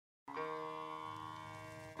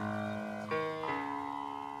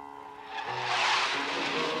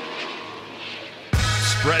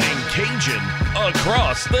Spreading Cajun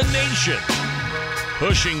across the nation.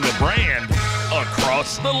 Pushing the brand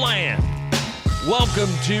across the land. Welcome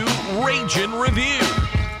to Ragin' Review.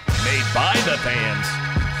 Made by the fans,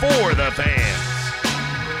 for the fans.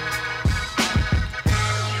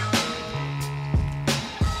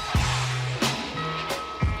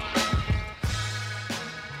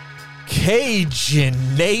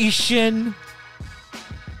 Cajun Nation.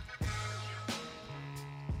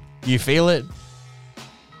 You feel it?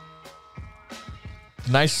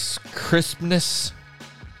 Nice crispness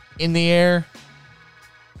in the air.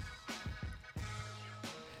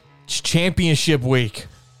 It's championship week.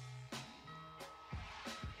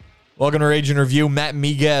 Welcome to Ragin' Review. Matt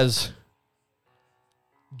Miguez,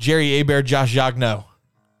 Jerry Hebert, Josh Jagno.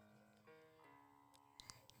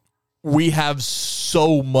 We have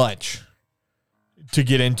so much to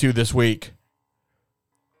get into this week.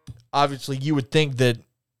 Obviously, you would think that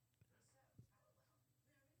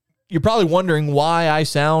you're probably wondering why I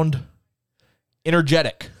sound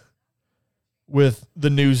energetic with the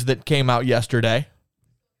news that came out yesterday.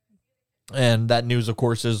 And that news, of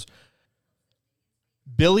course, is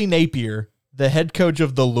Billy Napier, the head coach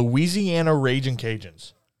of the Louisiana Ragin'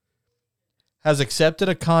 Cajuns, has accepted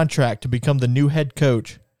a contract to become the new head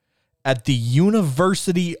coach at the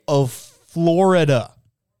University of Florida.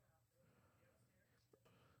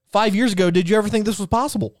 5 years ago, did you ever think this was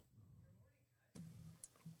possible?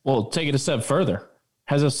 Well, take it a step further.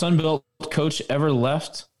 Has a Sun Belt coach ever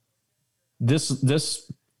left this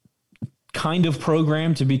kind of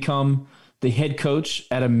program to become the head coach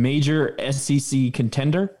at a major SEC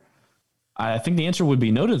contender? I think the answer would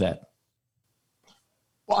be no to that.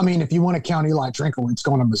 Well, I mean, if you want to count Eli Trinkle, it's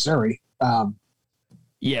going to Missouri.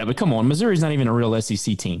 Yeah, but come on. Missouri's not even a real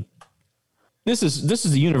SEC team. This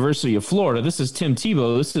is the University of Florida. This is Tim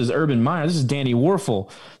Tebow. This is Urban Meyer. This is Danny Warfel.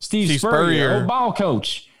 Steve Spurrier, old ball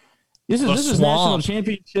coach. This is national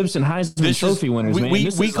championships and Heisman Trophy winners, man.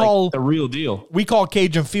 This is like the real deal. We call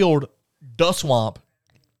Cajun Field the Swamp,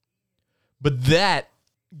 but that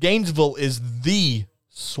Gainesville is the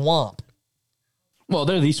Swamp. Well,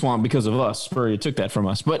 they're the Swamp because of us. Spurrier took that from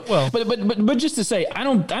us. But just to say, I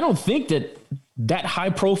don't think that high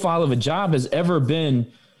profile of a job has ever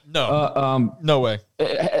been. No way.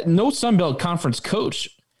 No Sun Belt Conference coach.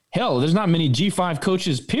 Hell, there's not many G5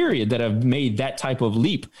 coaches, period, that have made that type of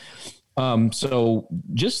leap. So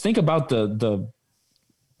just think about the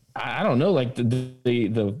I don't know, like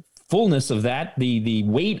the fullness of that, the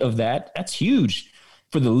weight of that. That's huge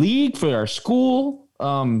for the league, for our school.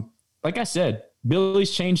 Like I said,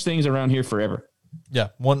 Billy's changed things around here forever. Yeah,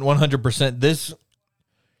 100%.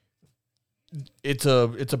 It's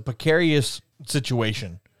a precarious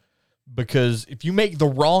situation because if you make the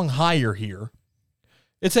wrong hire here,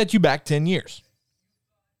 it sets you back 10 years.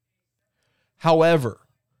 However,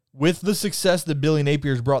 with the success that Billy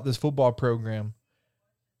Napier has brought this football program,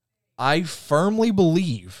 I firmly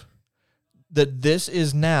believe that this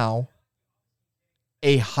is now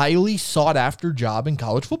a highly sought-after job in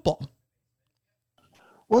college football.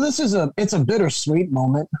 Well, it's a bittersweet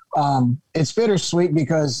moment. It's bittersweet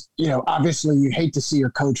because, obviously you hate to see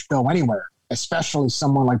your coach go anywhere, especially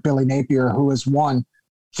someone like Billy Napier, who has won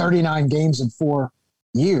 39 games in 4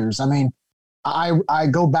 years. I mean, I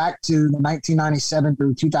go back to the 1997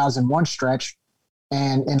 through 2001 stretch,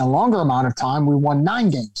 and in a longer amount of time, we won 9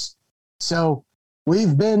 games. So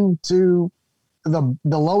we've been to the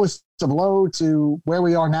lowest of low to where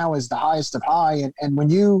we are now is the highest of high. And when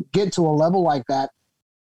you get to a level like that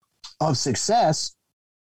of success,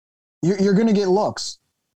 you're going to get looks.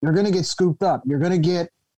 You're going to get scooped up. You're going to get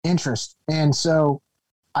interest. And so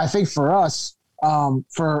I think for us,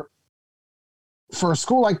 for a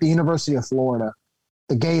school like the University of Florida,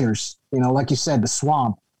 the Gators, like you said, the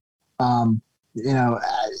Swamp, when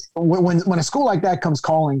a school like that comes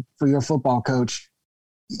calling for your football coach,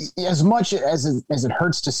 as much as it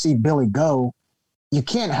hurts to see Billy go, you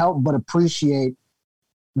can't help but appreciate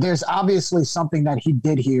there's obviously something that he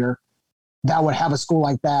did here that would have a school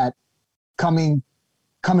like that coming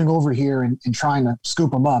over here and trying to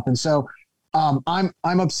scoop him up. And so I'm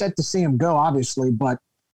upset to see him go, obviously, but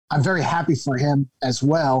I'm very happy for him as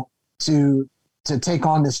well to take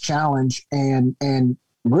on this challenge and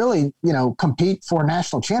really, compete for a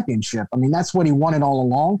national championship. I mean, that's what he wanted all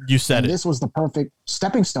along. You said it. This was the perfect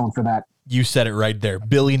stepping stone for that. You said it right there.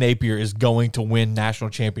 Billy Napier is going to win national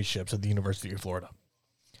championships at the University of Florida.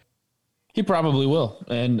 He probably will.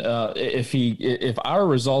 And if our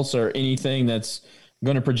results are anything that's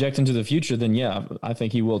going to project into the future, then yeah, I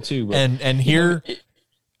think he will too. But, and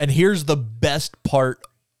here's the best part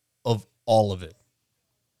all of it.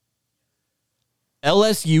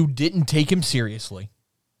 LSU didn't take him seriously,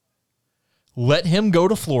 let him go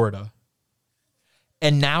to Florida,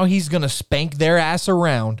 and now he's going to spank their ass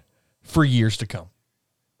around for years to come.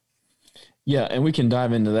 Yeah, and we can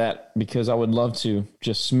dive into that because I would love to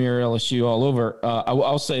just smear LSU all over.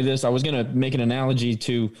 I'll say this. I was going to make an analogy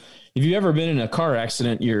to if you've ever been in a car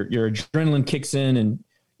accident, your adrenaline kicks in and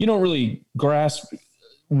you don't really grasp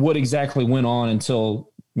what exactly went on until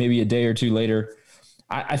maybe a day or two later.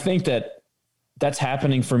 I think that's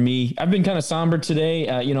happening for me. I've been kind of somber today.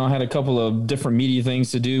 I had a couple of different media things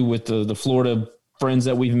to do with the Florida friends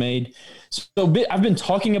that we've made. So I've been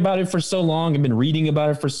talking about it for so long. I've been reading about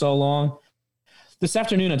it for so long. This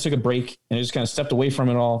afternoon, I took a break and I just kind of stepped away from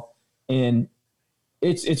it all. And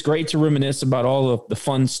it's great to reminisce about all of the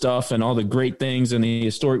fun stuff and all the great things and the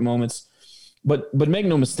historic moments. But make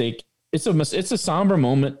no mistake, it's a somber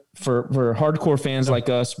moment for hardcore fans like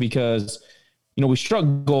us because, we struck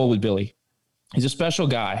gold with Billy. He's a special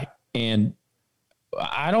guy. And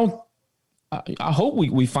I hope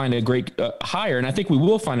we find a great hire, and I think we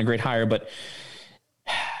will find a great hire, but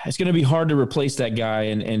it's going to be hard to replace that guy.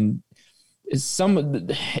 And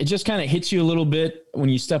it just kind of hits you a little bit when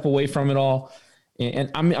you step away from it all.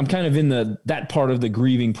 And I'm kind of in that part of the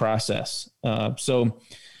grieving process. So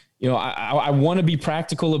I want to be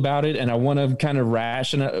practical about it, and I want to kind of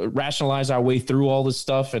rationalize our way through all this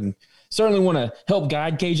stuff, and certainly want to help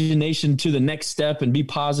guide Cajun Nation to the next step and be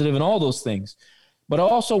positive and all those things. But I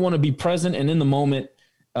also want to be present and in the moment.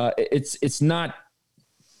 It's not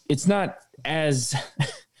as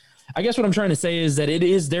I guess what I'm trying to say is that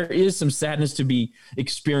there is some sadness to be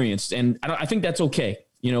experienced, and I think that's okay.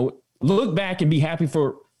 Look back and be happy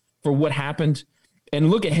for what happened,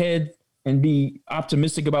 and look ahead and be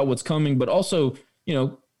optimistic about what's coming. But also,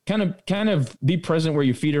 kind of be present where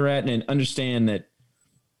your feet are at and understand that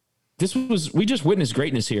we just witnessed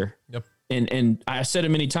greatness here. Yep. And I said it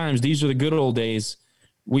many times, these are the good old days.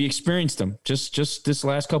 We experienced them just this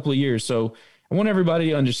last couple of years. So I want everybody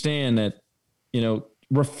to understand that,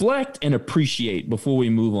 reflect and appreciate before we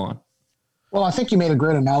move on. Well, I think you made a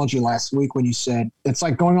great analogy last week when you said it's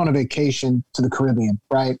like going on a vacation to the Caribbean,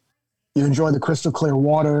 right? You enjoy the crystal clear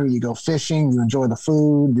water, you go fishing, you enjoy the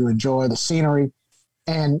food, you enjoy the scenery,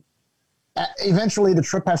 and eventually the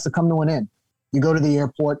trip has to come to an end. You go to the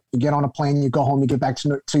airport, you get on a plane, you go home, you get back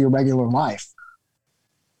to your regular life.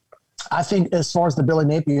 I think as far as the Billy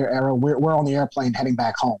Napier era, we're on the airplane heading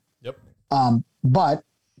back home. Yep. But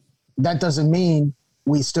that doesn't mean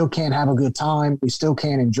we still can't have a good time. We still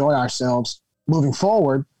can't enjoy ourselves moving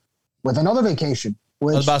forward with another vacation. I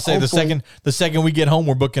was about to say the second we get home,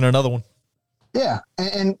 we're booking another one. Yeah,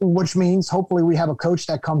 and which means hopefully we have a coach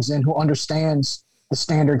that comes in who understands the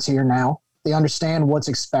standards here now. They understand what's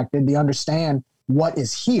expected. They understand what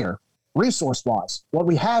is here, resource-wise, what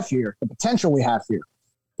we have here, the potential we have here.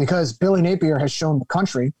 Because Billy Napier has shown the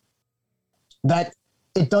country that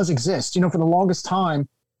it does exist. For the longest time,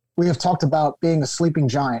 we have talked about being a sleeping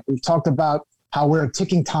giant. We've talked about how we're a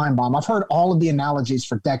ticking time bomb. I've heard all of the analogies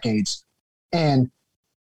for decades. And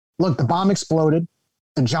look, the bomb exploded,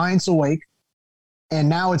 the giant's awake, and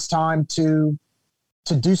now it's time to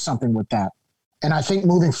do something with that. And I think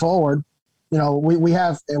moving forward, we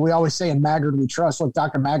always say in Maggard we trust. Look,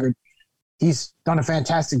 Dr. Maggard, he's done a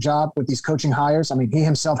fantastic job with these coaching hires. I mean, he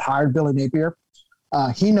himself hired Billy Napier.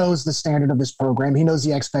 He knows the standard of this program. He knows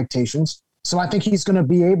the expectations. So I think he's going to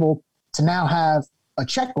be able to now have a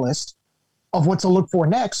checklist of what to look for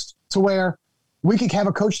next, to where we could have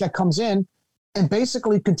a coach that comes in and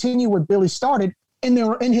basically continue what Billy started in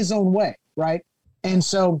his own way, right? And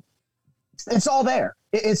so it's all there.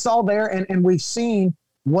 It's all there, and we've seen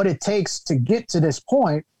what it takes to get to this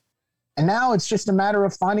point. And now it's just a matter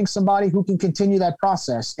of finding somebody who can continue that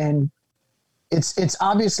process. And it's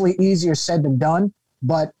obviously easier said than done,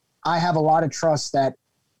 but I have a lot of trust that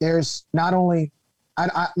there's not only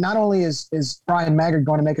is Brian Maggard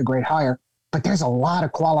going to make a great hire, but there's a lot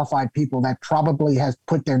of qualified people that probably has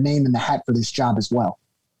put their name in the hat for this job as well.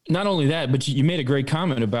 Not only that, but you made a great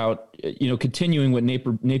comment about, continuing what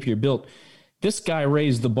Napier built. This guy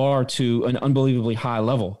raised the bar to an unbelievably high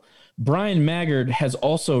level. Brian Maggard has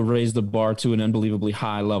also raised the bar to an unbelievably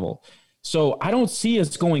high level. So I don't see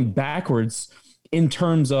us going backwards in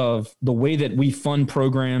terms of the way that we fund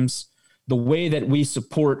programs, the way that we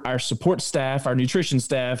support our support staff, our nutrition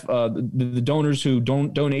staff, the donors who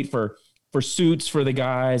don't donate for suits for the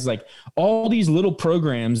guys, like all these little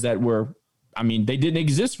programs that they didn't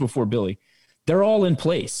exist before Billy. They're all in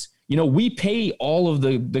place. we pay all of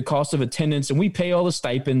the cost of attendance, and we pay all the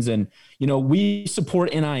stipends, and, we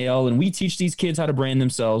support NIL, and we teach these kids how to brand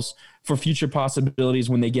themselves for future possibilities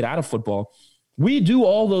when they get out of football. We do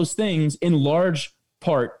all those things in large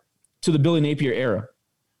part to the Billy Napier era.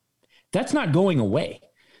 That's not going away.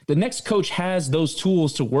 The next coach has those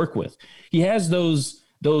tools to work with. He has those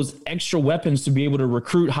extra weapons to be able to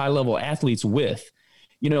recruit high-level athletes with.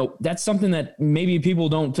 That's something that maybe people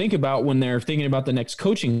don't think about when they're thinking about the next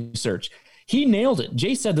coaching search. He nailed it.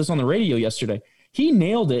 Jay said this on the radio yesterday. He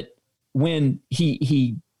nailed it when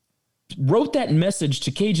he wrote that message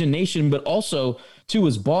to Cajun Nation, but also to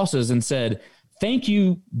his bosses, and said, thank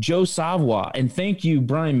you, Joe Savoie, and thank you,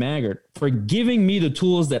 Brian Maggart, for giving me the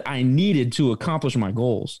tools that I needed to accomplish my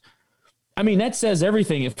goals. I mean, that says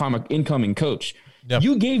everything if I'm an incoming coach. Yep.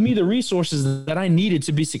 You gave me the resources that I needed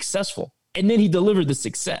to be successful, and then he delivered the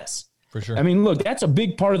success. For sure. I mean, look, that's a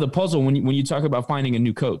big part of the puzzle when you talk about finding a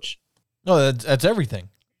new coach. No, that's everything.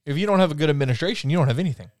 If you don't have a good administration, you don't have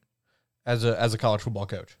anything as a college football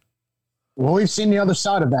coach. Well, we've seen the other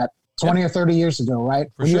side of that 20 or 30 years ago, right?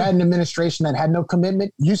 When you had an administration that had no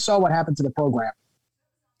commitment, you saw what happened to the program.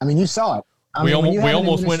 I mean, you saw it. We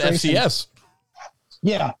almost went FCS.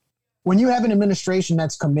 Yeah. When you have an administration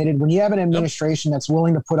that's committed, when you have an administration that's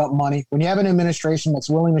willing to put up money, when you have an administration that's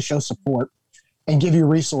willing to show support and give you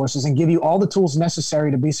resources and give you all the tools necessary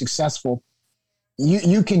to be successful,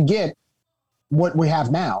 you can get what we have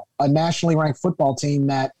now, a nationally ranked football team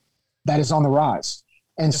that is on the rise.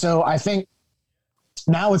 And so I think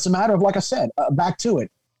now it's a matter of, like I said, back to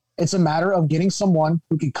it. It's a matter of getting someone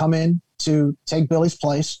who can come in to take Billy's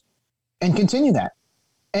place and continue that.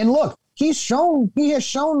 And look, he has shown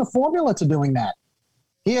the formula to doing that.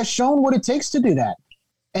 He has shown what it takes to do that.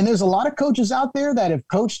 And there's a lot of coaches out there that have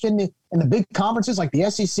coached in the big conferences like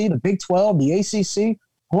the SEC, the Big 12, the ACC,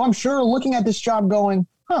 who I'm sure are looking at this job going,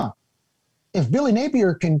 if Billy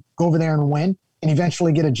Napier can go over there and win and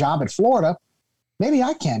eventually get a job at Florida, maybe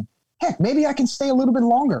I can. Heck, maybe I can stay a little bit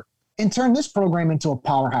longer and turn this program into a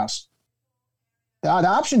powerhouse. The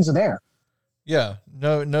options are there. Yeah,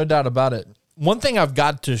 no doubt about it. One thing I've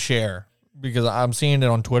got to share, because I'm seeing it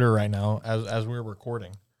on Twitter right now as we're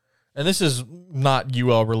recording, and this is not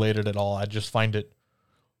UL related at all. I just find it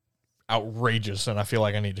outrageous, and I feel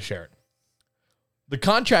like I need to share it. The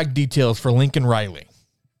contract details for Lincoln Riley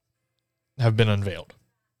have been unveiled.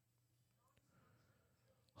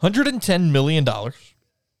 $110 million.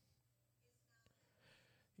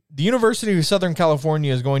 The University of Southern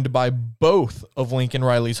California is going to buy both of Lincoln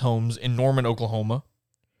Riley's homes in Norman, Oklahoma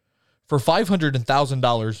for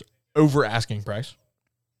 $500,000 over asking price.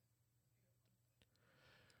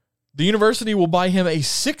 The university will buy him a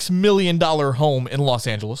 $6 million home in Los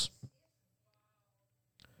Angeles.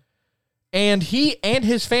 And he and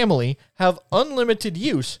his family have unlimited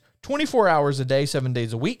use, 24 hours a day, 7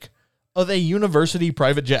 days a week, of a university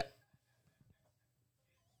private jet.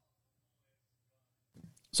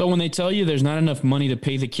 So when they tell you there's not enough money to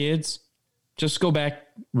pay the kids, just go back,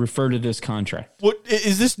 refer to this contract. What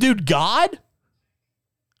is this dude, God?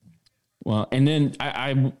 Well, and then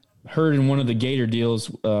I heard in one of the Gator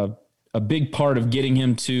deals, a big part of getting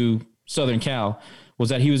him to Southern Cal was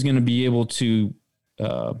that he was going to be able to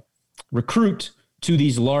recruit to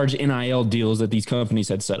these large NIL deals that these companies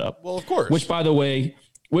had set up. Well, of course. Which by the way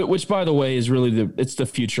is really it's the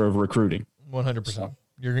future of recruiting. 100%.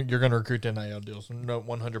 You're going to recruit to NIL deals. No,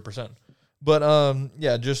 100%. But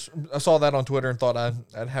yeah, just I saw that on Twitter and thought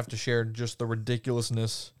I'd have to share just the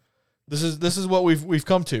ridiculousness. This is what we've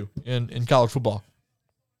come to in college football.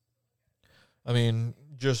 I mean,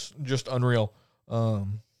 just unreal.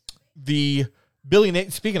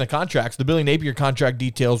 Speaking of contracts, the Billy Napier contract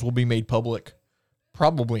details will be made public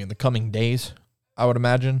probably in the coming days, I would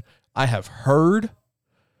imagine. I have heard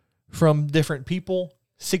from different people,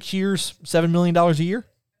 6 years, $7 million a year.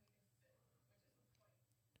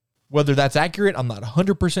 Whether that's accurate, I'm not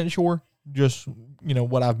 100% sure. Just,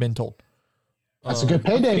 what I've been told. That's a good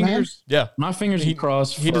payday, man. Yeah. My fingers are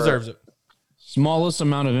crossed. He deserves it. Smallest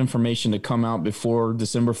amount of information to come out before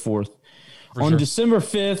December 4th. On December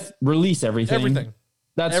 5th, release everything.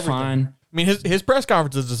 That's fine. I mean, his press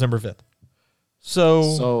conference is December 5th.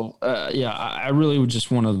 So I really would just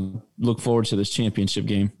want to look forward to this championship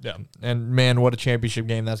game. Yeah. And, man, what a championship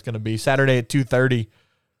game that's going to be. Saturday at 2:30,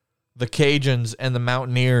 the Cajuns and the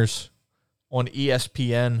Mountaineers on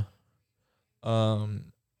ESPN.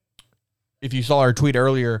 If you saw our tweet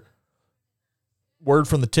earlier, word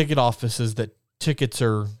from the ticket office is that tickets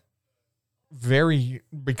are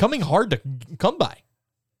becoming hard to come by.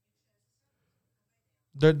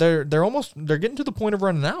 They're getting to the point of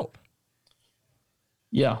running out.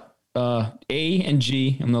 Yeah. A and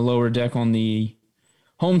G on the lower deck on the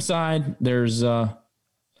home side. There's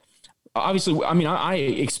obviously, I mean, I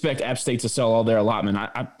expect App State to sell all their allotment.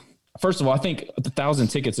 I first of all, I think 1,000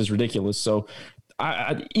 tickets is ridiculous. So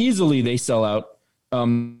I easily they sell out.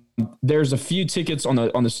 There's a few tickets on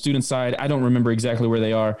the student side. I don't remember exactly where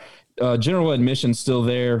they are. General admission still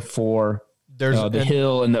there for the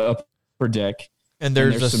hill and the upper deck. And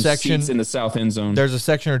there's a some section seats in the south end zone. There's a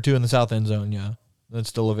section or two in the south end zone, yeah, that's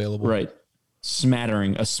still available. Right. A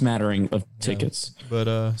smattering of tickets.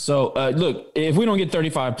 But so look, if we don't get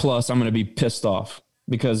 35 plus, I'm going to be pissed off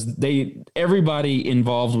because everybody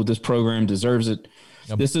involved with this program deserves it.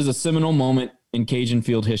 Yep. This is a seminal moment in Cajun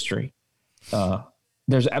field history.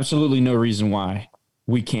 There's absolutely no reason why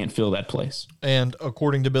we can't fill that place. And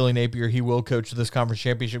according to Billy Napier, he will coach this conference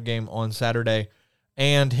championship game on Saturday.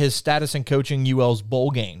 And his status in coaching UL's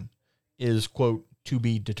bowl game is, quote, to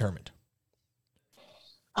be determined.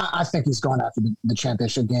 I think he's going after the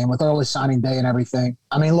championship game with early signing day and everything.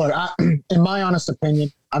 I mean, look, in my honest opinion,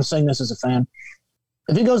 I'm saying this as a fan.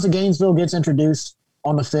 If he goes to Gainesville, gets introduced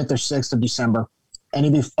on the 5th or 6th of December, and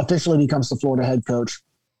he officially becomes the Florida head coach,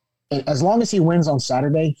 as long as he wins on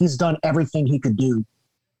Saturday, he's done everything he could do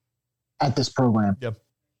at this program. Yep.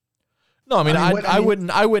 No, I mean,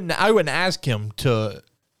 I wouldn't ask him to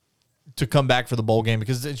come back for the bowl game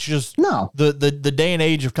because it's just the day and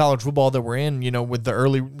age of college football that we're in, you know, with the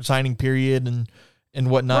early signing period and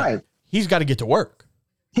whatnot. Right. He's got to get to work.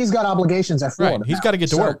 He's got obligations at Florida. Right. He's got to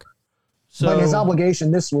get to work. So, but his obligation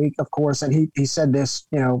this week, of course, and he said this,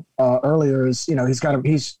 earlier is,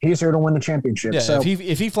 he's here to win the championship. Yeah. So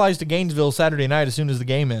if he flies to Gainesville Saturday night as soon as the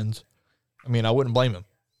game ends, I mean, I wouldn't blame him.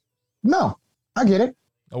 No, I get it.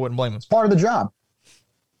 I wouldn't blame him. It's part of the job.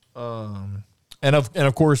 And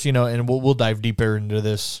of course, and we'll dive deeper into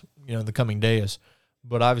this, the coming days.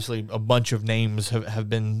 But obviously, a bunch of names have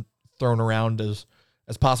been thrown around as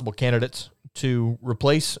possible candidates to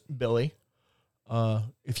replace Billy.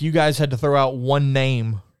 If you guys had to throw out one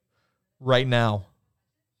name right now,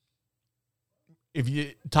 if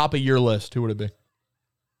you top of your list, who would it be?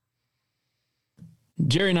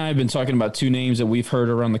 Jerry and I have been talking about two names that we've heard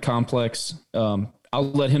around the complex. I'll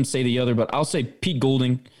let him say the other, but I'll say Pete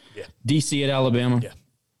Golding, DC at Alabama. Yeah.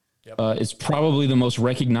 Yep. It's probably the most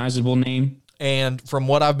recognizable name. And from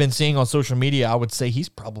what I've been seeing on social media, I would say he's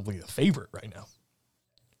probably the favorite right now.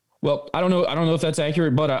 Well, I don't know if that's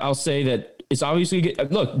accurate, but I'll say that it's obviously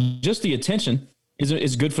good. Look, just the attention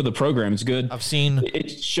is good for the program. It's good. It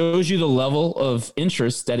shows you the level of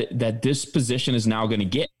interest that this position is now going to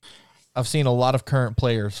get. I've seen a lot of current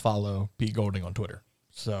players follow Pete Golding on Twitter.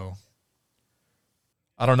 So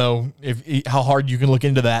I don't know how hard you can look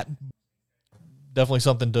into that. Definitely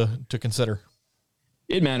something to consider.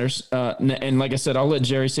 It matters. And like I said, I'll let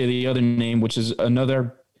Jerry say the other name, which is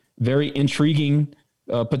another very intriguing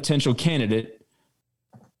potential candidate.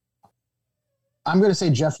 I'm going to say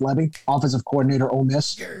Jeff Lebby, offensive coordinator, Ole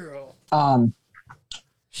Miss.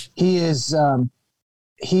 He is a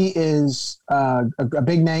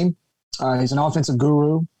big name. He's an offensive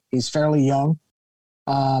guru. He's fairly young.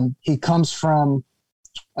 He comes from,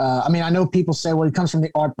 I know people say, well, he comes from the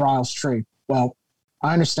Art Briles tree. Well,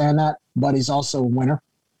 I understand that, but he's also a winner.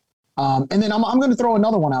 And then I'm going to throw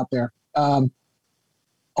another one out there. A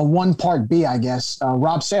one-part B, I guess.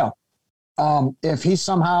 Rob Sale. If he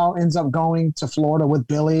somehow ends up going to Florida with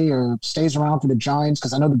Billy or stays around for the Giants,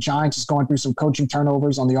 because I know the Giants is going through some coaching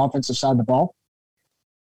turnovers on the offensive side of the ball.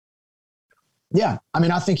 Yeah,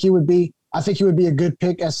 I think he would be a good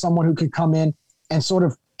pick as someone who could come in and sort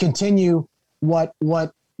of continue what Billy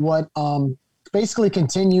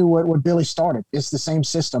started. It's the same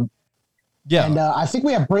system. Yeah. And I think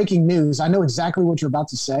we have breaking news. I know exactly what you're about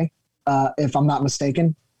to say, if I'm not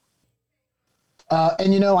mistaken.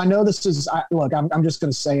 And I know this is look. I'm just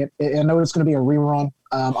going to say it. I know it's going to be a rerun.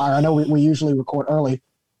 I know we usually record early,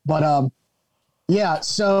 but yeah.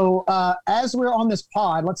 So as we're on this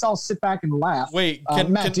pod, let's all sit back and laugh. Wait,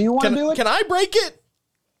 Matt, do you want to do it? Can I break it?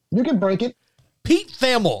 You can break it. Pete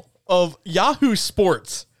Thamel of Yahoo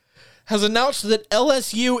Sports has announced that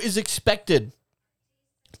LSU is expected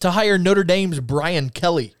to hire Notre Dame's Brian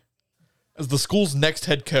Kelly as the school's next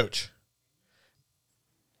head coach.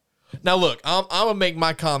 Now, look, I'm going to make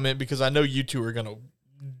my comment because I know you two are going to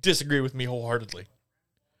disagree with me wholeheartedly.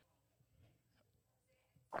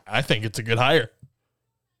 I think it's a good hire.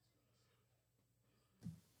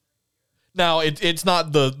 Now, it's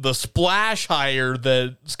not the splash hire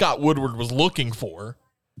that Scott Woodward was looking for.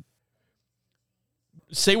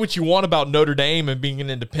 Say what you want about Notre Dame and being an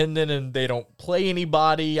independent and they don't play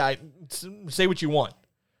anybody. Say what you want.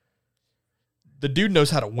 The dude knows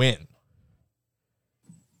how to win.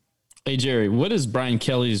 Hey, Jerry, what is Brian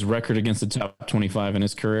Kelly's record against the top 25 in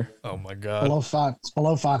his career? Oh my God. It's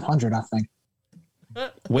below 500, I think.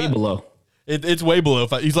 Way below. It's way below.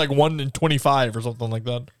 He's like 1-25 or something like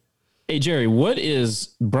that. Hey, Jerry, what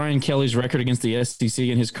is Brian Kelly's record against the SEC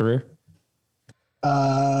in his career?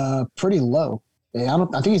 Pretty low. Yeah,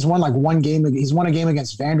 I think he's won like one game. He's won a game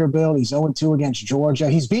against Vanderbilt. He's 0-2 against Georgia.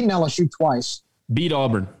 He's beaten LSU twice. Beat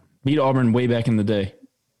Auburn way back in the day.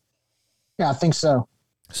 Yeah, I think so.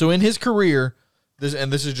 So in his career, this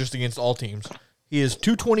is just against all teams, he is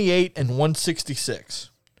 228 and 166.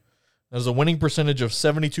 That is a winning percentage of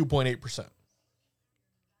 72.8%.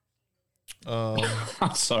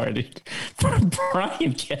 I'm sorry, dude.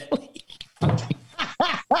 Brian Kelly.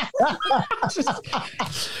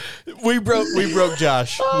 We broke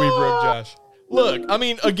Josh. Look, I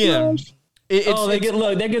mean, again,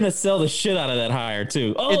 they're gonna sell the shit out of that hire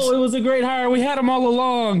too. It was a great hire. We had him all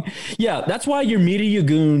along. Yeah, that's why your media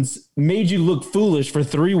goons made you look foolish for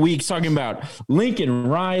 3 weeks talking about Lincoln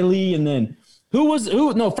Riley, and then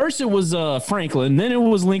first it was Franklin, then it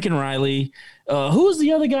was Lincoln Riley. Who was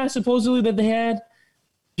the other guy supposedly that they had?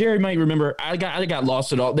 Jerry might remember. I got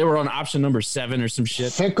lost at all. They were on option number 7 or some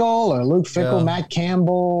shit. Fickle or Luke Fickle, yeah. Matt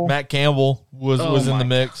Campbell. Matt Campbell was in the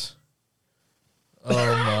mix. Oh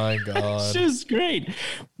my God. This is great.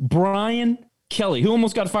 Brian Kelly, who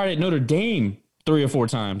almost got fired at Notre Dame 3 or 4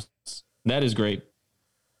 times. That is great.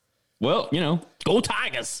 Well, go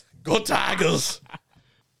Tigers. Go Tigers.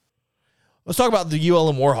 Let's talk about the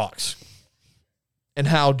ULM Warhawks and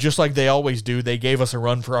how, just like they always do, they gave us a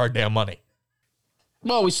run for our damn money.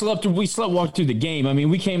 Well, we slept walked through the game. I mean,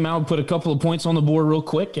 we came out, put a couple of points on the board real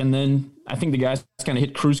quick, and then I think the guys kind of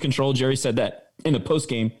hit cruise control. Jerry said that in the post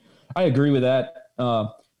game. I agree with that.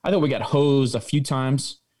 I thought we got hosed a few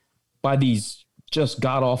times by these just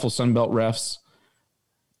god-awful Sunbelt refs.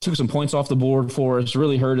 Took some points off the board for us,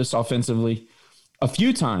 really hurt us offensively a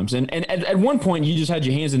few times. And at one point, you just had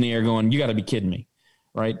your hands in the air going, you got to be kidding me,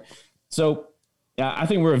 right? So I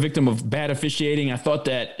think we're a victim of bad officiating. I thought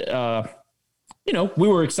that, we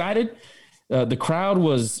were excited. The crowd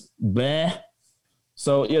was bleh.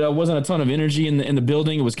 So, it wasn't a ton of energy in the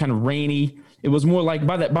building. It was kind of rainy. It was more like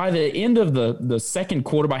by the end of the second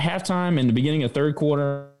quarter, by halftime and the beginning of third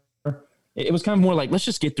quarter, it was kind of more like, let's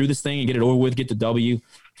just get through this thing and get it over with, get the W.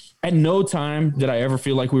 At no time did I ever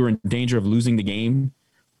feel like we were in danger of losing the game.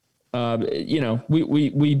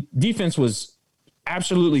 We defense was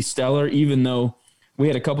absolutely stellar, even though we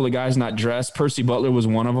had a couple of guys not dressed. Percy Butler was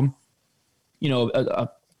one of them, a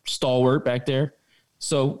stalwart back there.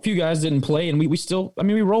 So a few guys didn't play, and we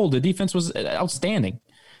rolled. The defense was outstanding.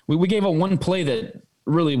 We gave up one play that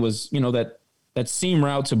really was, that seam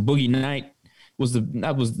route to Boogie Knight was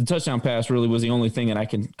the touchdown pass really was the only thing that I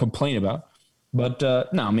can complain about. But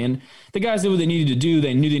no, man, the guys did what they needed to do.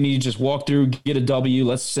 They knew they needed to just walk through, get a W.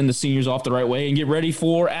 Let's send the seniors off the right way and get ready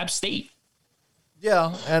for App State.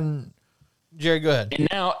 Yeah, and Jerry, go ahead.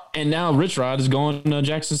 And now Rich Rod is going to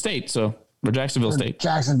Jackson State, or Jacksonville State.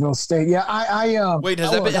 Jacksonville State. Yeah, wait,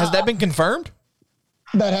 has that been confirmed?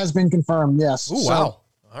 That has been confirmed. Yes. Oh wow.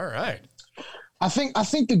 All right. I think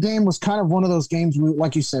the game was kind of one of those games.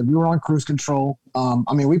 Like you said, we were on cruise control.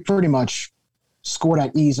 We pretty much scored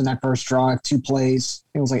at ease in that first drive, 2 plays.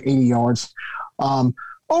 It was like 80 yards.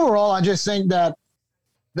 Overall, I just think that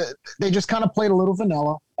they just kind of played a little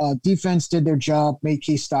vanilla. Defense did their job, made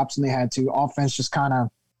key stops when they had to. Offense just kind of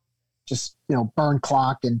burned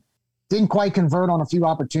clock and didn't quite convert on a few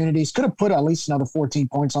opportunities. Could have put at least another 14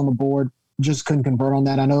 points on the board. Just couldn't convert on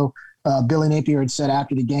that. I know Billy Napier had said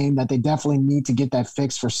after the game that they definitely need to get that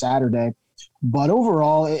fixed for Saturday. But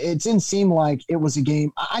overall, it didn't seem like it was a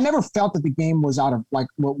game. I never felt that the game was out of I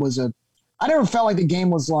never felt like the game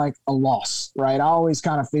was like a loss, right? I always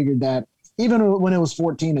kind of figured that even when it was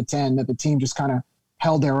 14-10, that the team just kind of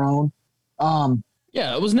held their own.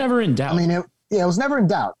 It was never in doubt. It was never in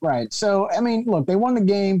doubt, right? So, look, they won the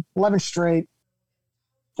game, 11 straight,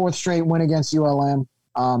 4th straight win against ULM.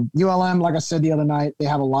 ULM, like I said the other night, they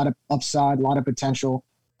have a lot of upside, a lot of potential.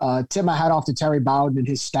 Tip my hat off to Terry Bowden and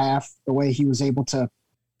his staff, the way he was able to,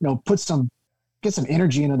 get some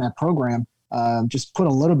energy into that program. Just put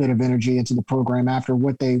a little bit of energy into the program after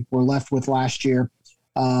what they were left with last year.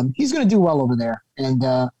 He's going to do well over there, and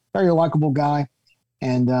very likable guy.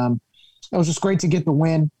 And it was just great to get the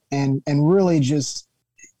win, and really just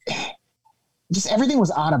everything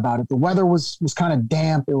was odd about it. The weather was kind of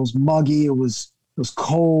damp. It was muggy. It was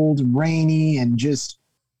cold and rainy, and just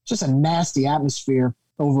a nasty atmosphere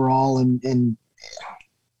overall. And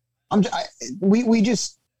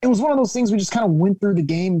it was one of those things we just kind of went through the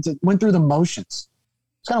game, went through the motions.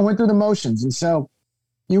 And so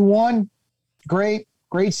you won, great.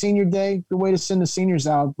 great senior day. Good way to send the seniors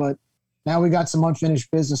out. But now we got some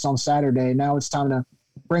unfinished business on Saturday. Now it's time to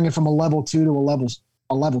bring it from a level 2 to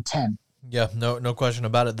a level 10. Yeah, no question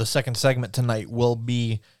about it. The second segment tonight will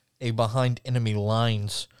be a Behind Enemy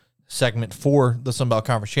Lines segment for the Sun Belt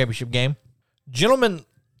Conference Championship game. Gentlemen,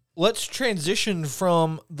 let's transition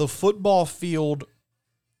from the football field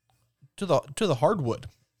to the hardwood.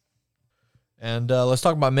 And let's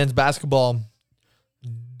talk about men's basketball.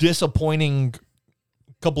 Disappointing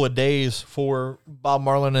couple of days for Bob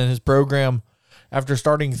Marlin and his program. After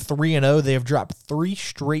starting 3-0, they have dropped 3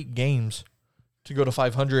 straight games to go to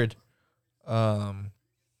 500. But,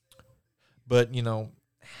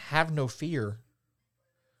 have no fear.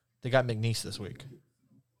 They got McNeese this week.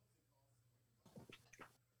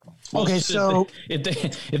 Okay, so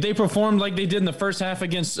if they performed like they did in the first half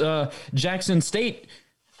against Jackson State,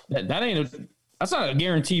 that's not a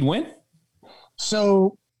guaranteed win.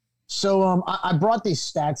 So I brought these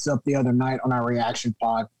stats up the other night on our reaction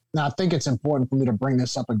pod. Now I think it's important for me to bring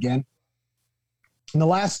this up again. In the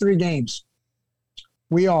last 3 games,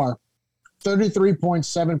 we are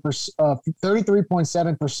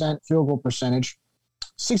 33.7% field goal percentage,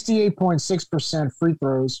 68.6% free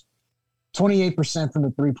throws, 28% from the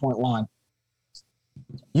 3-point line.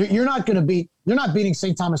 You're not beating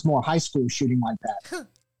St. Thomas More High School shooting like that.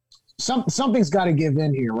 Something's got to give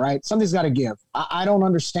in here, right? Something's got to give. I don't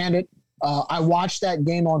understand it. I watched that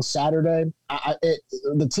game on Saturday.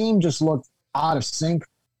 The team just looked out of sync.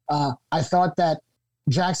 I thought that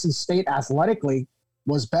Jackson State athletically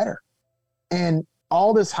was better. And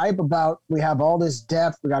all this hype about we have all this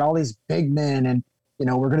depth, we got all these big men, and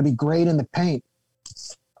we're going to be great in the paint.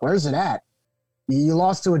 Where's it at? You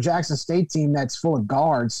lost to a Jackson State team that's full of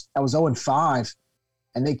guards. That was 0-5,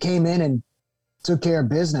 and they came in and took care of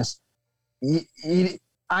business.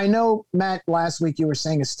 I know, Matt, last week you were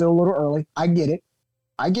saying it's still a little early. I get it.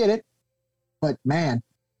 But, man,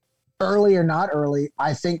 early or not early,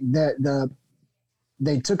 I think that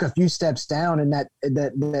they took a few steps down, and that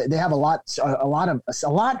they have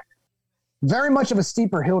very much of a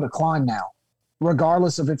steeper hill to climb now,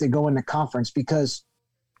 regardless of if they go into conference, because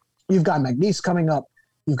you've got McNeese coming up,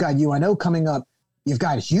 you've got UNO coming up, you've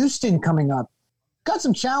got Houston coming up, got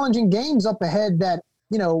some challenging games up ahead that,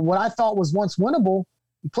 what I thought was once winnable.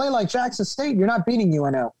 You play like Jackson State, you're not beating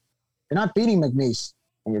UNO, you're not beating McNeese,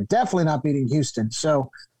 and you're definitely not beating Houston.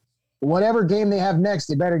 So whatever game they have next,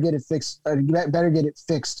 they better get it fixed. Better get it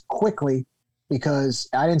fixed quickly, because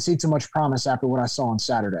I didn't see too much promise after what I saw on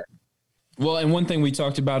Saturday. Well, and one thing we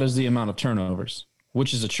talked about is the amount of turnovers,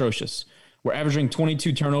 which is atrocious. We're averaging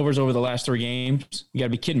 22 turnovers over the last 3 games. You got to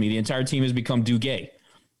be kidding me. The entire team has become Duguay.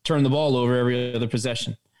 Turn the ball over every other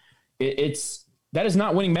possession. That is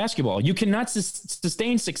not winning basketball. You cannot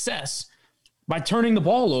sustain success by turning the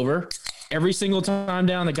ball over every single time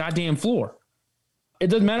down the goddamn floor. It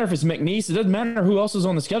doesn't matter if it's McNeese. It doesn't matter who else is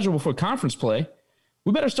on the schedule before conference play.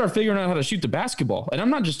 We better start figuring out how to shoot the basketball. And I'm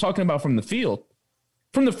not just talking about from the field.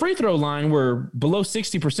 From the free throw line, we're below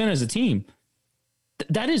 60% as a team.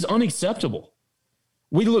 That is unacceptable.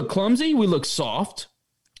 We look clumsy. We look soft.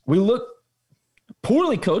 We look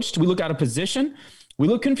poorly coached. We look out of position. We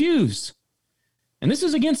look confused. And this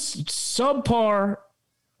is against subpar,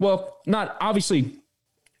 well, not obviously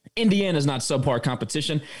Indiana's not subpar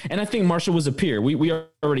competition. And I think Marshall was a peer. We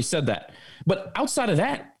already said that. But outside of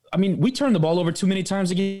that, I mean, we turned the ball over too many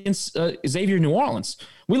times against Xavier New Orleans.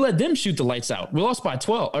 We let them shoot the lights out. We lost by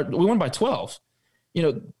 12. Or we won by 12.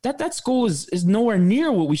 That school is nowhere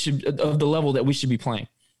near what we should, of the level that we should be playing.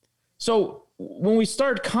 So when we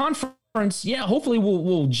start conference, yeah, hopefully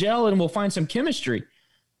we'll gel and we'll find some chemistry.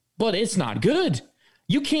 But it's not good.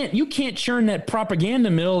 You can't churn that propaganda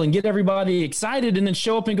mill and get everybody excited and then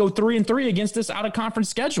show up and go 3-3 against this out of conference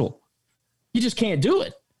schedule. You just can't do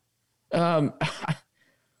it. Man,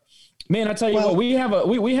 I tell you what, we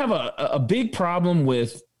have a big problem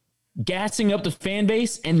with gassing up the fan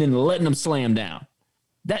base and then letting them slam down.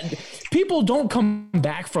 That people don't come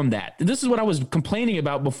back from that. This is what I was complaining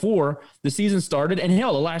about before the season started, and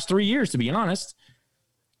hell, the last 3 years, to be honest.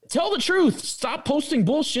 Tell the truth. Stop posting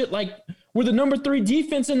bullshit like we're the number 3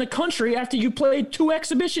 defense in the country after you played 2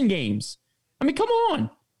 exhibition games. I mean, come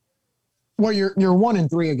on. Well, you're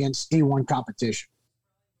 1-3 against D1 competition.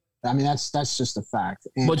 I mean, that's just a fact.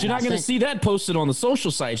 But you're not going to see that posted on the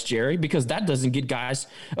social sites, Jerry, because that doesn't get guys,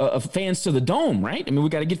 fans to the dome, right? I mean, we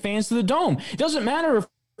got to get fans to the dome. It doesn't matter if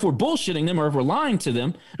we're bullshitting them or if we're lying to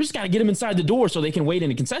them. We just got to get them inside the door so they can wait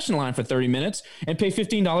in a concession line for 30 minutes and pay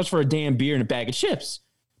 $15 for a damn beer and a bag of chips.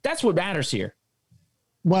 That's what matters here.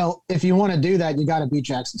 Well, if you want to do that, you got to beat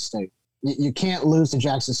Jackson State. You can't lose to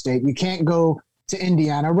Jackson State. You can't go to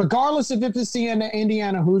Indiana, regardless of if it's the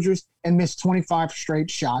Indiana Hoosiers, and miss 25 straight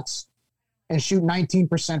shots and shoot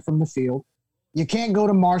 19% from the field. You can't go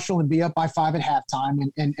to Marshall and be up by 5 at halftime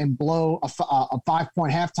and blow a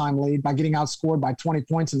 5-point halftime lead by getting outscored by 20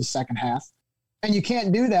 points in the second half. And you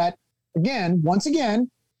can't do that, once again,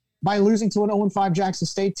 by losing to an 0-5 Jackson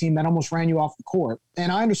State team that almost ran you off the court.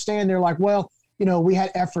 And I understand they're like, well, we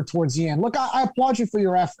had effort towards the end. Look, I applaud you for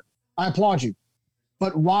your effort. I applaud you.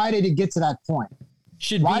 But why did it get to that point? You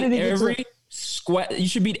should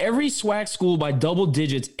beat every SWAC school by double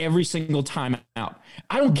digits every single time out.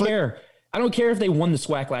 I don't care. I don't care if they won the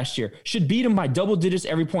SWAC last year. Should beat them by double digits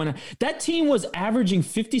every point. That team was averaging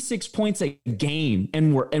 56 points a game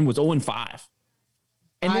and was 0-5.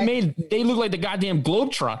 And they look like the goddamn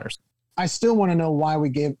Globetrotters. I still want to know why we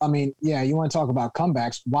gave. I mean, yeah, you want to talk about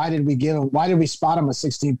comebacks. Why did we spot them a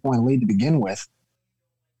 16-point lead to begin with?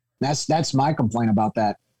 That's my complaint about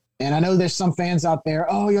that. And I know there's some fans out there,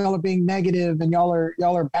 oh, y'all are being negative and y'all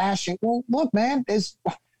are bashing. Well, look, man,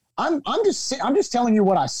 I'm just telling you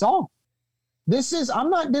what I saw. There's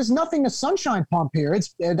nothing to sunshine pump here.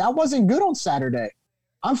 That wasn't good on Saturday.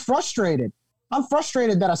 I'm frustrated.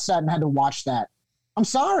 That I sat and had to watch that. I'm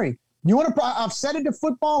sorry. I've said it to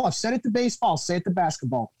football. I've said it to baseball. I'll say it to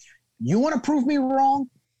basketball. You want to prove me wrong?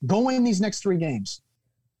 Go win these next 3 games.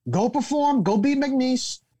 Go perform. Go beat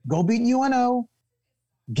McNeese. Go beat UNO.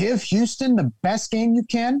 Give Houston the best game you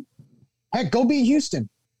can. Heck, go beat Houston.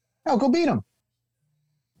 Hell, go beat them.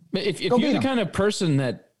 If you're the kind of person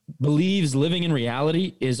that believes living in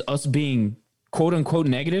reality is us being quote unquote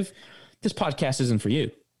negative, this podcast isn't for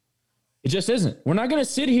you. It just isn't. We're not going to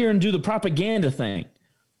sit here and do the propaganda thing.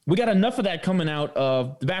 We got enough of that coming out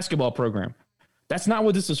of the basketball program. That's not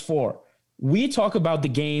what this is for. We talk about the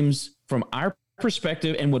games from our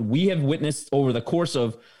perspective and what we have witnessed over the course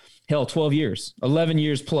of 12 years, 11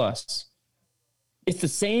 years plus. It's the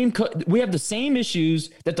same. We have the same issues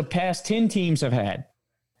that the past 10 teams have had.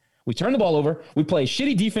 We turn the ball over. We play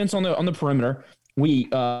shitty defense on the perimeter. We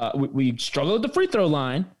struggle at the free throw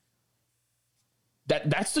line.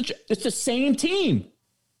 It's the same team.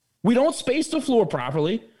 We don't space the floor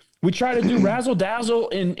properly. We try to do razzle dazzle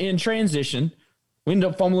in transition. We end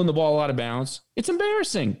up fumbling the ball out of bounds. It's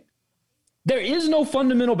embarrassing. There is no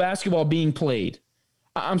fundamental basketball being played.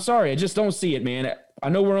 I'm sorry. I just don't see it, man. I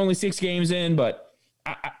know we're only 6 games in, but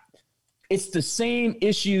it's the same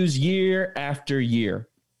issues year after year.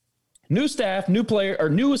 New staff, new player, or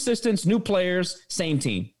new assistants, new players, same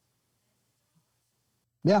team.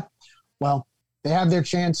 Yeah. Well, they have their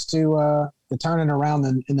chance to turn it around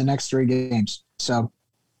in the next 3 games. So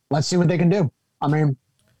let's see what they can do. I mean,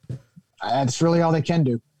 that's really all they can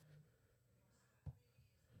do.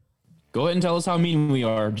 Go ahead and tell us how mean we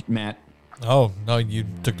are, Matt. Oh, no, you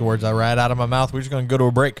took the words right out of my mouth. We're just going to go to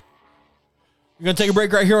a break. We're going to take a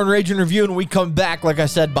break right here on Rage and Review, and we come back, like I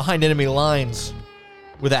said, behind enemy lines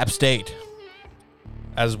with App State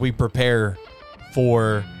as we prepare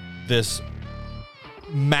for this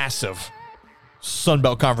massive Sun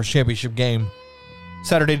Belt Conference Championship game.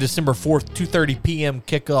 Saturday, December 4th, 2:30 p.m.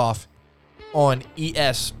 kickoff on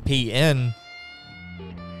ESPN.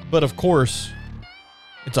 But, of course,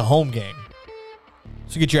 it's a home game.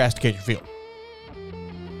 So get your ass to Cajun Field.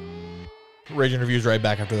 Rage and Review's right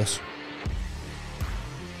back after this.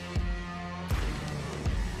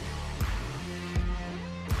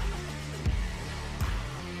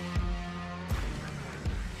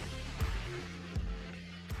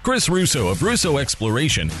 Chris Russo of Russo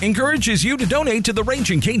Exploration encourages you to donate to the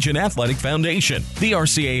Raging Cajun Athletic Foundation. The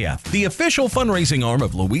RCAF, the official fundraising arm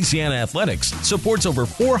of Louisiana Athletics, supports over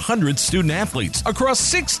 400 student athletes across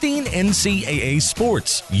 16 NCAA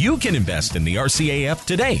sports. You can invest in the RCAF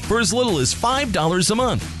today for as little as $5 a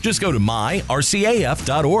month. Just go to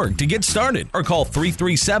myrcaf.org to get started or call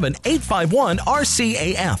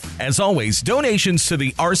 337-851-RCAF. As always, donations to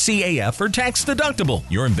the RCAF are tax deductible.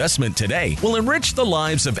 Your investment today will enrich the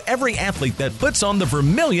lives of every athlete that puts on the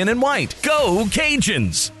vermilion and white. Go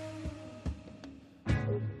Cajuns!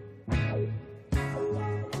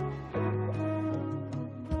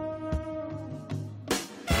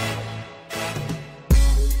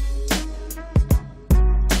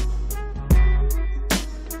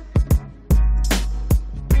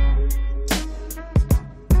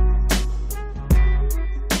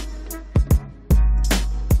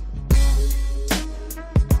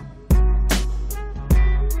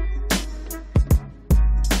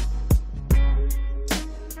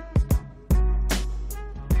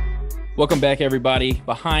 Welcome back, everybody.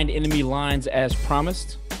 Behind enemy lines, as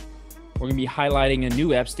promised. We're going to be highlighting a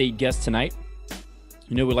new App State guest tonight.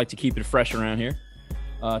 You know we like to keep it fresh around here.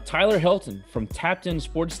 Tyler Helton from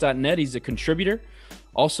tappedinsports.net. He's a contributor.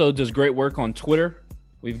 Also does great work on Twitter.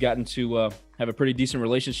 We've gotten to have a pretty decent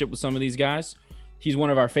relationship with some of these guys. He's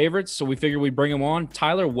one of our favorites, so we figured we'd bring him on.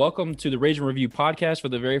 Tyler, welcome to the Rage and Review podcast for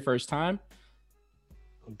the very first time.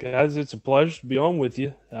 Guys, it's a pleasure to be on with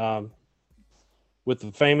you. With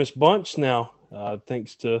the famous bunch now,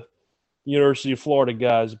 thanks to University of Florida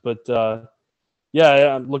guys. But,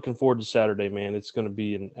 yeah, I'm looking forward to Saturday, man. It's going to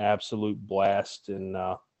be an absolute blast. And,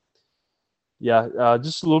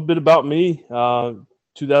 just a little bit about me.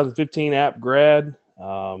 2015 App grad.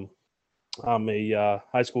 I'm a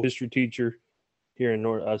high school history teacher here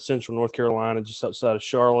in Central North Carolina, just outside of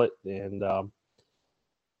Charlotte, and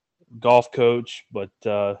golf coach. But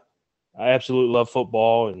I absolutely love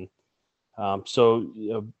football. And so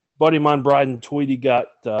a buddy of mine, Bryden Tweedy, got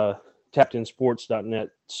tappedinsports.net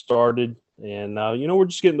started. And, we're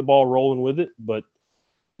just getting the ball rolling with it, but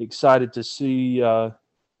excited to see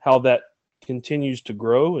how that continues to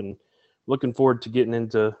grow, and looking forward to getting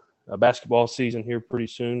into a basketball season here pretty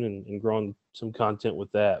soon and growing some content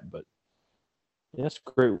with that. But yeah, it's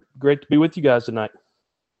great to be with you guys tonight.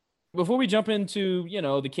 Before we jump into,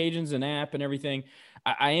 the Cajuns and App and everything,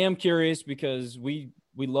 I am curious because we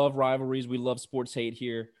love rivalries. We love sports hate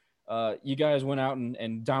here. You guys went out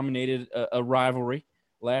and dominated a rivalry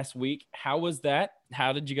last week. How was that?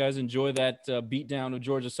 How did you guys enjoy that beatdown of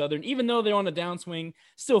Georgia Southern? Even though they're on the downswing,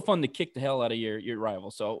 still fun to kick the hell out of your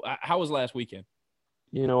rival. So how was last weekend?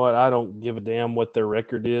 You know what? I don't give a damn what their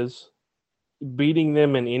record is. Beating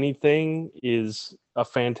them in anything is a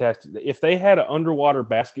fantastic. If they had an underwater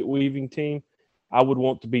basket weaving team, I would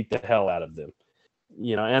want to beat the hell out of them.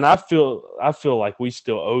 And I feel like we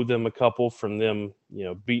still owe them a couple from them,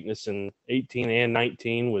 beating us in 18 and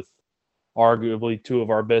 19 with arguably two of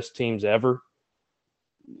our best teams ever.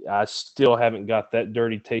 I still haven't got that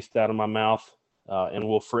dirty taste out of my mouth, and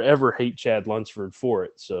will forever hate Chad Lunsford for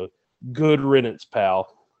it. So good riddance,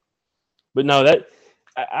 pal. But no,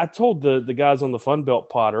 I told the guys on the Fun Belt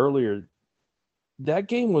pod earlier, that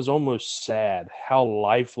game was almost sad how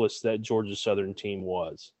lifeless that Georgia Southern team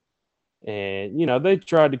was. And, they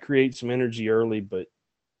tried to create some energy early, but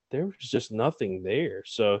there was just nothing there.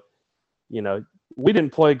 So, we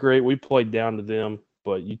didn't play great. We played down to them,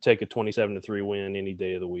 but you take a 27-3 win any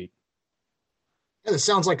day of the week. Yeah, it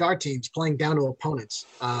sounds like our team's playing down to opponents.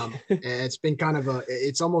 It's been kind of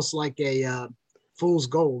it's almost like a fool's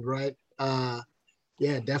gold, right?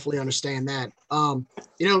 Yeah, definitely understand that.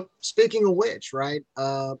 Speaking of which, right,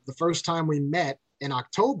 the first time we met in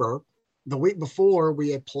October, the week before we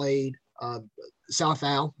had played South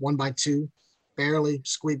Al 1-2, barely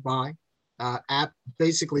squeaked by. App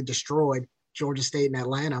basically destroyed Georgia State and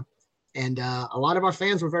Atlanta. And a lot of our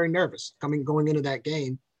fans were very nervous going into that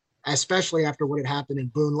game, especially after what had happened in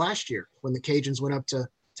Boone last year when the Cajuns went up to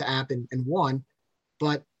App and won.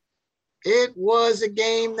 But it was a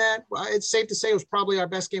game that it's safe to say was probably our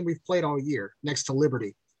best game we've played all year next to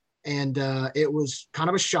Liberty. And it was kind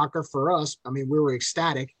of a shocker for us. I mean, we were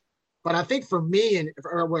ecstatic. But I think for me,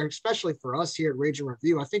 or especially for us here at Rage and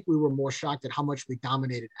Review, I think we were more shocked at how much we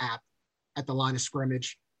dominated App at the line of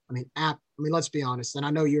scrimmage. I mean, App, let's be honest, and I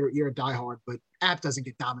know you're a diehard, but App doesn't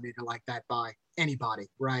get dominated like that by anybody,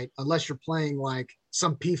 right? Unless you're playing like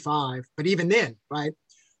some P5, but even then, right?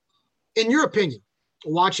 In your opinion,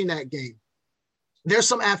 watching that game, there's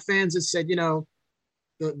some App fans that said, the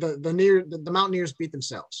Mountaineers beat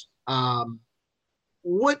themselves.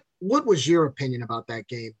 What was your opinion about that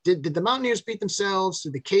game? Did the Mountaineers beat themselves?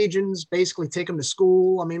 Did the Cajuns basically take them to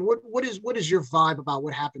school? I mean, what is your vibe about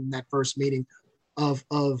what happened in that first meeting of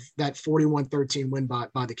that 41-13 win by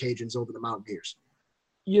the Cajuns over the Mountaineers?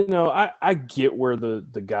 I get where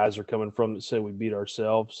the guys are coming from that say we beat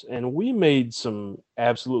ourselves, and we made some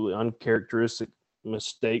absolutely uncharacteristic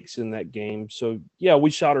mistakes in that game. So yeah,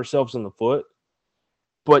 we shot ourselves in the foot,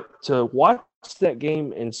 but to watch that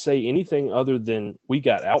game and say anything other than we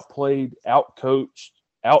got outplayed, outcoached,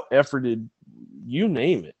 out-efforted, you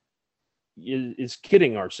name it, is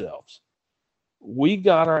kidding ourselves. We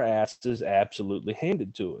got our asses absolutely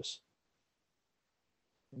handed to us.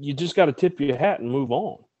 You just got to tip your hat and move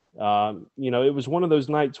on. It was one of those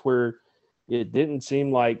nights where it didn't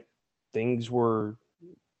seem like things were,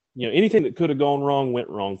 anything that could have gone wrong went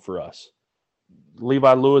wrong for us.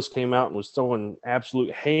 Levi Lewis came out and was throwing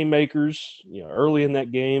absolute haymakers, early in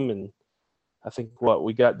that game. And I think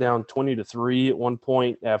we got down 20-3 at one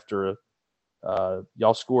point after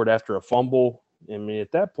y'all scored after a fumble. I mean,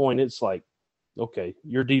 at that point, it's like, okay,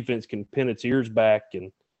 your defense can pin its ears back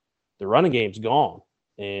and the running game's gone.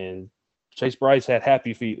 And Chase Bryce had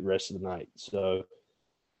happy feet the rest of the night. So,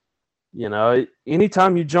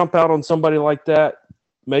 anytime you jump out on somebody like that,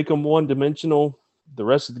 make them one-dimensional, the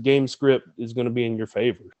rest of the game script is going to be in your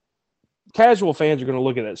favor. Casual fans are going to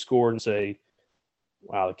look at that score and say,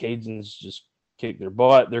 wow, the Cajuns just kicked their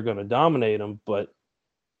butt. They're going to dominate them. But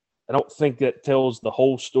I don't think that tells the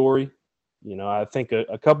whole story. I think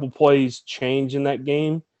a couple plays change in that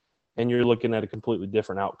game, and you're looking at a completely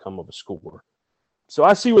different outcome of a score. So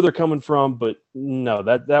I see where they're coming from, but no,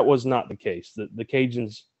 that was not the case. The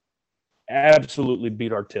Cajuns absolutely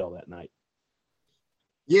beat our tail that night.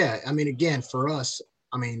 Yeah, again, for us,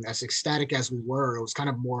 as ecstatic as we were, it was kind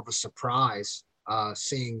of more of a surprise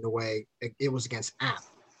seeing the way it was against App.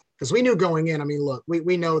 Because we knew going in, look,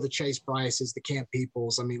 we know the Chase Bryces, the Camp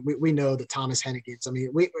Peoples. We know the Thomas Hennigans.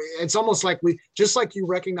 It's almost like just like you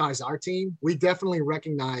recognize our team, we definitely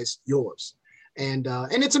recognize yours. And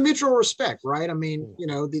it's a mutual respect, right?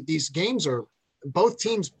 These games are, both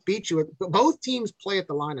teams beat you. Both teams play at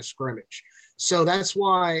the line of scrimmage. So that's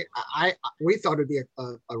why we thought it'd be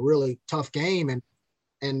a really tough game.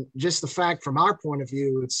 And just the fact from our point of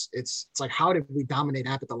view, it's like, how did we dominate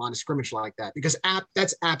App at the line of scrimmage like that? Because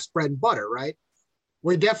that's App's bread and butter, right?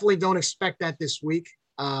 We definitely don't expect that this week.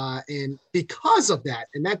 And because of that,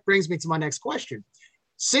 and that brings me to my next question.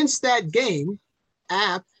 Since that game,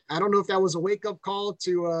 App, I don't know if that was a wake-up call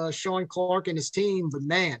to Sean Clark and his team, but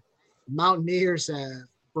man, Mountaineers have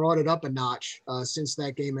brought it up a notch since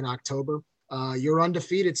that game in October. You're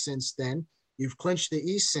undefeated since then. You've clinched the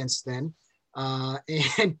East since then.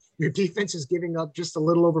 And your defense is giving up just a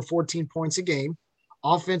little over 14 points a game.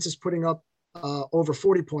 Offense is putting up over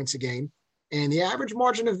 40 points a game. And the average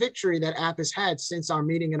margin of victory that App has had since our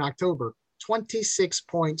meeting in October, 26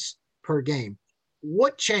 points per game.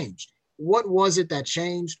 What changed? What was it that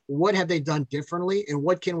changed? What have they done differently? And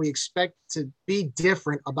what can we expect to be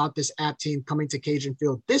different about this App team coming to Cajun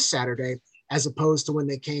Field this Saturday, as opposed to when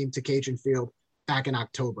they came to Cajun Field back in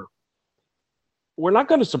October? We're not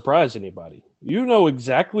going to surprise anybody. You know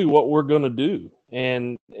exactly what we're going to do.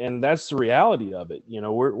 And that's the reality of it.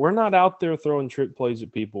 We're not out there throwing trick plays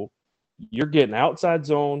at people. You're getting outside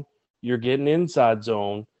zone, you're getting inside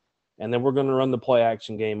zone, and then we're going to run the play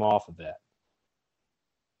action game off of that.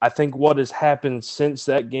 I think what has happened since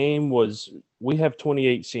that game was we have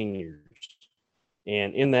 28 seniors.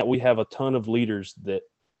 And in that, we have a ton of leaders that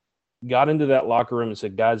got into that locker room and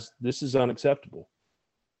said, guys, this is unacceptable.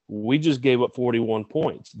 We just gave up 41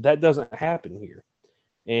 points. That doesn't happen here.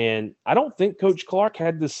 And I don't think Coach Clark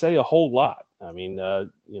had to say a whole lot.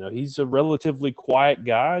 He's a relatively quiet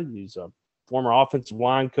guy. He's a former offensive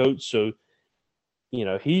line coach. So,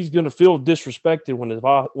 he's going to feel disrespected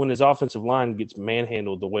when his offensive line gets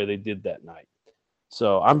manhandled the way they did that night.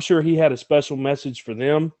 So I'm sure he had a special message for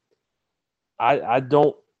them. I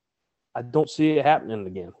don't see it happening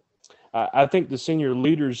again. I think the senior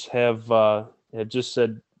leaders have just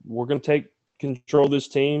said, we're going to take control of this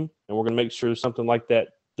team, and we're going to make sure something like that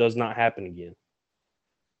does not happen again.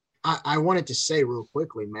 I wanted to say real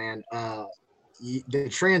quickly, man, the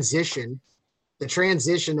transition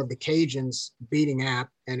of the Cajuns beating App,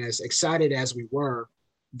 and as excited as we were,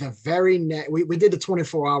 we did the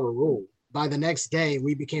 24-hour rule. By the next day,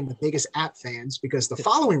 we became the biggest App fans because the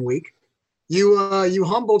following week, you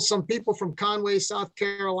humbled some people from Conway, South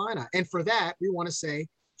Carolina, and for that, we want to say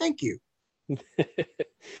thank you.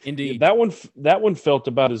 Indeed. Yeah, that one felt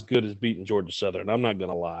about as good as beating Georgia Southern. I'm not going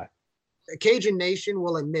to lie. Cajun Nation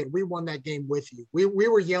will admit we won that game with you. We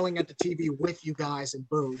were yelling at the TV with you guys in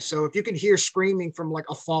Boone. So if you can hear screaming from like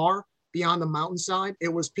afar beyond the mountainside, it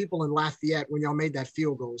was people in Lafayette when y'all made that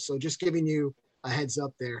field goal. So just giving you a heads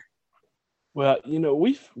up there. Well,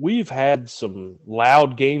 we've had some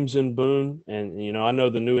loud games in Boone, and I know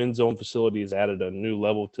the new end zone facility has added a new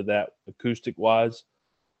level to that acoustic wise.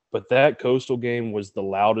 But that Coastal game was the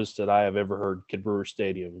loudest that I have ever heard Kid Brewer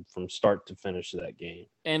Stadium from start to finish of that game.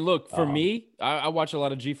 And look, for me, I watch a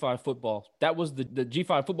lot of G5 football. That was the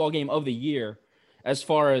G5 football game of the year. As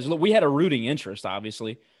far as, look, we had a rooting interest,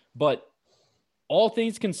 obviously. But all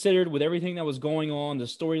things considered, with everything that was going on, the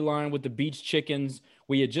storyline with the Beach Chickens,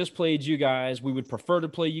 we had just played you guys. We would prefer to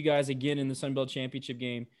play you guys again in the Sun Belt Championship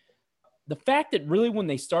game. The fact that really when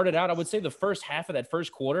they started out, I would say the first half of that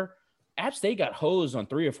first quarter, App State got hosed on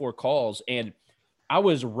 3 or 4 calls, and I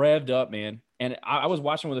was revved up, man. And I was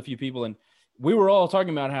watching with a few people, and we were all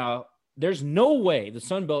talking about how there's no way the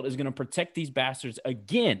Sun Belt is going to protect these bastards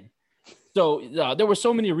again. So there were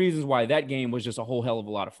so many reasons why that game was just a whole hell of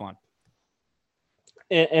a lot of fun.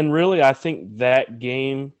 And really, I think that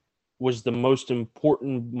game was the most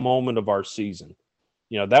important moment of our season.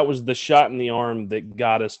 That was the shot in the arm that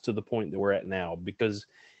got us to the point that we're at now. Because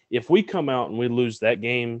if we come out and we lose that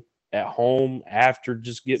game at home after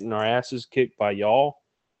just getting our asses kicked by y'all,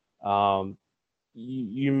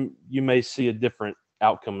 you may see a different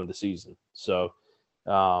outcome of the season. So,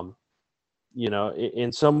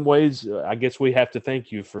 in some ways, I guess we have to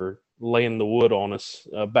thank you for laying the wood on us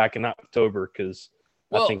back in October, because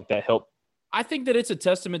I think that helped. I think that it's a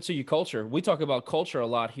testament to your culture. We talk about culture a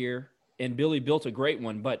lot here, and Billy built a great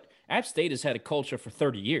one, but App State has had a culture for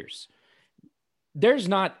 30 years.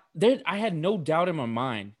 I had no doubt in my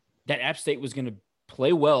mind that App State was going to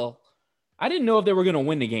play well. I didn't know if they were going to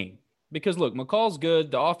win the game because, look, McCall's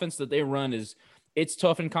good. The offense that they run it's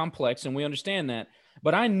tough and complex, and we understand that.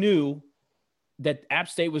 But I knew that App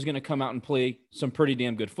State was going to come out and play some pretty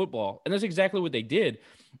damn good football, and that's exactly what they did.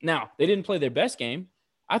 Now, they didn't play their best game.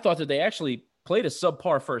 I thought that they actually played a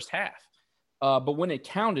subpar first half. But when it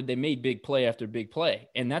counted, they made big play after big play,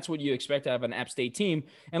 and that's what you expect out of an App State team.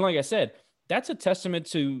 And like I said, that's a testament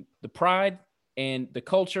to the pride and the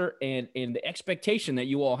culture and the expectation that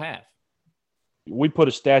you all have. We put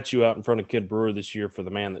a statue out in front of Kid Brewer this year for the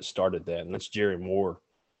man that started that, and that's Jerry Moore.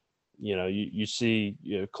 You see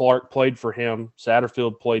Clark played for him.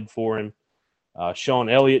 Satterfield played for him. Sean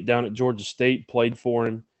Elliott down at Georgia State played for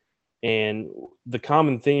him. And the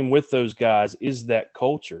common theme with those guys is that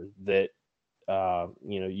culture that,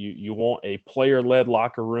 you want a player-led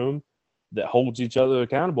locker room that holds each other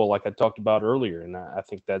accountable, like I talked about earlier. And I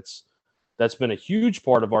think that's been a huge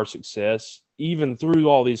part of our success, even through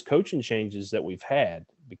all these coaching changes that we've had,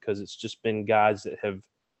 because it's just been guys that have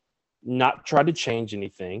not tried to change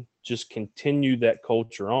anything, just continue that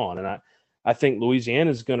culture on. And I think Louisiana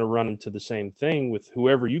is going to run into the same thing with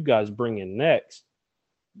whoever you guys bring in next.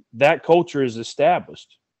 That culture is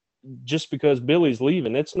established. Just because Billy's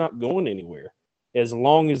leaving, it's not going anywhere. As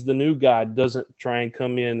long as the new guy doesn't try and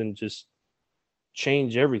come in and just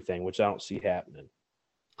change everything, which I don't see happening.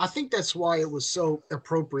 I think that's why it was so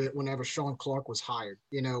appropriate whenever Sean Clark was hired.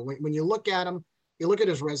 When you look at him, you look at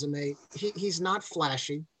his resume, he's not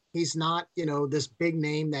flashy. He's not, this big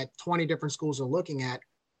name that 20 different schools are looking at,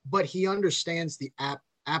 but he understands the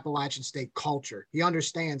Appalachian State culture. He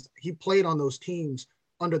understands. He played on those teams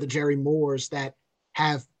under the Jerry Moores that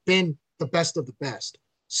have been the best of the best.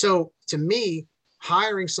 So to me,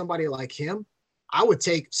 hiring somebody like him, I would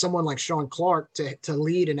take someone like Sean Clark to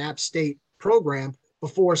lead an App State program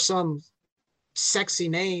before some sexy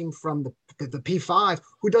name from the P5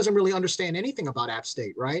 who doesn't really understand anything about App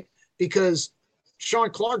State, right? Because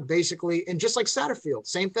Sean Clark basically, and just like Satterfield,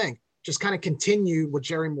 same thing, just kind of continued what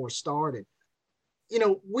Jerry Moore started.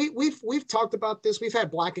 We've talked about this. We've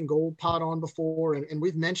had Black and Gold Pod on before, and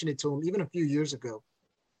we've mentioned it to him even a few years ago.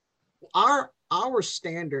 Our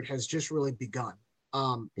standard has just really begun.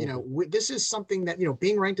 This is something that,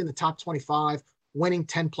 being ranked in the top 25, winning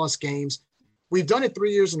 10 plus games. We've done it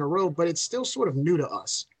 3 years in a row, but it's still sort of new to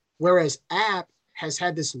us. Whereas App has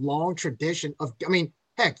had this long tradition of,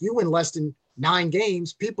 heck, you win less than 9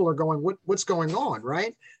 games, people are going, what's going on,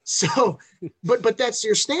 right? So, but that's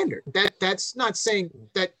your standard. That's not saying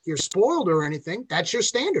that you're spoiled or anything. That's your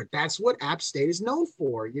standard. That's what App State is known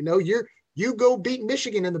for. You go beat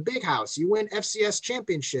Michigan in the Big House. You win FCS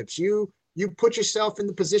championships. You put yourself in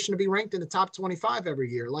the position to be ranked in the top 25 every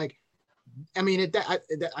year.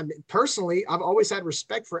 Personally, I've always had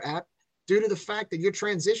respect for App due to the fact that your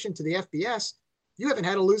transition to the FBS, you haven't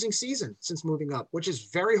had a losing season since moving up, which is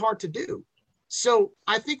very hard to do. So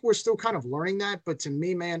I think we're still kind of learning that. But to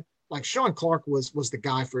me, man, like Sean Clark was the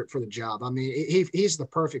guy for the job. He's the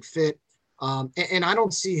perfect fit. And I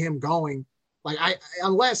don't see him going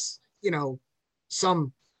unless,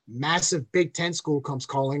 some massive Big Ten school comes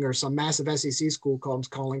calling or some massive SEC school comes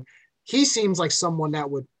calling. He seems like someone that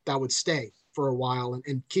would stay for a while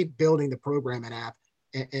and keep building the program at App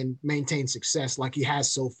and maintain success like he has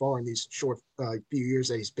so far in these short few years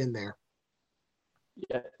that he's been there.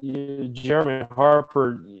 Yeah, Jeremy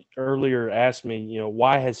Harper earlier asked me,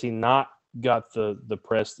 why has he not got the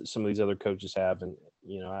press that some of these other coaches have? And,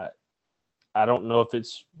 I don't know if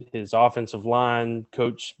it's his offensive line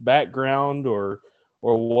coach background or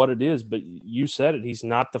what it is, but you said it. He's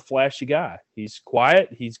not the flashy guy. He's quiet.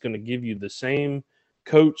 He's going to give you the same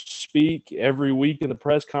coach speak every week in the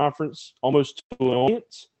press conference, almost to an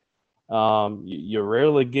audience. You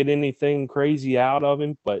rarely get anything crazy out of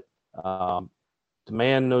him, but the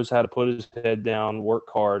man knows how to put his head down, work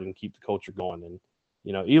hard, and keep the culture going. And,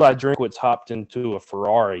 Eli Drinkwitz hopped into a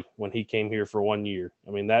Ferrari when he came here for 1 year.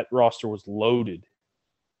 That roster was loaded.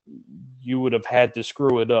 You would have had to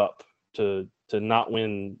screw it up to not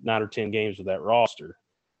win 9 or 10 games with that roster.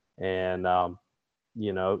 And,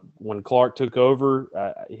 when Clark took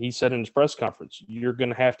over, he said in his press conference, you're going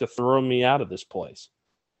to have to throw me out of this place.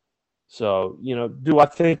 So, do I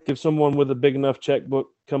think if someone with a big enough checkbook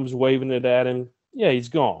comes waving it at him, yeah, he's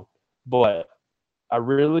gone. But I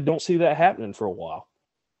really don't see that happening for a while.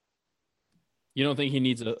 You don't think he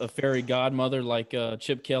needs a fairy godmother like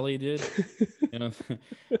Chip Kelly did? You know,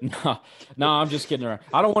 no, I'm just kidding around.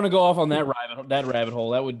 I don't want to go off on that rabbit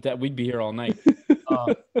hole. We'd be here all night.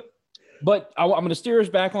 But I'm going to steer us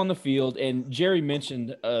back on the field. And Jerry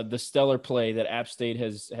mentioned the stellar play that App State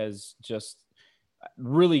has just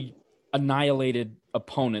really annihilated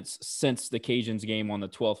opponents since the Cajuns game on the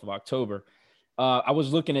 12th of October. I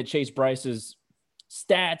was looking at Chase Bryce's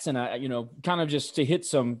stats, and kind of just to hit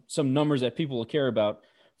some numbers that people will care about.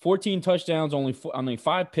 14 touchdowns, only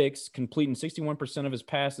 5 picks, completing 61% of his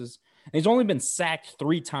passes. And he's only been sacked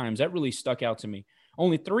 3 times. That really stuck out to me.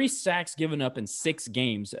 Only 3 sacks given up in 6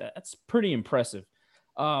 games. That's pretty impressive.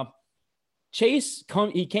 Chase,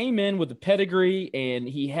 he came in with a pedigree, and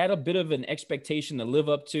he had a bit of an expectation to live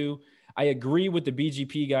up to. I agree with the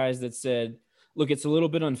BGP guys that said, look, it's a little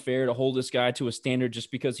bit unfair to hold this guy to a standard just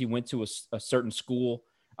because he went to a certain school.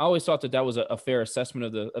 I always thought that was a fair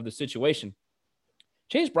assessment of the situation.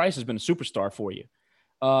 Chase Bryce has been a superstar for you.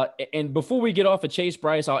 And before we get off of Chase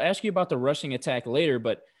Bryce, I'll ask you about the rushing attack later,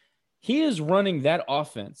 but he is running that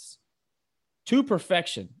offense to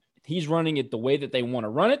perfection. He's running it the way that they want to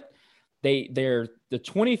run it. They're the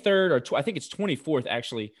 23rd, or I think it's 24th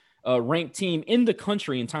actually, ranked team in the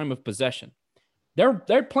country in time of possession.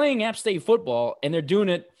 They're playing App State football, and they're doing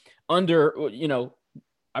it under,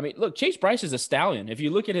 look, Chase Bryce is a stallion. If you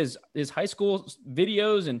look at his high school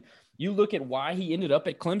videos and you look at why he ended up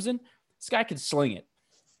at Clemson, this guy could sling it.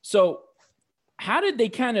 So how did they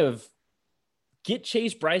kind of get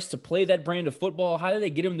Chase Bryce to play that brand of football? How did they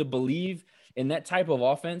get him to believe in that type of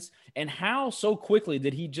offense? And how so quickly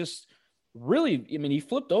did he just really, he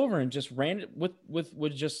flipped over and just ran it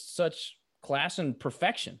with just such class and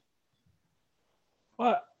perfection?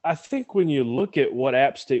 Well, I think when you look at what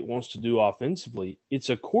App State wants to do offensively, it's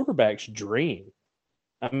a quarterback's dream.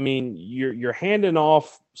 I mean, you're handing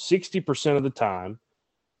off 60% of the time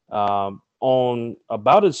on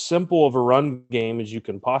about as simple of a run game as you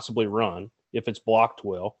can possibly run if it's blocked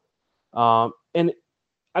well. And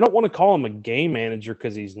I don't want to call him a game manager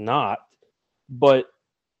because he's not, but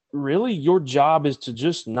really your job is to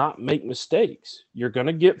just not make mistakes. You're going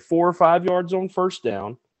to get 4 or 5 yards on first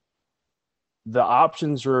down. The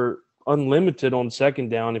options are unlimited on second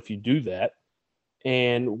down if you do that.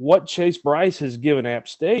 And what Chase Bryce has given App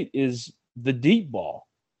State is the deep ball,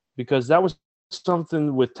 because that was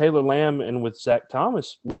something with Taylor Lamb and with Zach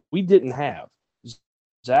Thomas we didn't have.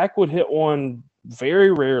 Zach would hit one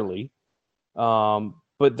very rarely,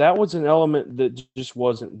 but that was an element that just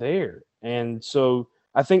wasn't there. And so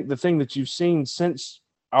I think the thing that you've seen since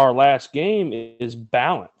our last game is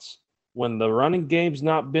balance. When the running game's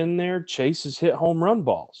not been there, Chase has hit home run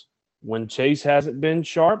balls. When Chase hasn't been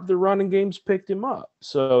sharp, the running game's picked him up.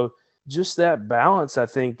 So just that balance, I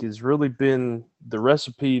think, has really been the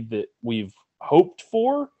recipe that we've hoped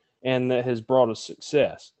for and that has brought us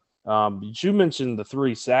success. You mentioned the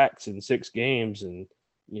 3 sacks in 6 games, and,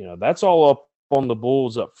 that's all up on the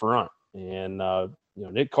Bulls up front. And,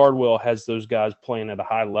 Nick Cardwell has those guys playing at a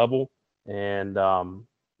high level. And,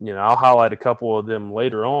 I'll highlight a couple of them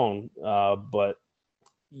later on, but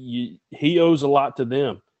he owes a lot to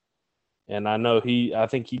them. And I know I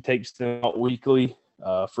think he takes them out weekly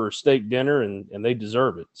for a steak dinner, and they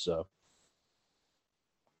deserve it. So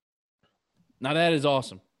now that is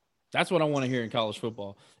awesome. That's what I want to hear in college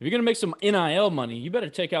football. If you're going to make some NIL money, you better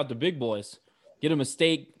take out the big boys, get them a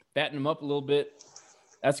steak, fatten them up a little bit.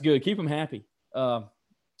 That's good. Keep them happy. But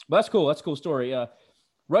that's cool. That's a cool story.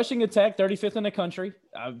 Rushing attack, 35th in the country.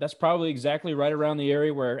 That's probably exactly right around the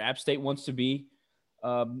area where App State wants to be,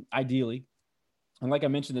 ideally. And like I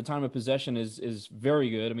mentioned, the time of possession is very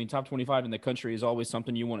good. I mean, top 25 in the country is always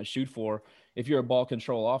something you want to shoot for if you're a ball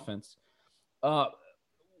control offense.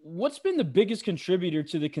 What's been the biggest contributor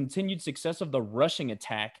to the continued success of the rushing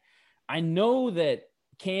attack? I know that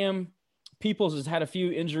Cam Peoples has had a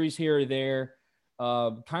few injuries here or there,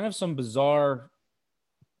 kind of some bizarre.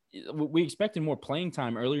 We expected more playing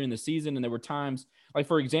time earlier in the season, and there were times, like,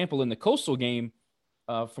 for example, in the Coastal game,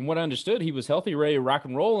 from what I understood, he was healthy, ready to rock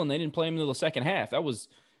and roll, and they didn't play him until the second half. That was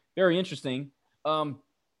very interesting.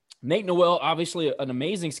 Nate Noel, obviously an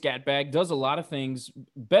amazing scat bag, does a lot of things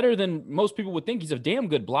better than most people would think. He's a damn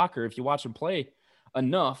good blocker if you watch him play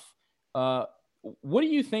enough. What do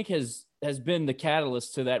you think has been the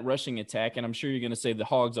catalyst to that rushing attack? And I'm sure you're going to say the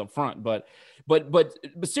Hogs up front, but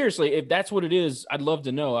seriously, if that's what it is, I'd love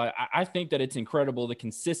to know. I think that it's incredible, the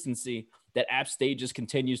consistency that App State just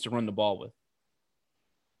continues to run the ball with.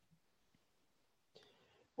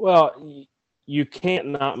 Well, you can't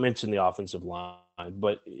not mention the offensive line.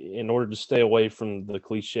 But in order to stay away from the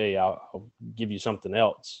cliche, I'll give you something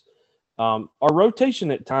else. Our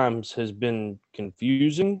rotation at times has been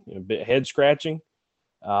confusing, a bit head scratching.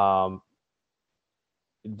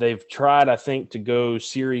 They've tried, I think, to go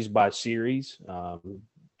series by series,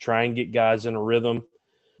 try and get guys in a rhythm.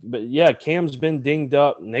 But yeah, Cam's been dinged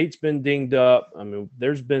up. Nate's been dinged up. I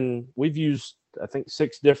mean, we've used, I think,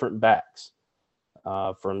 6 different backs,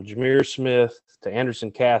 from Jameer Smith to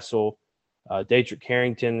Anderson Castle. Datrick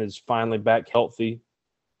Harrington is finally back healthy.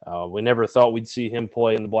 We never thought we'd see him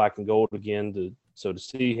play in the black and gold again. So to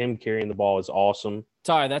see him carrying the ball is awesome.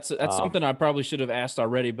 Ty, that's something I probably should have asked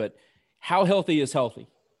already, but how healthy is healthy?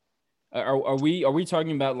 Are we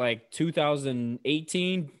talking about like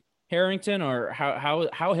 2018 Harrington, or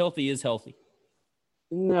how healthy is healthy?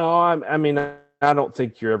 No, I mean, I don't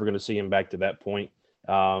think you're ever going to see him back to that point.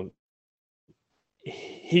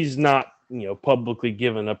 He's not, publicly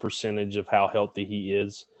given a percentage of how healthy he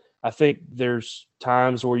is. I think there's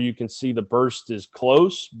times where you can see the burst is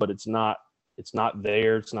close, but it's not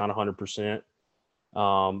there. It's not 100%.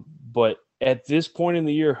 But at this point in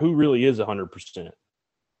the year, who really is 100%?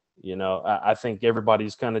 I think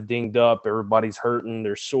everybody's kind of dinged up. Everybody's hurting.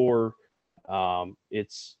 They're sore. But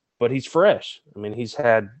he's fresh. I mean, he's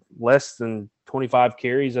had less than 25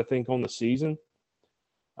 carries, I think, on the season.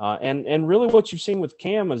 And really what you've seen with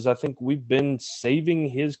Cam is I think we've been saving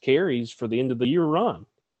his carries for the end of the year run.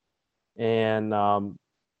 And,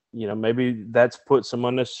 maybe that's put some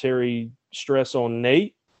unnecessary stress on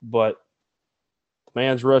Nate, but the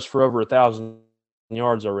man's rushed for over 1,000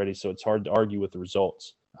 yards already, so it's hard to argue with the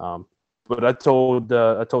results. But I told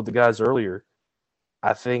the guys earlier,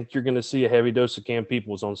 I think you're going to see a heavy dose of Cam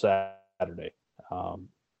Peoples on Saturday,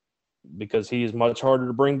 because he is much harder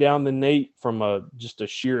to bring down than Nate from just a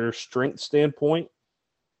sheer strength standpoint.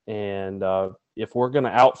 And if we're going to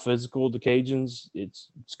out physical the Cajuns, it's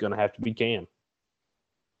going to have to be Cam.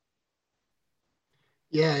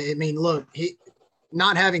 Yeah, I mean, look,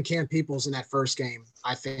 not having Cam Peoples in that first game,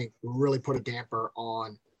 I think, really put a damper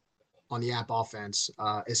on the App offense,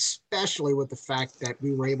 especially with the fact that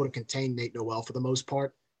we were able to contain Nate Noel for the most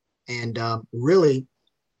part. And really,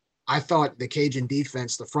 I thought the Cajun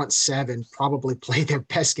defense, the front 7, probably played their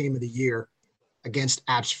best game of the year against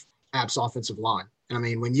App's offensive line. And I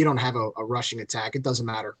mean, when you don't have a rushing attack, it doesn't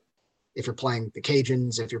matter if you're playing the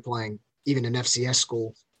Cajuns, if you're playing even an FCS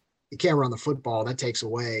school, you can't run the football. That takes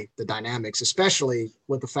away the dynamics, especially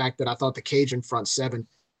with the fact that I thought the Cajun front 7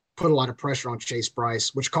 put a lot of pressure on Chase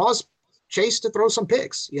Bryce, which caused Chase to throw some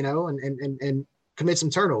picks, and commit some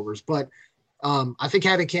turnovers. But I think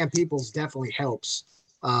having Cam Peoples definitely helps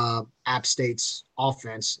App State's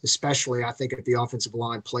offense, especially I think if the offensive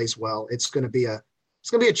line plays well. It's going to be a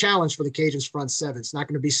challenge for the Cajuns front 7. It's not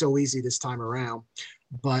going to be so easy this time around.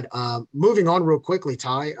 But moving on real quickly,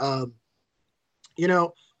 Ty,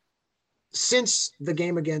 since the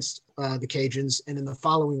game against the Cajuns and in the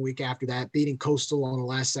following week after that, beating Coastal on the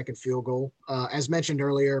last-second field goal, as mentioned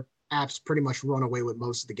earlier, App's pretty much run away with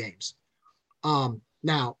most of the games.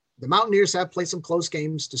 Now, the Mountaineers have played some close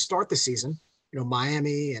games to start the season,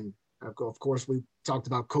 Miami, and of course, we talked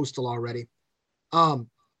about Coastal already. Do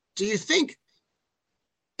you think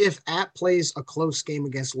if App plays a close game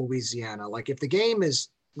against Louisiana, like if the game is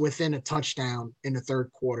within a touchdown in the third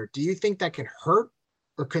quarter, do you think that can hurt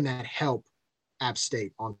or can that help App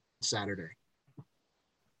State on Saturday?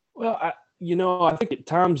 Well, I think at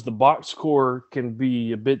times the box score can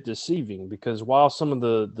be a bit deceiving because while some of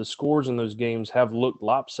the scores in those games have looked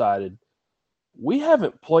lopsided, we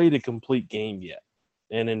haven't played a complete game yet.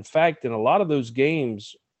 And in fact, in a lot of those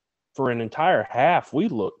games for an entire half, we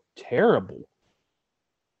looked terrible.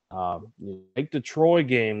 Take the Troy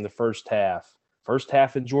game, the first half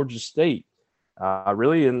in Georgia State.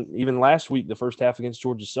 Really, and even last week, the first half against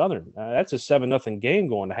Georgia Southern. That's a 7-0 game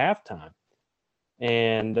going to halftime.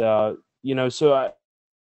 And, so I,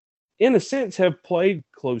 in a sense, have played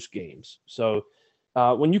close games. So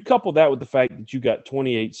when you couple that with the fact that you got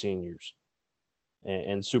 28 seniors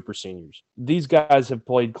and super seniors, these guys have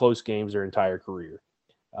played close games their entire career.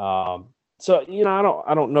 So,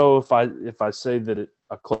 I don't know if I say that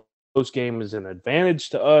a close game is an advantage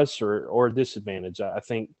to us or a disadvantage.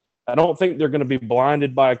 I don't think they're going to be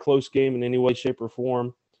blinded by a close game in any way, shape, or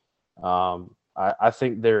form. I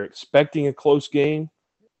think they're expecting a close game.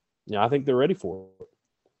 I think they're ready for it.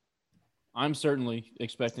 I'm certainly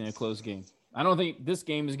expecting a close game. I don't think this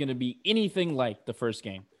game is going to be anything like the first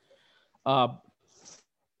game.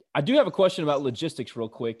 I do have a question about logistics real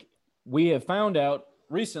quick. We have found out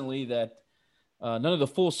recently that none of the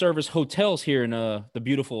full-service hotels here in the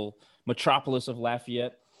beautiful metropolis of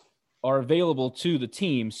Lafayette are available to the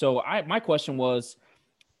team. So my question was,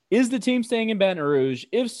 is the team staying in Baton Rouge?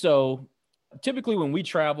 If so, typically when we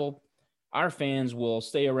travel, our fans will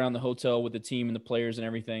stay around the hotel with the team and the players and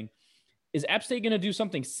everything. Is App State going to do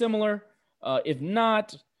something similar? If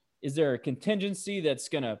not, is there a contingency that's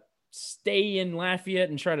going to stay in Lafayette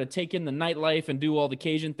and try to take in the nightlife and do all the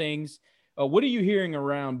Cajun things? What are you hearing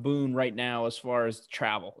around Boone right now as far as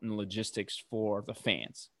travel and logistics for the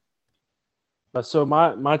fans? So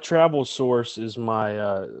my travel source is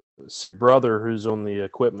my brother who's on the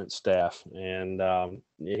equipment staff, and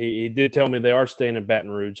he did tell me they are staying in Baton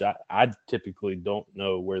Rouge. I typically don't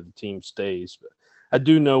know where the team stays, but I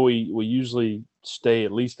do know we usually stay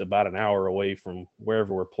at least about an hour away from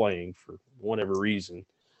wherever we're playing for whatever reason,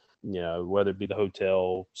 whether it be the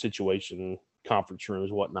hotel situation, conference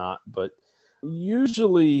rooms, whatnot. But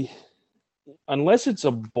usually, unless it's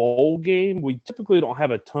a bowl game, we typically don't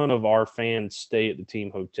have a ton of our fans stay at the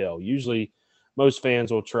team hotel. Usually most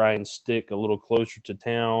fans will try and stick a little closer to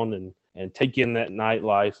town and take in that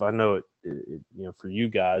nightlife. I know it for you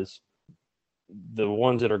guys, the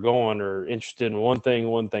ones that are going are interested in one thing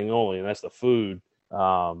only, and that's the food.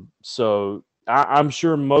 So I'm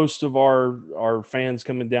sure most of our fans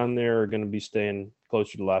coming down there are going to be staying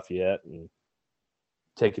closer to Lafayette and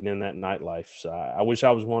taking in that nightlife. So I wish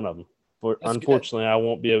I was one of them. But unfortunately, I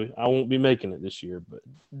won't be making it this year. But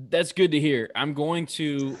that's good to hear. I'm going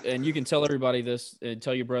to, and you can tell everybody this, and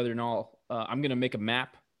tell your brother and all. I'm going to make a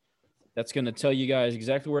map that's going to tell you guys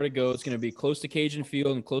exactly where to go. It's going to be close to Cajun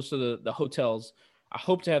Field and close to the hotels. I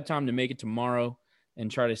hope to have time to make it tomorrow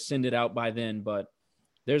and try to send it out by then. But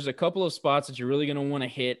there's a couple of spots that you're really going to want to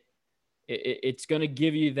hit. It's going to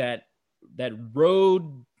give you that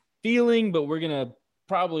road feeling, but we're going to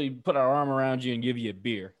probably put our arm around you and give you a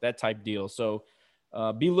beer, that type deal. So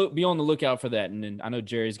be on the lookout for that. And then I know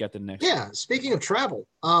Jerry's got the next. Yeah. Speaking of travel,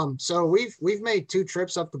 so we've made 2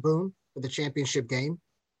 trips up to Boone for the championship game.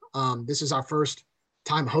 This is our first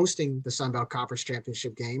time hosting the Sun Belt Conference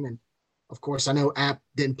championship game. And of course, I know App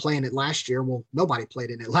didn't play in it last year. Well, nobody played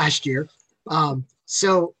in it last year.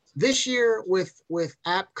 So this year with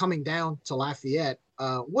App coming down to Lafayette,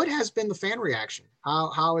 what has been the fan reaction?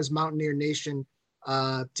 How has Mountaineer Nation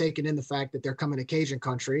taking in the fact that they're coming to Cajun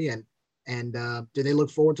country, and do they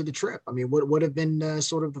look forward to the trip? I mean, what would have been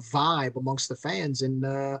sort of the vibe amongst the fans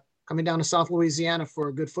and coming down to South Louisiana for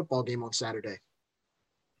a good football game on Saturday?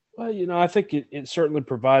 Well, I think it certainly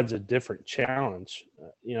provides a different challenge.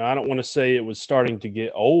 I don't want to say it was starting to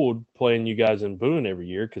get old playing you guys in Boone every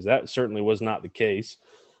year, because that certainly was not the case.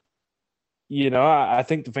 I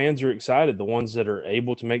think the fans are excited, the ones that are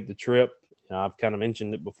able to make the trip. I've kind of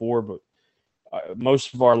mentioned it before, but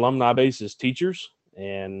most of our alumni base is teachers,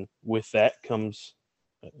 and with that comes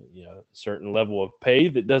a certain level of pay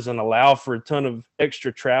that doesn't allow for a ton of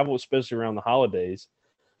extra travel, especially around the holidays.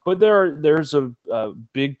 But there's a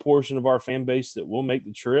big portion of our fan base that will make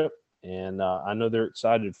the trip, and I know they're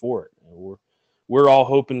excited for it. And we're all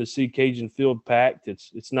hoping to see Cajun Field packed.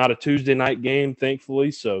 It's not a Tuesday night game, thankfully.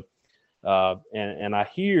 So, and I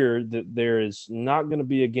hear that there is not going to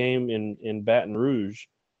be a game in Baton Rouge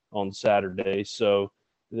on Saturday, so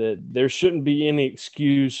that there shouldn't be any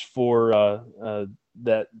excuse for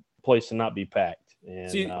that place to not be packed. And,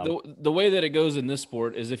 see, the way that it goes in this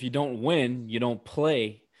sport is if you don't win, you don't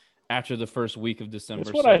play after the first week of December.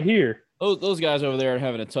 That's what I hear. Those guys over there are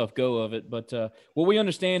having a tough go of it. But what we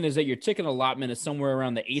understand is that your ticket allotment is somewhere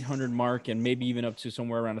around the 800 mark and maybe even up to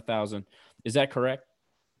somewhere around 1,000. Is that correct?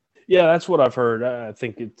 Yeah, that's what I've heard. I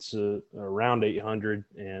think it's around 800,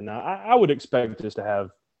 and I would expect us to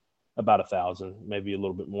have about 1,000, maybe a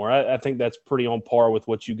little bit more. I think that's pretty on par with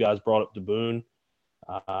what you guys brought up to Boone.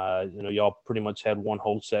 Y'all pretty much had one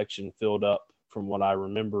whole section filled up from what I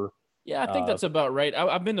remember. Yeah, I think that's about right.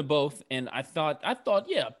 I've been to both, and I thought,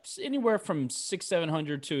 yeah, anywhere from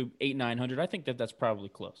 600-700 to 800-900. I think that's probably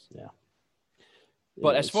close. Yeah.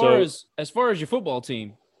 But as far as your football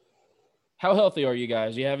team, how healthy are you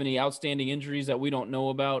guys? Do you have any outstanding injuries that we don't know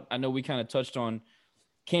about? I know we kind of touched on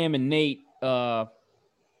Cam and Nate.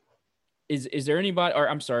 Is there anybody, or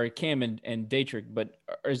I'm sorry, Cam and Dietrich, but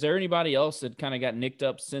is there anybody else that kind of got nicked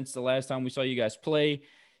up since the last time we saw you guys play?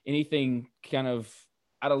 Anything kind of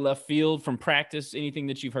out of left field from practice? Anything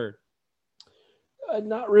that you've heard?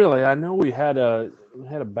 Not really. I know we had a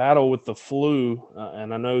battle with the flu,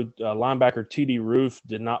 and I know linebacker TD Roof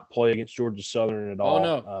did not play against Georgia Southern at all.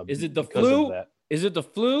 Oh no! Is it the flu? Is it the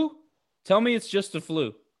flu? Tell me it's just the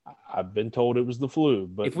flu. I've been told it was the flu,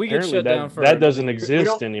 but If we get apparently shut down for that another doesn't year-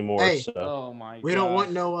 exist anymore. Hey, So Oh my god. We don't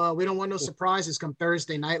want no surprises come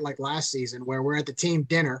Thursday night like last season where we're at the team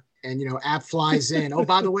dinner and App flies in. Oh,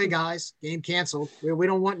 by the way, guys, game canceled. We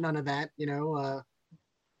don't want none of that.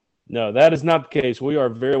 no, that is not the case. We are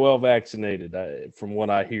very well vaccinated, from what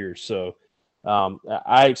I hear. So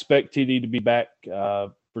I expect TD to be back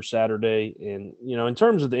for Saturday. And in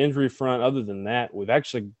terms of the injury front, other than that,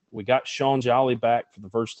 we got Sean Jolly back for the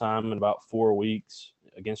first time in about 4 weeks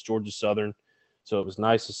against Georgia Southern. So it was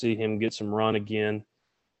nice to see him get some run again.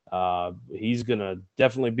 He's going to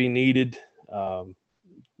definitely be needed, to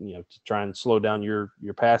try and slow down your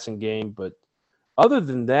passing game. But other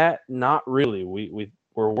than that, not really. We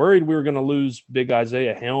were worried we were going to lose big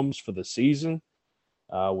Isaiah Helms for the season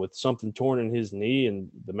with something torn in his knee, and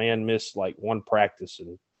the man missed like one practice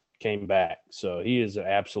and came back. So he is an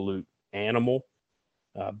absolute animal.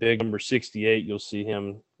 Big number 68, you'll see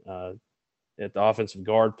him at the offensive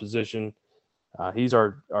guard position. He's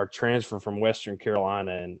our transfer from Western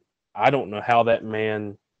Carolina, and I don't know how that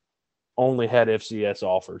man only had FCS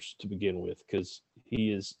offers to begin with because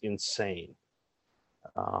he is insane.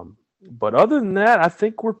 But other than that, I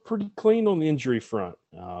think we're pretty clean on the injury front.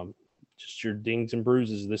 Just your dings and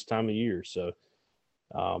bruises this time of year. So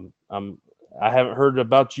I haven't heard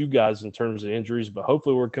about you guys in terms of injuries, but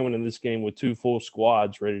hopefully we're coming in this game with 2 full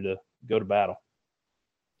squads ready to go to battle.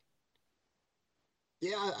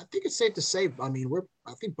 Yeah, I think it's safe to say. I mean,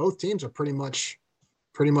 I think both teams are pretty much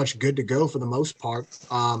good to go for the most part.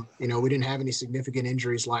 We didn't have any significant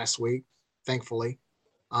injuries last week, thankfully.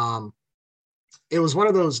 It was one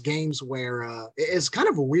of those games where it's kind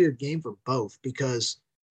of a weird game for both because,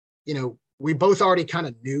 we both already kind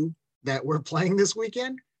of knew that we're playing this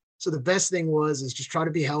weekend. So the best thing is just try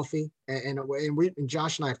to be healthy. And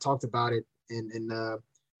Josh and I have talked about it and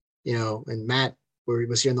Matt, where he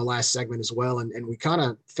was here in the last segment as well. And we kind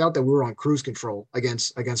of felt that we were on cruise control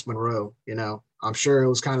against Monroe. I'm sure it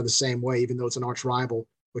was kind of the same way, even though it's an arch rival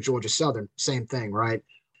with Georgia Southern, same thing. Right.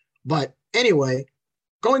 But anyway,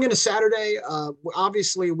 going into Saturday,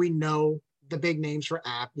 obviously we know the big names for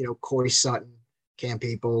App, Corey Sutton, Cam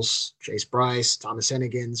Peoples, Chase Bryce, Thomas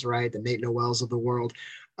Hennigans, right? The Nate Noels of the world.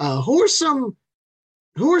 Who are some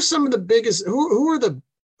of the biggest,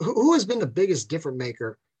 who has been the biggest difference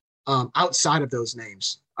maker outside of those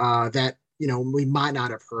names that, we might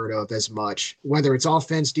not have heard of as much, whether it's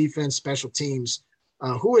offense, defense, special teams,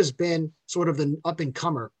 who has been sort of the up and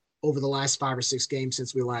comer over the last 5 or 6 games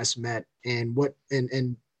since we last met, and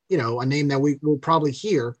a name that we will probably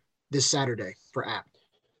hear this Saturday for App.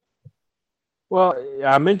 Well,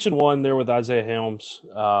 I mentioned one there with Isaiah Helms.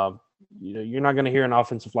 You're not going to hear an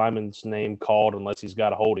offensive lineman's name called unless he's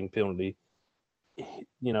got a holding penalty.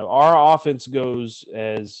 Our offense goes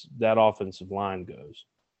as that offensive line goes.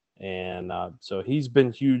 And so he's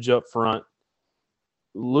been huge up front.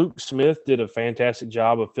 Luke Smith did a fantastic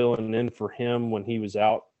job of filling in for him when he was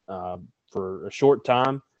out for a short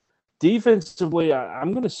time. Defensively,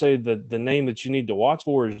 I'm going to say that the name that you need to watch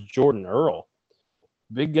for is Jordan Earl.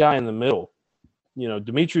 Big guy in the middle.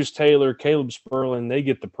 Demetrius Taylor, Caleb Sperlin, they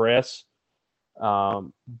get the press.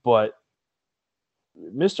 But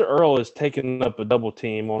Mr. Earl has taken up a double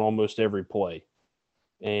team on almost every play.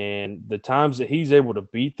 And the times that he's able to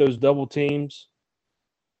beat those double teams,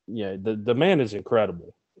 the man is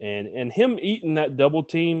incredible. And him eating that double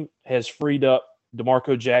team has freed up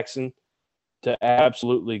DeMarco Jackson to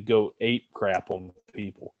absolutely go ape crap on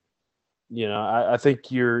people. I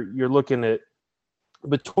think you're looking at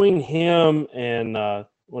between him and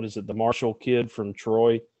the Marshall kid from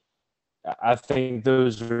Troy. I think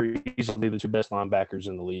those are easily the 2 best linebackers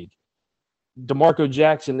in the league. DeMarco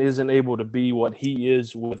Jackson isn't able to be what he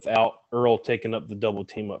is without Earl taking up the double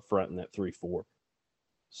team up front in that 3-4.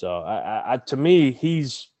 So to me,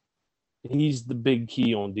 he's the big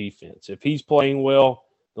key on defense. If he's playing well,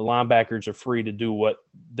 the linebackers are free to do what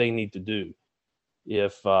they need to do.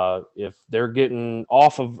 If they're getting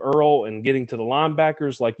off of Earl and getting to the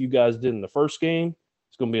linebackers like you guys did in the first game,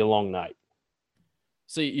 it's going to be a long night.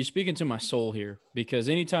 So you're speaking to my soul here, because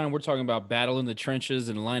anytime we're talking about battle in the trenches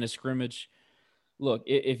and line of scrimmage, look,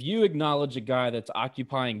 if you acknowledge a guy that's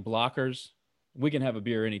occupying blockers, we can have a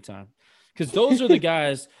beer anytime. Because those are the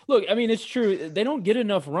guys – look, I mean, it's true. They don't get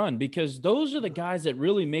enough run because those are the guys that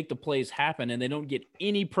really make the plays happen, and they don't get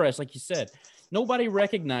any press, like you said. Nobody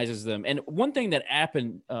recognizes them. And one thing that App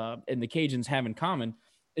and the Cajuns have in common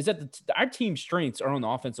is that our team's strengths are on the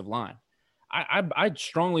offensive line. I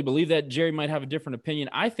strongly believe that. Jerry might have a different opinion.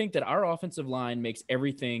 I think that our offensive line makes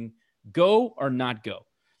everything go or not go.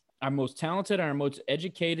 Our most talented, our most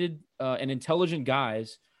educated and intelligent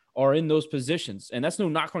guys are in those positions. And that's no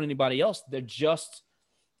knock on anybody else. They're just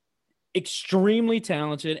extremely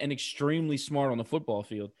talented and extremely smart on the football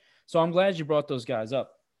field. So I'm glad you brought those guys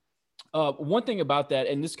up. One thing about that,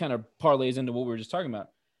 and this kind of parlays into what we were just talking about,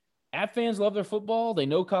 App fans love their football. They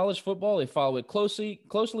know college football. They follow it closely.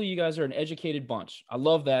 You guys are an educated bunch. I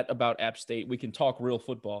love that about App State. We can talk real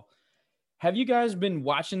football. Have you guys been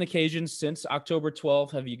watching the Cajuns since October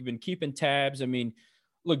 12th? Have you been keeping tabs? I mean,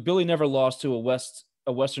 look, Billy never lost to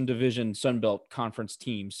a Western Division Sun Belt Conference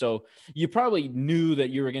team. So you probably knew that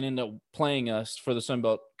you were going to end up playing us for the Sun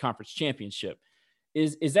Belt Conference Championship.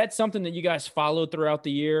 Is that something that you guys followed throughout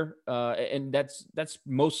the year? And that's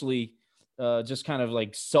mostly just kind of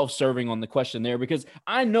like self-serving on the question there, because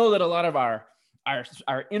I know that a lot of our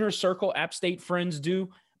inner circle App State friends do.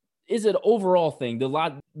 Is it an overall thing?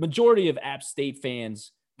 The majority of App State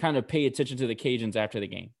fans kind of pay attention to the Cajuns after the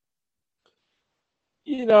game.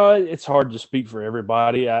 You know, it's hard to speak for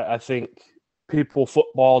everybody. I think people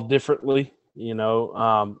football differently. You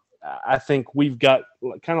know, I think we've got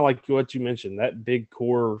kind of like what you mentioned, that big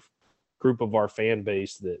core group of our fan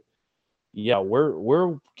base that, yeah,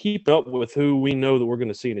 we're keeping up with who we know that we're going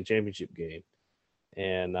to see in a championship game.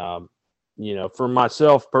 And, you know, for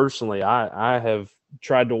myself personally, I have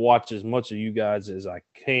tried to watch as much of you guys as I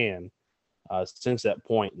can since that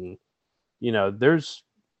point. And, you know, there's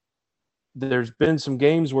been some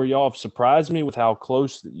games where y'all have surprised me with how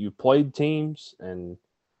close that you played teams, and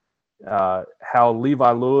how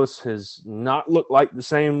Levi Lewis has not looked like the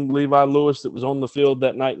same Levi Lewis that was on the field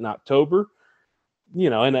that night in October. You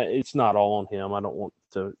know, and it's not all on him. I don't want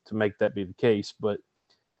to make that be the case, but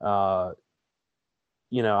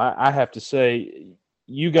you know, I have to say,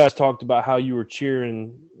 you guys talked about how you were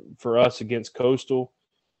cheering for us against Coastal.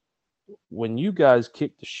 When you guys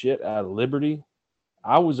kicked the shit out of Liberty,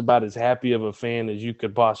 I was about as happy of a fan as you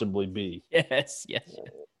could possibly be. Yes.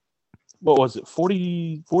 What was it,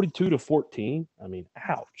 42-14? I mean,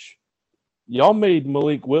 ouch. Y'all made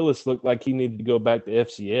Malik Willis look like he needed to go back to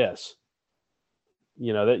FCS.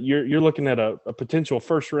 You know, that you're looking at a potential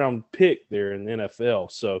first-round pick there in the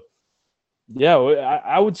NFL. So, yeah,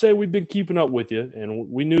 I would say we've been keeping up with you, and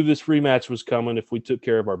we knew this rematch was coming if we took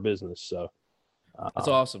care of our business. So that's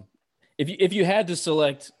awesome. If you had to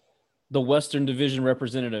select the Western Division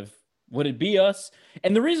representative, would it be us?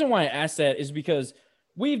 And the reason why I asked that is because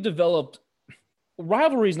we've developed –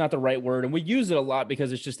 rivalry is not the right word, and we use it a lot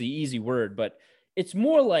because it's just the easy word, but it's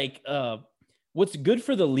more like what's good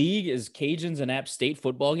for the league is Cajuns and App State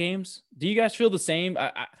football games. Do you guys feel the same?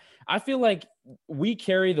 I feel like we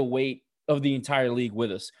carry the weight of the entire league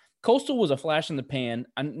with us. Coastal was a flash in the pan.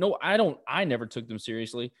 I never took them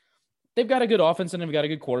seriously. They've got a good offense and they've got a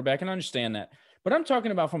good quarterback, and I understand that. But I'm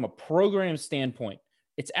talking about from a program standpoint.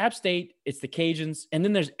 It's App State, it's the Cajuns, and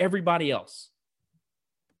then there's everybody else.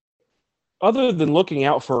 Other than looking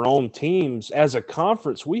out for our own teams, as a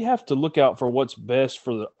conference, we have to look out for what's best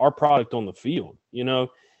for our product on the field. You know,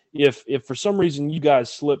 if for some reason you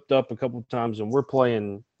guys slipped up a couple of times and we're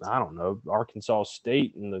playing, I don't know, Arkansas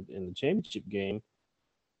State in the championship game,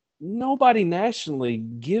 nobody nationally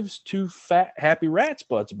gives two fat happy rat's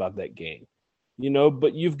butts about that game. You know,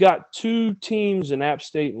 but you've got two teams in App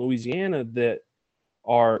State and Louisiana that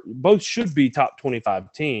are both should be top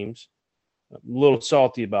 25 teams. I'm a little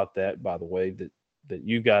salty about that, by the way, that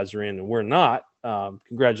you guys are in and we're not.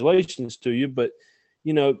 Congratulations to you. But,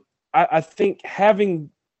 you know, I think having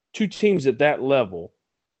two teams at that level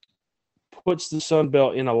puts the Sun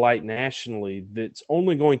Belt in a light nationally that's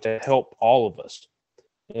only going to help all of us.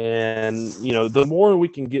 And, you know, the more we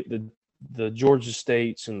can get the Georgia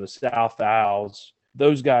States and the South Owls,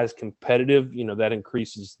 those guys competitive, you know, that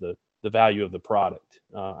increases the value of the product.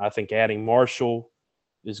 I think adding Marshall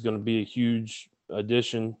is going to be a huge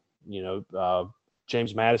addition. You know,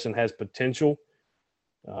 James Madison has potential.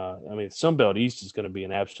 I mean, Sunbelt East is going to be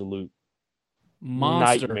an absolute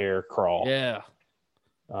monster nightmare crawl. Yeah.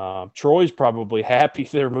 Troy's probably happy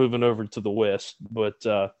they're moving over to the West, but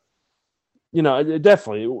you know,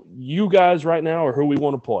 definitely you guys right now are who we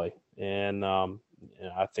want to play. And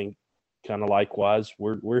I think kind of likewise,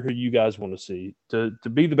 we're who you guys want to see. To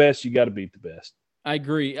be the best, you got to beat the best. I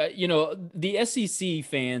agree. You know, the SEC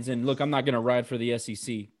fans, and look, I'm not going to ride for the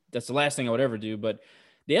SEC. That's the last thing I would ever do. But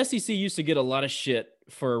the SEC used to get a lot of shit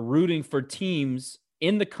for rooting for teams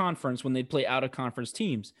in the conference when they'd play out-of-conference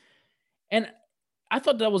teams. And I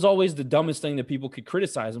thought that was always the dumbest thing that people could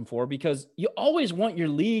criticize them for, because you always want your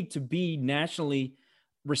league to be nationally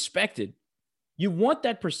respected. You want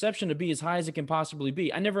that perception to be as high as it can possibly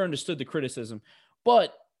be. I never understood the criticism,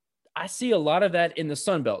 but I see a lot of that in the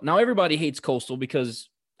Sun Belt. Now, everybody hates Coastal because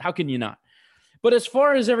how can you not? But as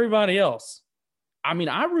far as everybody else, I mean,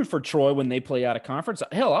 I root for Troy when they play out of conference.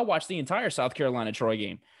 Hell, I watched the entire South Carolina Troy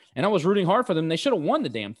game, and I was rooting hard for them. They should have won the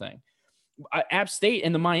damn thing. App State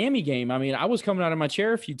and the Miami game, I mean, I was coming out of my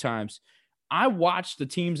chair a few times. I watched the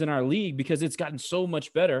teams in our league because it's gotten so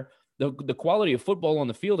much better. The quality of football on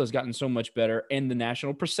the field has gotten so much better, and the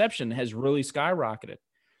national perception has really skyrocketed.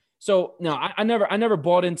 So no, I never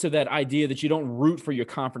bought into that idea that you don't root for your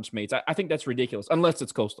conference mates. I think that's ridiculous, unless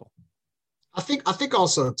it's Coastal. I think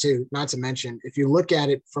also too, not to mention, if you look at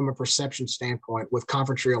it from a perception standpoint with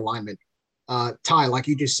conference realignment, Ty, like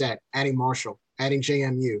you just said, adding Marshall, adding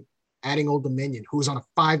JMU, adding Old Dominion, who's on a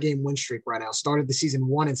 5-game win streak right now, started the season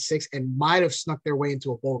 1-6 and might have snuck their way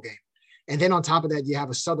into a bowl game. And then on top of that, you have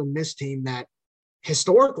a Southern Miss team that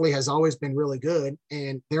historically has always been really good,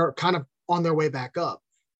 and they're kind of on their way back up.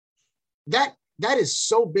 That is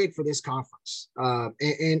so big for this conference.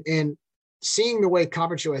 And seeing the way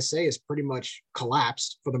Conference USA has pretty much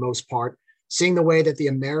collapsed for the most part, seeing the way that the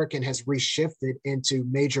American has reshifted into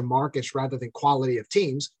major markets rather than quality of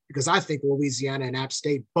teams, because I think Louisiana and App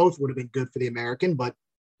State both would have been good for the American, but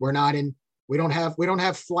we don't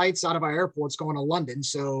have flights out of our airports going to London,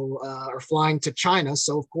 so or flying to China.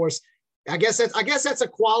 So of course, I guess that's a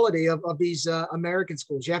quality of these American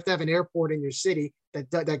schools. You have to have an airport in your city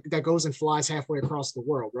that goes and flies halfway across the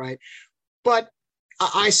world, right? But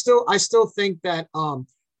I still think that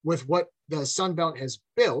with what the Sun Belt has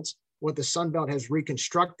built, what the Sun Belt has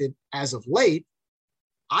reconstructed as of late,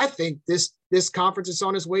 I think this conference is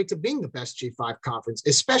on its way to being the best G5 conference,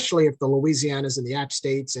 especially if the Louisianas and the App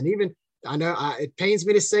States, and even I know it pains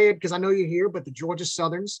me to say it because I know you're here, but the Georgia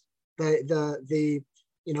Southerns, the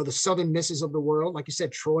Southern Misses of the world, like you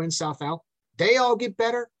said, Troy and South Al, they all get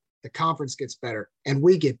better. The conference gets better, and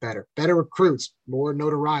we get better recruits, more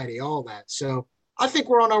notoriety, all that. So I think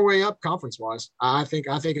we're on our way up conference-wise. I think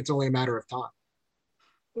it's only a matter of time.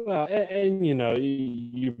 Well, and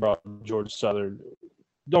you brought Georgia Southern.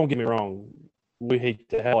 Don't get me wrong, we hate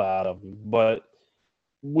the hell out of them, but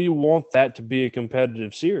we want that to be a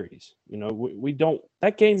competitive series. We don't.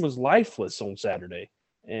 That game was lifeless on Saturday,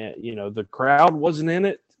 and the crowd wasn't in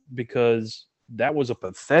it because that was a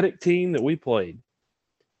pathetic team that we played.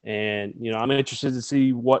 And I'm interested to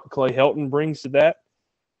see what Clay Helton brings to that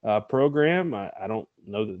program. I don't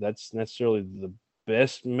know that that's necessarily the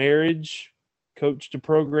best marriage coach to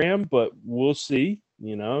program, but we'll see.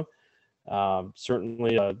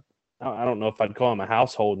 Certainly, I don't know if I'd call him a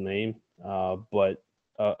household name, but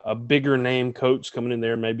a bigger name coach coming in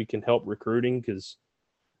there maybe can help recruiting because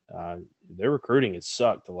their recruiting has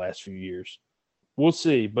sucked the last few years. We'll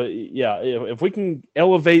see. But, yeah, if we can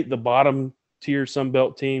elevate the bottom tier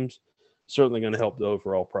Sunbelt teams, certainly going to help the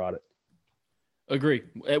overall product. Agree.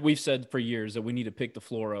 We've said for years that we need to pick the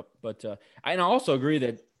floor up. But I also agree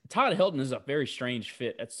that Todd Helton is a very strange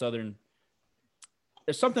fit at Southern.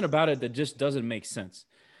 There's something about it that just doesn't make sense.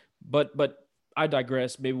 But I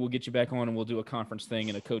digress. Maybe we'll get you back on and we'll do a conference thing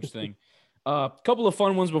and a coach thing. A couple of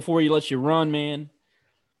fun ones before you let you run, man.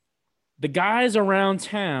 The guys around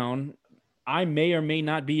town, I may or may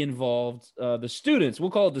not be involved. The students,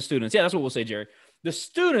 we'll call it the students. Yeah, that's what we'll say, Jerry. The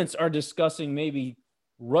students are discussing maybe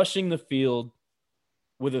rushing the field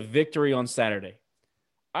with a victory on Saturday.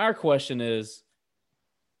 Our question is,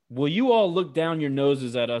 will you all look down your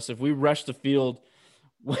noses at us if we rush the field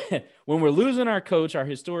when we're losing our coach, our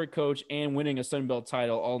historic coach, and winning a Sun Belt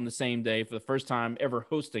title all in the same day for the first time ever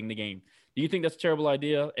hosting the game? Do you think that's a terrible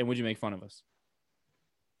idea, and would you make fun of us?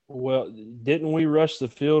 Well, didn't we rush the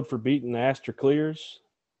field for beating the Astor Clears?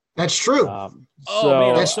 That's true. Man,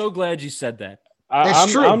 I'm so glad you said that.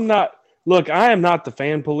 That's true. I'm not. Look, I am not the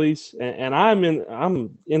fan police, and I'm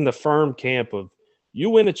in the firm camp of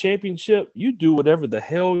you win a championship, you do whatever the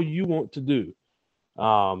hell you want to do.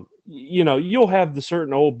 You'll have the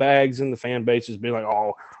certain old bags in the fan bases be like,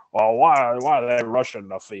 why are they rushing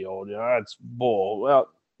the field? That's bull. Well,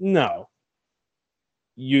 no.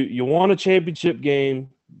 You won a championship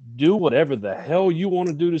game. Do whatever the hell you want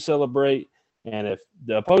to do to celebrate. And if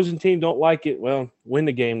the opposing team don't like it, well, win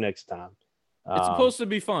the game next time. It's supposed to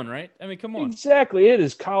be fun, right? I mean, come on. Exactly. It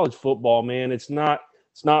is college football, man. It's not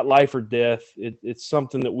life or death. It's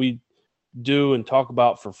something that we do and talk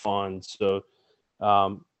about for fun. So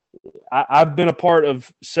I've been a part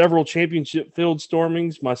of several championship field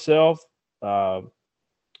stormings myself.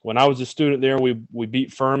 When I was a student there, we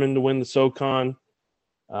beat Furman to win the SoCon.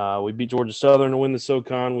 We beat Georgia Southern to win the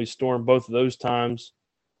SoCon. We stormed both of those times.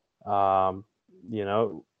 We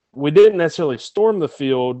didn't necessarily storm the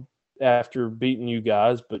field after beating you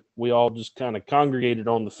guys, but we all just kind of congregated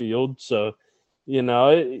on the field. So,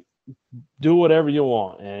 do whatever you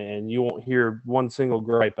want, and you won't hear one single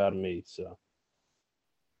gripe out of me. So,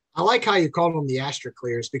 I like how you called them the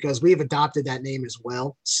Astroclears because we've adopted that name as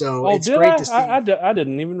well. So Oh, it's did great I? to see. I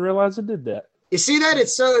didn't even realize it did that. You see that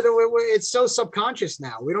it's so subconscious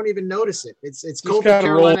now. We don't even notice it. It's Just Kobe kinda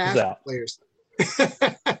Carolina rolls out. Astroclears.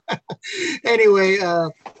 Anyway,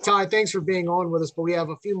 Ty, thanks for being on with us. But we have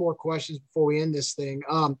a few more questions before we end this thing.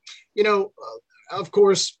 Of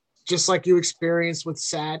course, just like you experienced with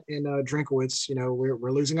Sat and Drinkowitz,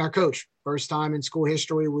 we're losing our coach. First time in school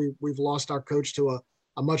history, we've lost our coach to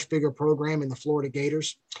a much bigger program in the Florida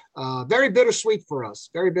Gators. Very bittersweet for us.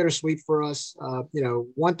 Very bittersweet for us.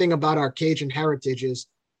 One thing about our Cajun heritage is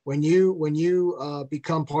when you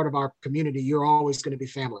become part of our community, you're always going to be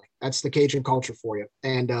family. That's the Cajun culture for you.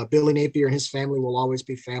 And Billy Napier and his family will always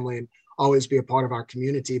be family and always be a part of our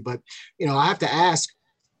community. But, I have to ask,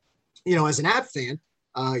 as an App fan,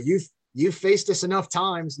 you've faced this enough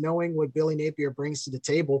times knowing what Billy Napier brings to the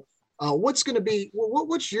table. What's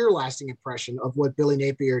your lasting impression of what Billy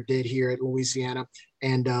Napier did here at Louisiana?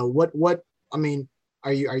 And are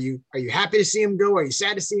you happy to see him go? Are you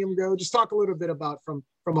sad to see him go? Just talk a little bit about from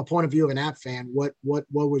a point of view of an App fan, what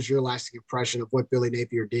was your lasting impression of what Billy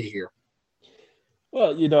Napier did here?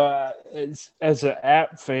 Well, as an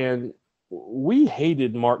App fan, we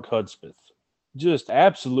hated Mark Hudspeth. Just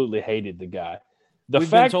absolutely hated the guy. The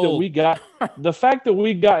fact that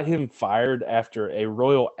we got him fired after a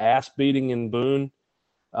royal ass beating in Boone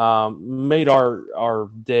made our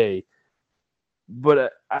day.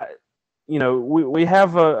 But we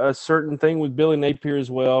have a certain thing with Billy Napier as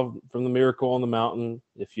well from the Miracle on the Mountain.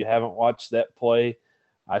 If you haven't watched that play,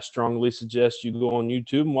 I strongly suggest you go on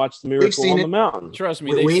YouTube and watch the Miracle on the Mountain. Trust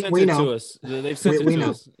me, they've sent it to us. They've sent it to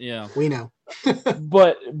us. Yeah, we know.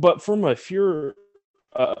 but from a pure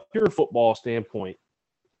football standpoint,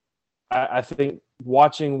 I think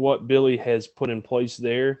watching what Billy has put in place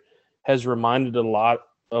there has reminded a lot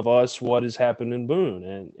of us what has happened in Boone,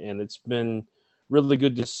 and it's been really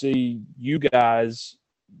good to see you guys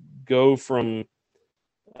go from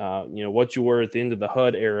what you were at the end of the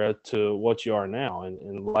HUD era to what you are now,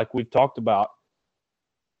 and like we've talked about,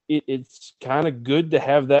 it's kind of good to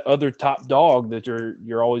have that other top dog that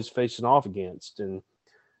you're always facing off against, and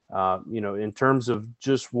in terms of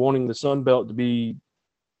just wanting the Sun Belt to be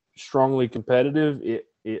strongly competitive,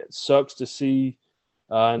 it sucks to see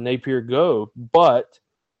Napier go, but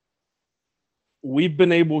we've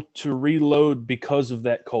been able to reload because of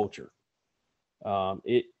that culture.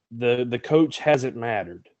 The coach hasn't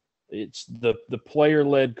mattered. It's the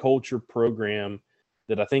player-led culture program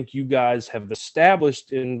that I think you guys have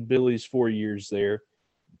established in Billy's 4 years there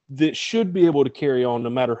that should be able to carry on no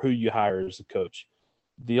matter who you hire as a coach.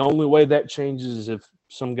 The only way that changes is if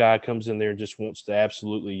some guy comes in there and just wants to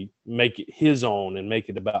absolutely make it his own and make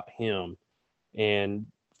it about him. And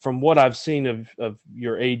from what I've seen of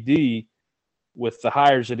your AD with the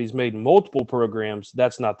hires that he's made in multiple programs,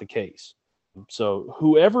 that's not the case. So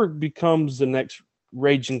whoever becomes the next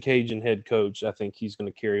Raging Cajun head coach, I think he's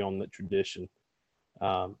going to carry on that tradition.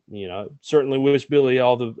 Certainly wish Billy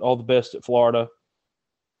all the best at Florida.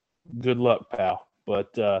 Good luck, pal. But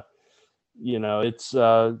it's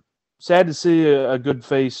sad to see a good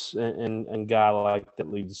face and guy like that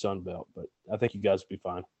leave the Sun Belt, but I think you guys will be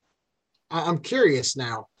fine. I'm curious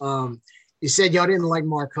now. You said y'all didn't like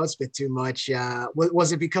Mark Hudspeth too much.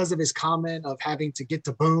 Was it because of his comment of having to get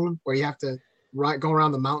to Boone, where you have to go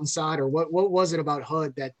around the mountainside, or what was it about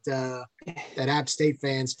HUD that App State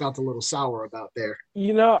fans felt a little sour about there?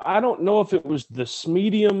 I don't know if it was the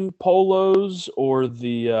Smedium polos or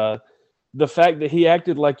the fact that he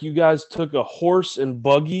acted like you guys took a horse and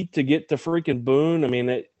buggy to get to freaking Boone. I mean,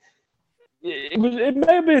 it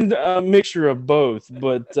may have been a mixture of both,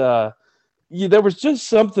 but there was just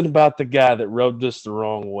something about the guy that rubbed us the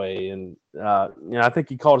wrong way. And I think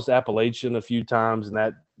he called us Appalachian a few times,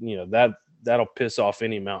 and that'll piss off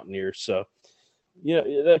any Mountaineer. So,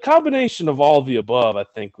 the combination of all the above, I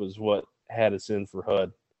think, was what had us in for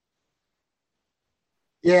HUD.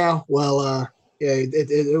 Yeah, well,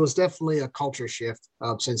 it was definitely a culture shift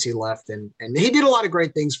since he left, and he did a lot of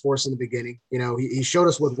great things for us in the beginning. He showed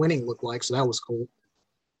us what winning looked like, so that was cool.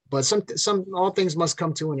 But all things must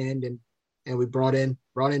come to an end, and we brought in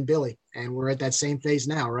Billy, and we're at that same phase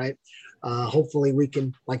now, right? Hopefully we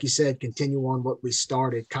can, like you said, continue on what we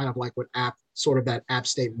started, kind of like what that App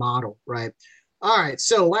State model, right? All right,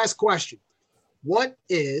 so last question. What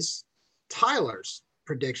is Tyler's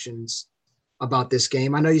predictions about this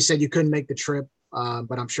game? I know you said you couldn't make the trip,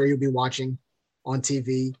 but I'm sure you'll be watching on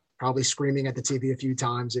TV, probably screaming at the TV a few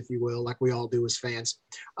times, if you will, like we all do as fans.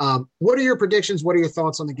 What are your predictions? What are your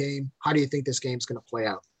thoughts on the game? How do you think this game's going to play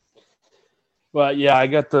out? Well, yeah, I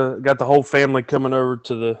got the whole family coming over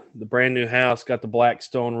to the brand new house. Got the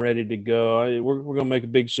Blackstone ready to go. We're gonna make a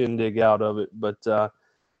big shindig out of it. But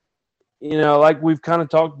like we've kind of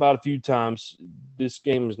talked about a few times, this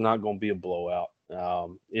game is not going to be a blowout.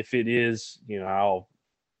 If it is, I'll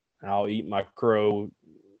eat my crow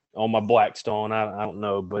on my Blackstone. I don't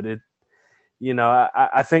know, but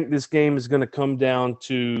I think this game is going to come down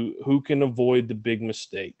to who can avoid the big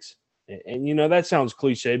mistakes. And that sounds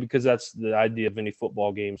cliche because that's the idea of any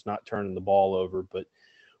football games, not turning the ball over. But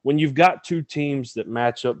when you've got two teams that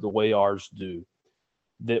match up the way ours do,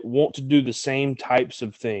 that want to do the same types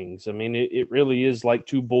of things, I mean, it really is like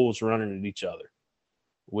two bulls running at each other.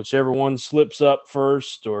 Whichever one slips up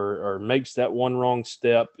first or makes that one wrong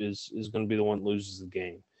step is going to be the one that loses the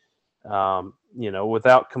game.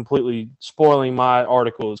 Without completely spoiling my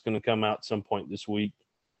article, it's going to come out at some point this week.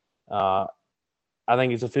 I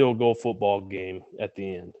think it's a field goal football game at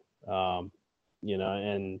the end,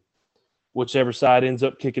 and whichever side ends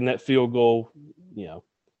up kicking that field goal,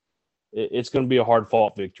 it's going to be a hard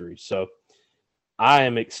fought victory. So I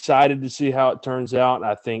am excited to see how it turns out.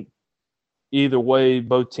 I think either way,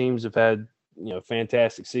 both teams have had,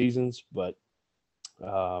 fantastic seasons, but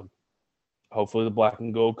hopefully the black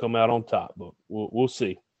and gold come out on top, but we'll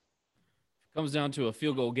see. Comes down to a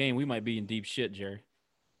field goal game, we might be in deep shit, Jerry.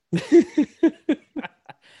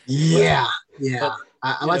 Yeah.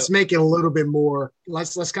 Let's make it a little bit more.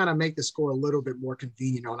 Let's kind of make the score a little bit more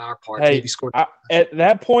convenient on our part. Hey, maybe score. At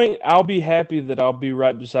that point, I'll be happy that I'll be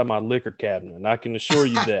right beside my liquor cabinet, and I can assure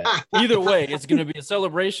you that. Either way, it's going to be a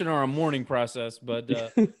celebration or a mourning process. But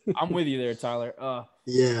I'm with you there, Tyler.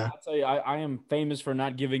 Yeah, I'll tell you, I am famous for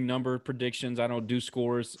not giving number predictions. I don't do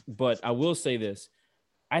scores, but I will say this: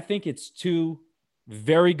 I think it's two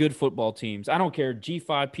very good football teams. I don't care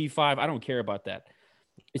G5, P5. I don't care about that.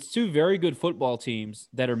 It's two very good football teams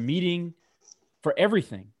that are meeting for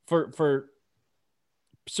everything, for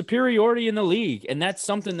superiority in the league. And that's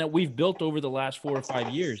something that we've built over the last 4 or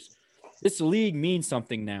 5 years. This league means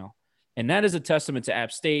something now. And that is a testament to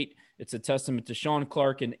App State. It's a testament to Sean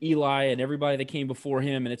Clark and Eli and everybody that came before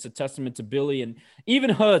him. And it's a testament to Billy and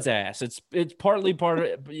even Hud's ass. It's partly part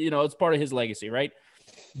of, it's part of his legacy, right?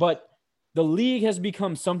 But the league has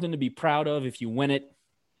become something to be proud of if you win it.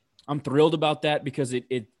 I'm thrilled about that because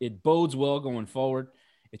it bodes well going forward.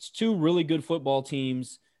 It's two really good football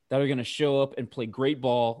teams that are going to show up and play great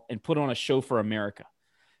ball and put on a show for America.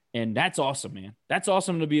 And that's awesome, man. That's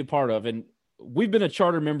awesome to be a part of. And we've been a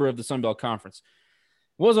charter member of the Sun Belt Conference.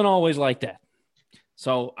 It wasn't always like that.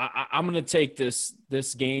 So I'm going to take this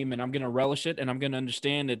game and I'm going to relish it. And I'm going to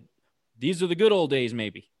understand that these are the good old days,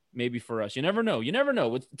 maybe for us. You never know.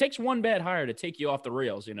 It takes one bad hire to take you off the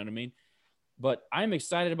rails. You know what I mean? But I'm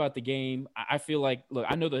excited about the game. I feel like, look,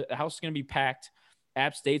 I know the house is going to be packed.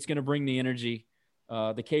 App State's going to bring the energy.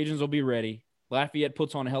 The Cajuns will be ready. Lafayette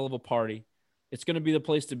puts on a hell of a party. It's going to be the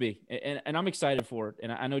place to be. And I'm excited for it.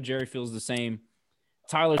 And I know Jerry feels the same.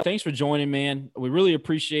 Tyler, thanks for joining, man. We really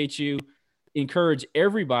appreciate you. Encourage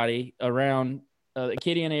everybody around the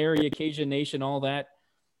Acadiana area, Cajun Nation, all that.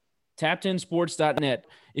 TappedInSports.net.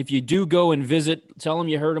 If you do go and visit, tell them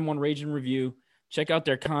you heard them on Rage and Review. Check out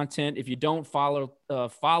their content. If you don't follow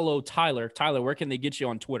Tyler. Tyler, where can they get you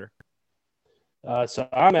on Twitter? So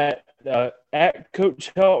I'm at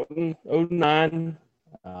Coach Helton 09,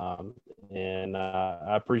 and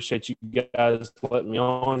I appreciate you guys letting me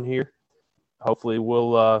on here. Hopefully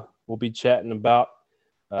we'll be chatting about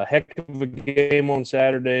a heck of a game on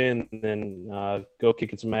Saturday, and then go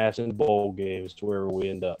kicking some ass in the bowl games to wherever we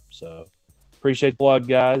end up. So appreciate the plug,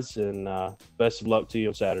 guys, and best of luck to you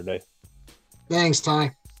on Saturday. Thanks,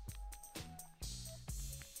 Ty.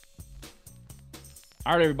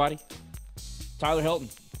 All right, everybody. Tyler Helton,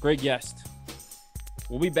 great guest.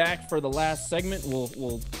 We'll be back for the last segment.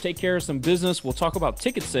 We'll take care of some business. We'll talk about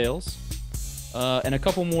ticket sales and a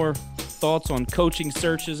couple more thoughts on coaching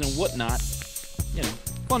searches and whatnot.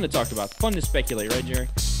 Fun to talk about, fun to speculate, right, Jerry?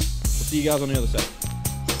 We'll see you guys on the other side.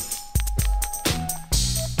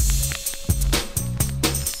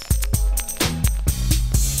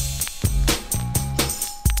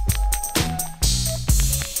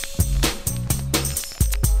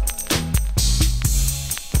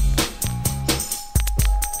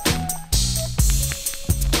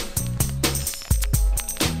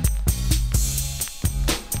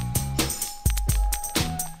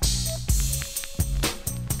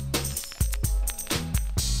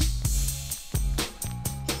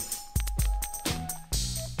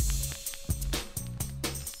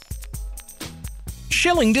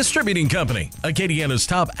 Schilling Distributing Company, Acadiana's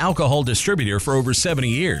top alcohol distributor for over 70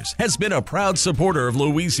 years, has been a proud supporter of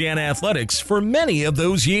Louisiana athletics for many of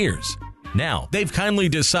those years. Now, they've kindly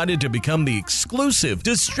decided to become the exclusive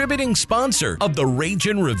distributing sponsor of the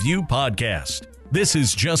Ragin' Review podcast. This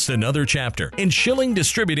is just another chapter in Schilling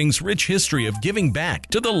Distributing's rich history of giving back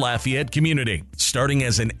to the Lafayette community. Starting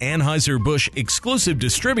as an Anheuser-Busch exclusive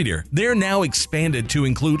distributor, they're now expanded to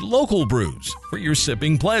include local brews for your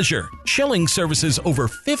sipping pleasure. Schilling services over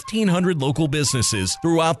 1,500 local businesses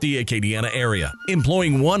throughout the Acadiana area,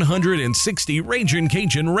 employing 160 Ragin'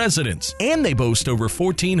 Cajun residents, and they boast over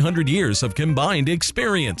 1,400 years of combined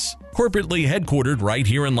experience. Corporately headquartered right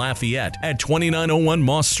here in Lafayette at 2901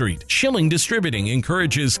 Moss Street, Schilling Distributing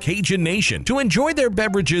encourages Cajun Nation to enjoy their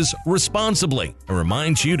beverages responsibly and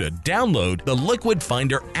reminds you to download the Liquid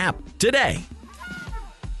Finder app today.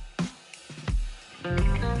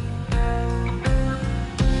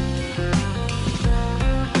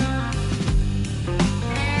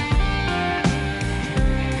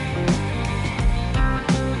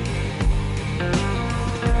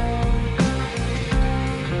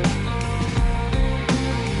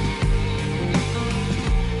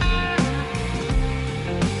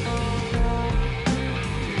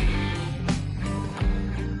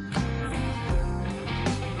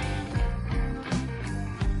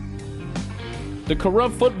 The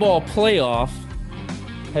Corrupt Football Playoff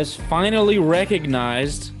has finally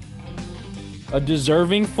recognized a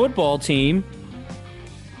deserving football team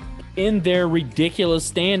in their ridiculous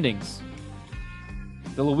standings.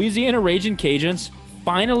 The Louisiana Ragin' Cajuns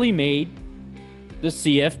finally made the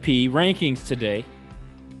CFP rankings today,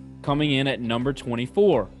 coming in at number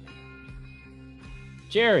 24.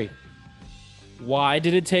 Jerry, why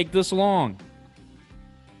did it take this long?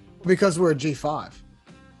 Because we're a G5.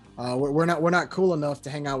 We're not cool enough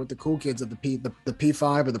to hang out with the cool kids of the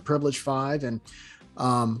P5 or the Privilege 5, and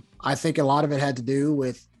I think a lot of it had to do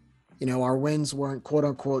with, our wins weren't quote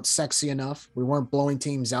unquote sexy enough. We weren't blowing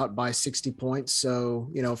teams out by 60 points.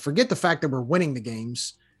 So forget the fact that we're winning the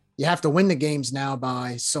games. You have to win the games now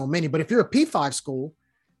by so many. But if you're a P5 school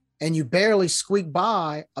and you barely squeak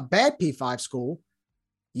by a bad P5 school,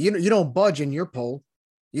 you don't budge in your poll.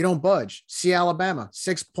 You don't budge. See Alabama,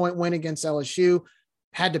 6-point win against LSU.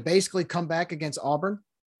 Had to basically come back against Auburn,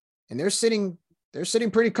 and they're sitting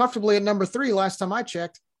pretty comfortably at number 3 last time I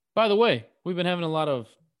checked. By the way, we've been having a lot of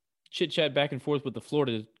chit chat back and forth with the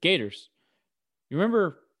Florida Gators. You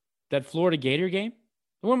remember that Florida Gator game?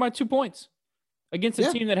 They won by 2 points against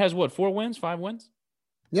a team that has 4 wins, 5 wins?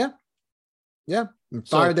 Yeah.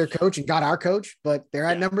 Fired their coach and got our coach, but they're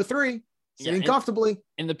at number 3, sitting comfortably.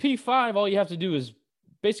 In the P5, all you have to do is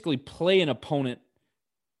basically play an opponent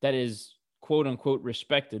that is quote unquote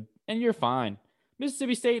respected, and you're fine.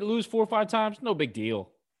 Mississippi State lose 4 or 5 times, no big deal.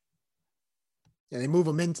 Yeah, they move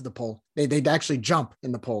them into the poll. They actually jump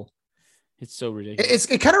in the poll. It's so ridiculous.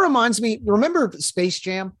 It kind of reminds me, remember Space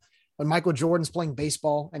Jam when Michael Jordan's playing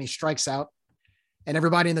baseball and he strikes out and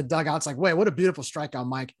everybody in the dugout's like, wait, what a beautiful strikeout,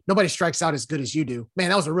 Mike. Nobody strikes out as good as you do. Man,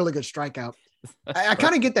 that was a really good strikeout. I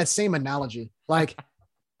kind of get that same analogy. Like,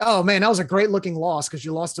 oh man, that was a great looking loss because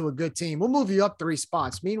you lost to a good team. We'll move you up 3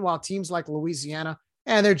 spots. Meanwhile, teams like Louisiana,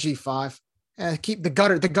 they're G5. Keep the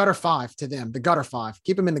gutter 5 to them. The gutter 5.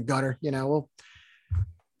 Keep them in the gutter.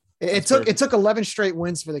 It took 11 straight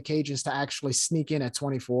wins for the Cajuns to actually sneak in at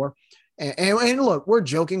 24. And look, we're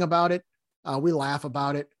joking about it. We laugh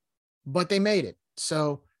about it, but they made it.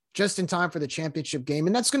 So just in time for the championship game,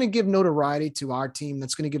 and that's going to give notoriety to our team.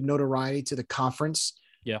 That's going to give notoriety to the conference.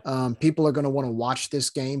 Yeah. People are going to want to watch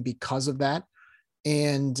this game because of that.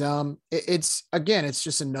 And it's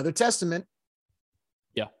just another testament.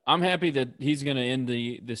 Yeah. I'm happy that he's going to end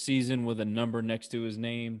the season with a number next to his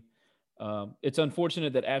name. It's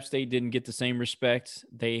unfortunate that App State didn't get the same respect.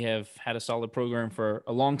 They have had a solid program for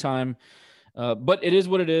a long time. But it is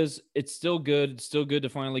what it is. It's still good. It's still good to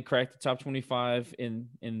finally crack the top 25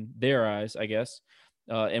 in their eyes, I guess.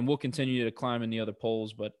 And we'll continue to climb in the other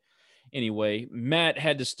polls. But anyway, Matt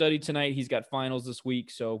had to study tonight. He's got finals this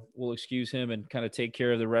week, so we'll excuse him and kind of take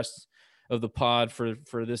care of the rest of the pod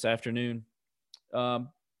for this afternoon.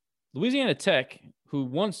 Louisiana Tech, who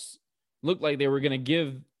once looked like they were going to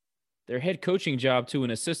give their head coaching job to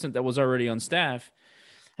an assistant that was already on staff,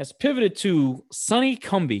 has pivoted to Sonny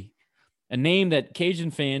Cumbie, a name that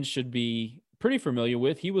Cajun fans should be pretty familiar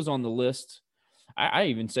with. He was on the list. I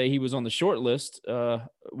even say he was on the short list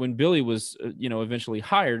when Billy was, eventually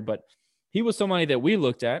hired, but he was somebody that we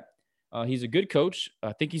looked at. He's a good coach.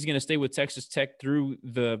 I think he's going to stay with Texas Tech through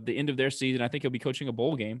the end of their season. I think he'll be coaching a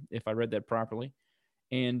bowl game, if I read that properly.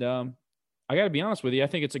 And I got to be honest with you, I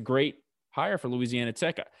think it's a great hire for Louisiana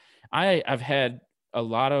Tech. I've had a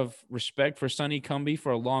lot of respect for Sonny Cumbie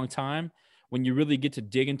for a long time. When you really get to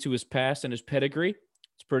dig into his past and his pedigree,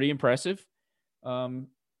 it's pretty impressive.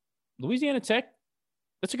 Louisiana Tech,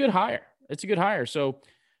 that's a good hire. It's a good hire. So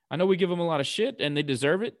I know we give them a lot of shit and they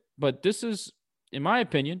deserve it, but this is, in my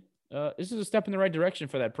opinion, this is a step in the right direction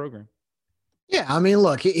for that program. Yeah, I mean,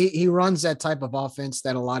 look, he runs that type of offense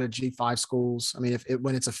that a lot of G5 schools. I mean,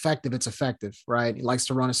 when it's effective, right? He likes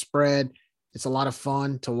to run a spread. It's a lot of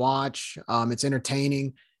fun to watch. It's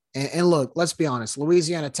entertaining. And look, let's be honest.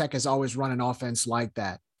 Louisiana Tech has always run an offense like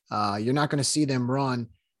that. You're not going to see them run,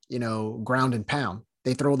 ground and pound.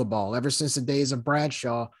 They throw the ball ever since the days of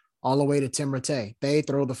Bradshaw all the way to Tim Rattay. They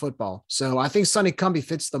throw the football. So I think Sonny Cumbie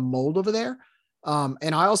fits the mold over there.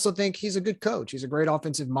 And I also think he's a good coach. He's a great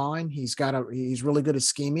offensive mind. He's really good at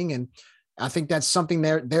scheming. And I think that's something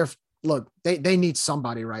they need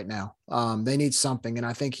somebody right now. They need something. And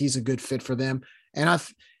I think he's a good fit for them. And I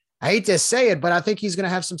hate to say it, but I think he's going to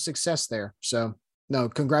have some success there. So no,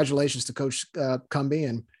 congratulations to Coach Cumbie.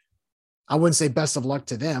 And I wouldn't say best of luck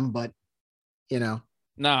to them, but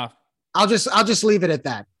Nah, I'll just leave it at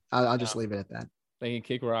that. I'll just leave it at that. They can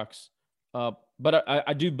kick rocks. But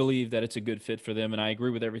I do believe that it's a good fit for them, and I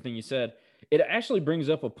agree with everything you said. It actually brings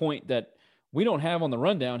up a point that we don't have on the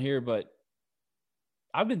rundown here, but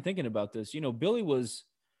I've been thinking about this. Billy was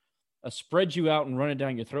a spread you out and run it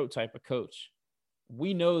down your throat type of coach.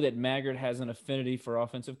 We know that Maggard has an affinity for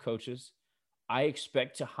offensive coaches. I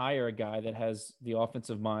expect to hire a guy that has the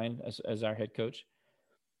offensive mind as our head coach.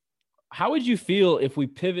 How would you feel if we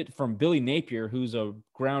pivot from Billy Napier, who's a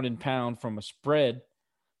ground and pound from a spread,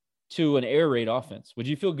 to an air raid offense? Would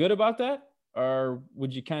you feel good about that? Or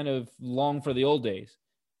would you kind of long for the old days?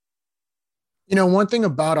 One thing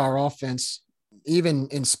about our offense, even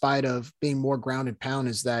in spite of being more ground and pound,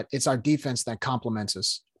 is that it's our defense that complements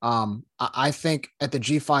us. I think at the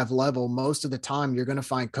G5 level, most of the time you're going to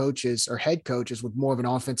find coaches or head coaches with more of an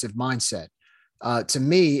offensive mindset. To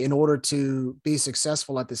me, in order to be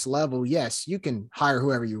successful at this level, yes, you can hire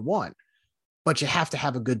whoever you want, but you have to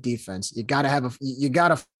have a good defense. You got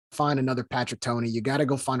to find another Patrick Toney. You got to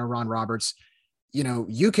go find a Ron Roberts.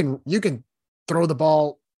 You can throw the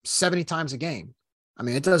ball 70 times a game. I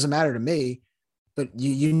mean, it doesn't matter to me, but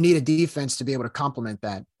you need a defense to be able to complement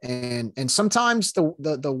that. And sometimes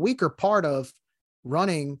the weaker part of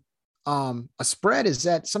running a spread is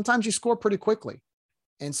that sometimes you score pretty quickly.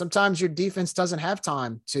 And sometimes your defense doesn't have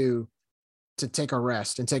time to take a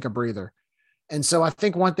rest and take a breather. And so I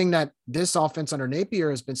think one thing that this offense under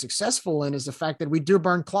Napier has been successful in is the fact that we do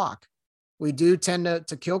burn clock. We do tend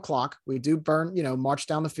to kill clock. We do burn, march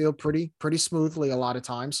down the field pretty smoothly a lot of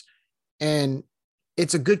times. And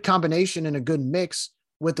it's a good combination and a good mix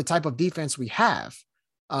with the type of defense we have.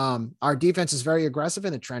 Our defense is very aggressive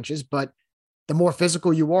in the trenches, but the more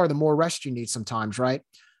physical you are, the more rest you need sometimes, right?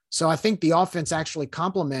 So I think the offense actually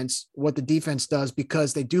complements what the defense does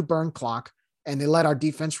because they do burn clock and they let our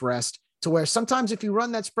defense rest, to where sometimes if you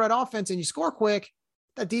run that spread offense and you score quick,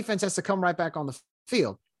 that defense has to come right back on the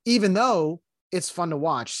field, even though it's fun to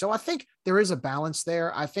watch. So I think there is a balance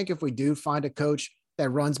there. I think if we do find a coach that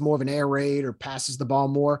runs more of an air raid or passes the ball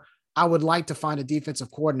more, I would like to find a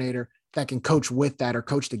defensive coordinator that can coach with that or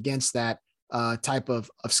coach against that type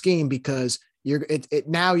of scheme, because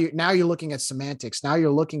now you're looking at semantics. Now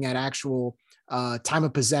you're looking at actual time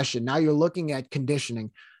of possession. Now you're looking at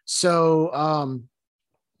conditioning. So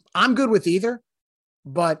I'm good with either,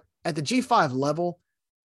 but at the G5 level,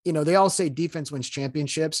 they all say defense wins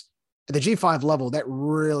championships. At the G5 level, that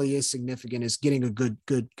really is significant, is getting a good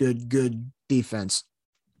defense.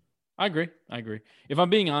 I agree. If I'm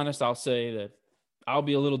being honest, I'll say that I'll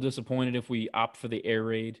be a little disappointed if we opt for the air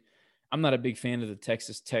raid. I'm not a big fan of the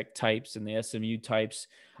Texas Tech types and the SMU types.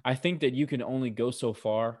 I think that you can only go so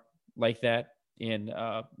far like that. And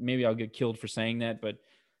maybe I'll get killed for saying that, but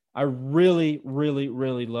I really, really,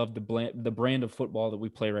 really love the brand of football that we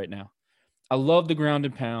play right now. I love the ground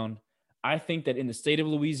and pound. I think that in the state of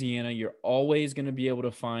Louisiana, you're always going to be able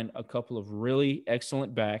to find a couple of really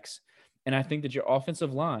excellent backs. And I think that your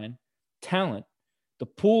offensive line, talent, the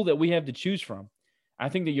pool that we have to choose from, I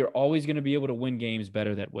think that you're always going to be able to win games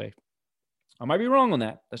better that way. I might be wrong on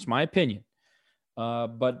that. That's my opinion.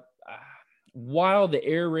 But while the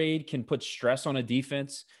air raid can put stress on a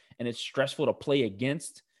defense and it's stressful to play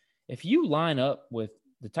against, if you line up with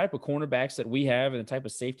the type of cornerbacks that we have and the type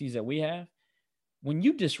of safeties that we have, when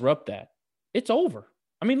you disrupt that, it's over.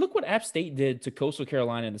 I mean, look what App State did to Coastal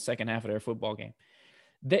Carolina in the second half of their football game.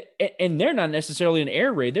 And they're not necessarily an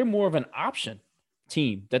air raid. They're more of an option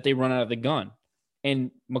team that they run out of the gun.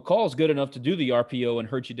 And McCall's good enough to do the RPO and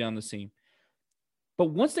hurt you down the seam.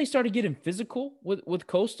 But once they started getting physical with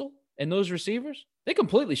Coastal and those receivers, they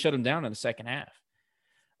completely shut them down in the second half.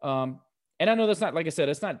 And I know that's not, like I said,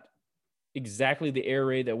 it's not exactly the air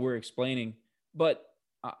raid that we're explaining, but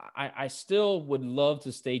I still would love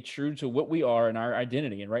to stay true to what we are and our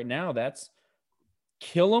identity. And right now, that's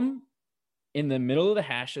kill them in the middle of the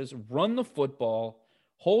hashes, run the football,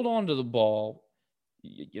 hold on to the ball,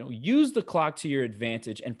 use the clock to your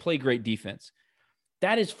advantage and play great defense.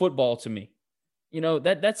 That is football to me.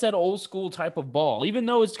 That's that old school type of ball, even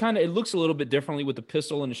though it looks a little bit differently with the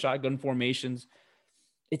pistol and the shotgun formations.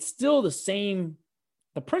 It's still the same.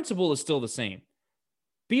 The principle is still the same.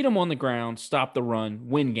 Beat them on the ground, stop the run,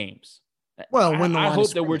 win games. Well, win the line I of hope that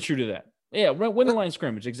scrimmage. we're true to that. Yeah, win the line of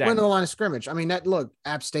scrimmage. Exactly. Win the line of scrimmage. I mean, look,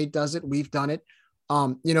 App State does it. We've done it.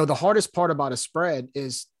 The hardest part about a spread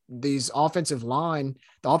is the offensive linemen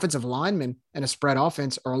and a spread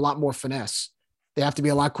offense are a lot more finesse. They have to be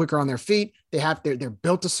a lot quicker on their feet. They're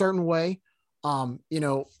built a certain way.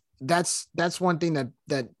 That's one thing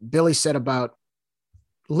that Billy said about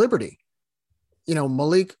Liberty.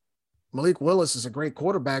 Malik Willis is a great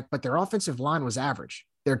quarterback, but their offensive line was average.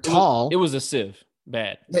 They're tall. It was a sieve.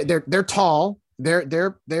 Bad. They're tall.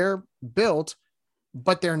 They're built,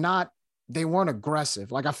 but they weren't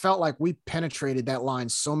aggressive. Like I felt like we penetrated that line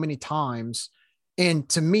so many times. And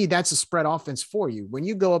to me, that's a spread offense for you. When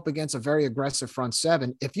you go up against a very aggressive front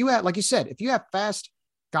seven, if you have, like you said, if you have fast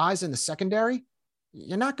guys in the secondary,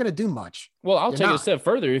 you're not going to do much. Well, I'll take it a step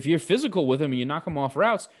further. If you're physical with them and you knock them off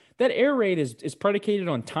routes, that air raid is predicated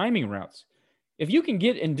on timing routes. If you can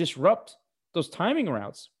get and disrupt those timing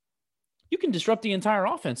routes, you can disrupt the entire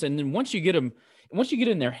offense. And then once you get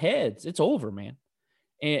in their heads, it's over, man.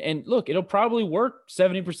 And look, it'll probably work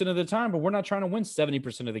 70% of the time, but we're not trying to win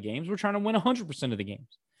 70% of the games. We're trying to win 100% of the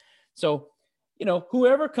games. So,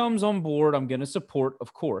 whoever comes on board, I'm going to support,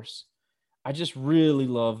 of course. I just really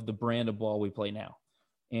love the brand of ball we play now.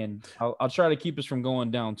 And I'll try to keep us from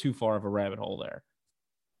going down too far of a rabbit hole there.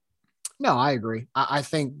 No, I agree. I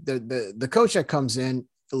think the coach that comes in,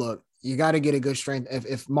 look, you got to get a good strength.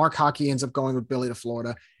 If Mark Hockey ends up going with Billy to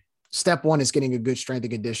Florida, step one is getting a good strength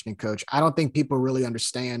and conditioning coach. I don't think people really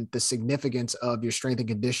understand the significance of your strength and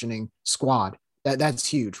conditioning squad. That's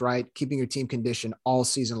huge, right? Keeping your team conditioned all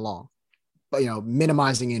season long, but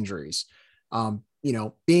minimizing injuries,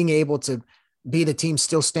 being able to be the team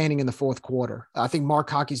still standing in the fourth quarter. I think Mark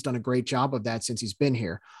Hockey's done a great job of that since he's been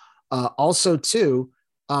here. Also too,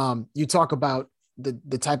 you talk about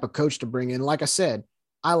the type of coach to bring in. Like I said,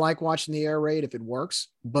 I like watching the air raid if it works,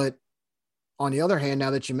 but on the other hand,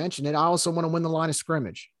 now that you mentioned it, I also want to win the line of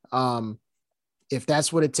scrimmage. If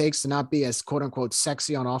that's what it takes to not be as quote unquote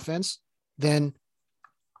sexy on offense, then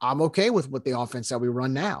I'm okay with what the offense that we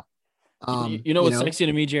run now. What's sexy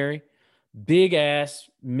to me, Jerry? Big ass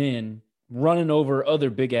men running over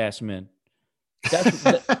other big ass men.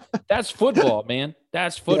 That's football, man.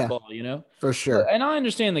 That's football, For sure. And I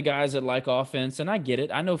understand the guys that like offense, and I get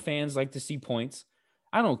it. I know fans like to see points.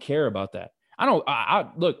 I don't care about that.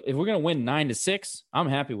 Look, if we're going to win 9-6, I'm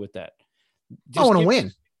happy with that. I want to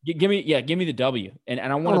win. Give me the W. And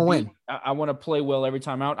I want to win. I want to play well every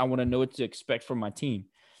time out. I want to know what to expect from my team.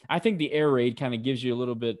 I think the air raid kind of gives you a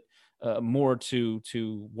little bit more to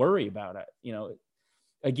worry about it.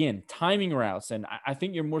 Again, timing routes. And I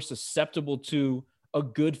think you're more susceptible to a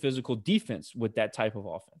good physical defense with that type of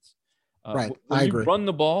offense. Right. I agree. You run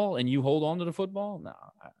the ball and you hold on to the football. No,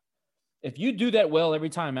 if you do that well every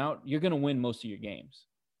time out, you're going to win most of your games.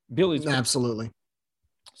 Billy's absolutely.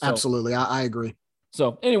 I agree.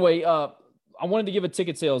 So anyway, I wanted to give a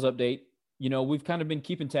ticket sales update. We've kind of been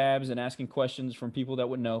keeping tabs and asking questions from people that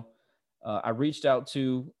would know. I reached out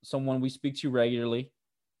to someone we speak to regularly,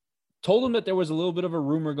 told him that there was a little bit of a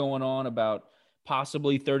rumor going on about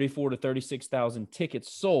possibly 34 to 36,000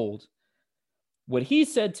 tickets sold. What he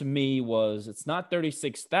said to me was, it's not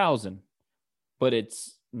 36,000, but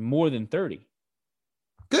it's more than 30.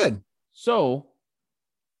 Good. So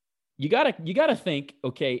you gotta think,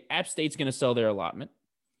 okay, App State's going to sell their allotment.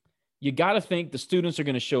 You got to think the students are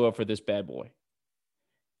going to show up for this bad boy.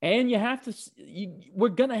 And we're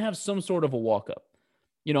going to have some sort of a walk-up.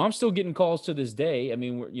 I'm still getting calls to this day. I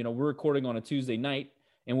mean, we're recording on a Tuesday night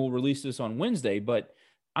and we'll release this on Wednesday, but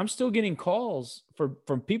I'm still getting calls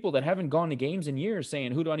from people that haven't gone to games in years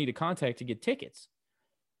saying, who do I need to contact to get tickets?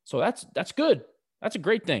 So that's good. That's a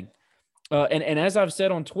great thing. And as I've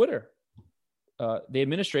said on Twitter, the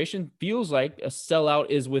administration feels like a sellout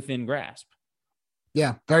is within grasp.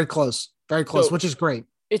 Yeah, very close, so, which is great.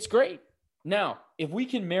 It's great. Now, if we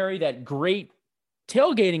can marry that great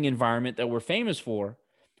tailgating environment that we're famous for,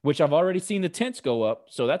 which I've already seen the tents go up,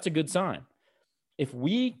 so that's a good sign. If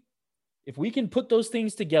we can put those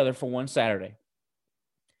things together for one Saturday,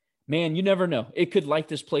 man, you never know. It could light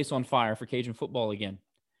this place on fire for Cajun football again.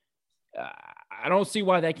 I don't see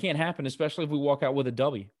why that can't happen, especially if we walk out with a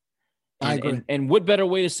W. I agree. And what better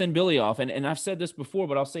way to send Billy off? And I've said this before,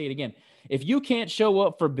 but I'll say it again. If you can't show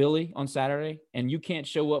up for Billy on Saturday and you can't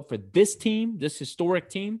show up for this team, this historic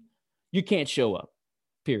team, you can't show up,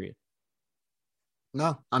 period.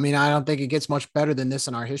 No, I mean, I don't think it gets much better than this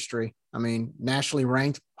in our history. I mean, nationally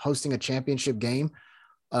ranked, hosting a championship game,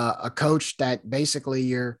 a coach that basically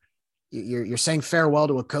you're saying farewell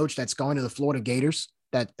to a coach that's going to the Florida Gators.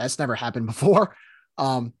 That's never happened before.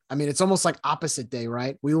 I mean, it's almost like opposite day,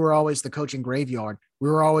 right? We were always the coaching graveyard. We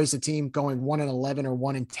were always a team going 1-11 or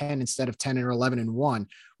 1-10 instead of 10 or 11-1.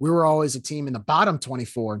 We were always a team in the bottom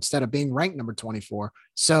 24 instead of being ranked number 24.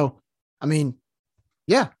 So, I mean,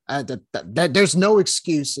 yeah, there's no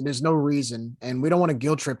excuse and there's no reason, and we don't want to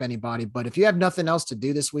guilt trip anybody. But if you have nothing else to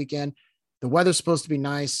do this weekend, the weather's supposed to be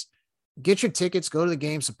nice. Get your tickets, go to the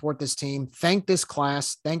game, support this team, thank this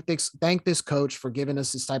class, thank this coach for giving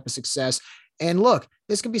us this type of success. And look,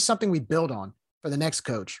 this can be something we build on for the next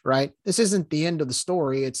coach, right? This isn't the end of the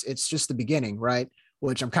story. It's just the beginning, right?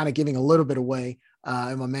 Which I'm kind of giving a little bit away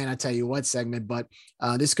in my Man I Tell You What segment. But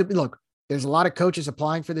this could be, look, there's a lot of coaches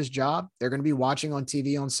applying for this job. They're going to be watching on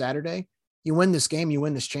TV on Saturday. You win this game, you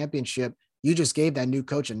win this championship. You just gave that new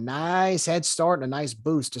coach a nice head start and a nice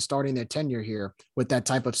boost to starting their tenure here with that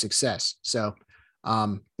type of success. So,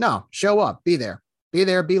 no, show up, be there,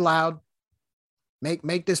 be loud.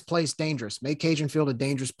 Make this place dangerous. Make Cajun Field a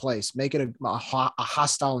dangerous place. Make it a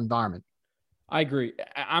hostile environment. I agree.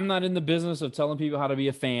 I'm not in the business of telling people how to be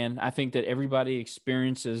a fan. I think that everybody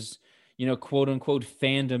experiences, quote unquote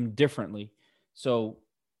fandom differently. So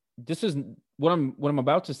this is what I'm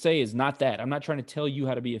about to say is not that. I'm not trying to tell you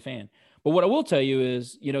how to be a fan. But what I will tell you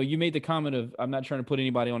is, you made the comment of, I'm not trying to put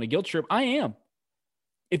anybody on a guilt trip. I am.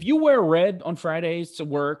 If you wear red on Fridays to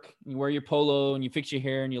work, you wear your polo and you fix your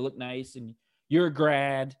hair and you look nice and you're a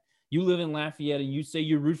grad, you live in Lafayette and you say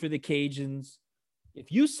you root for the Cajuns.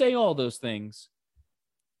 If you say all those things,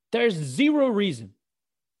 there's zero reason.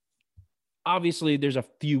 Obviously, there's a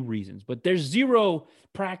few reasons, but there's zero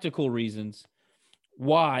practical reasons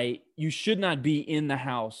why you should not be in the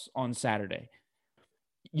house on Saturday.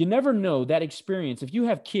 You never know that experience. If you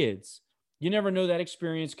have kids, you never know that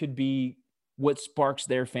experience could be what sparks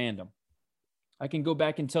their fandom. I can go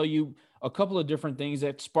back and tell you a couple of different things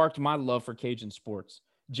that sparked my love for Cajun sports.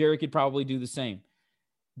 Jerry could probably do the same.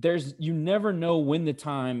 You never know when the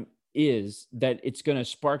time is that it's going to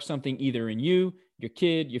spark something either in you, your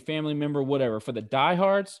kid, your family member, whatever. For the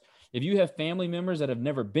diehards, if you have family members that have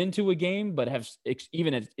never been to a game but have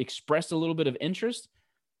even expressed a little bit of interest,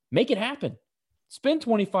 make it happen. Spend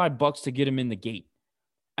 $25 to get them in the gate.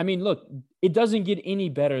 I mean, look, it doesn't get any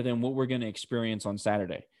better than what we're going to experience on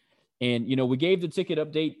Saturday. And, we gave the ticket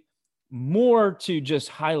update more to just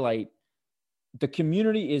highlight the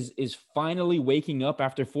community is finally waking up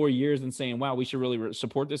after 4 years and saying, wow, we should really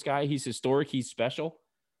support this guy. He's historic. He's special.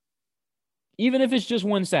 Even if it's just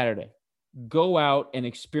one Saturday, go out and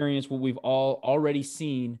experience what we've all already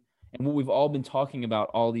seen and what we've all been talking about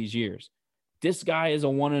all these years. This guy is a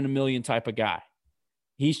 1 in a million type of guy.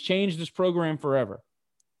 He's changed this program forever.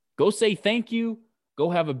 Go say thank you.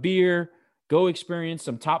 Go have a beer. Go experience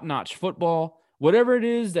some top-notch football. Whatever it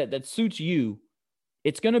is that suits you,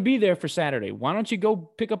 it's going to be there for Saturday. Why don't you go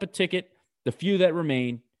pick up a ticket, the few that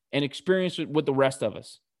remain, and experience it with the rest of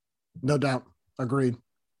us? No doubt. Agreed.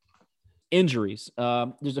 Injuries.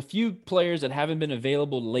 There's a few players that haven't been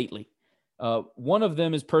available lately. One of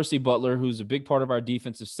them is Percy Butler, who's a big part of our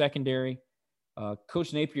defensive secondary.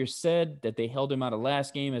 Coach Napier said that they held him out of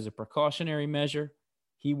last game as a precautionary measure.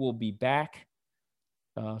 He will be back.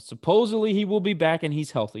 Supposedly he will be back and he's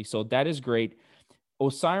healthy. So that is great.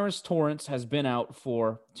 Osiris Torrance has been out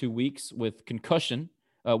for 2 weeks with concussion.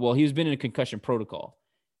 He's been in a concussion protocol.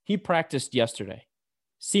 He practiced yesterday.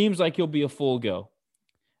 Seems like he'll be a full go.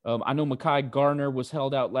 I know Mekhi Garner was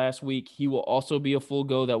held out last week. He will also be a full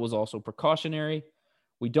go. That was also precautionary.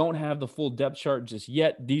 We don't have the full depth chart just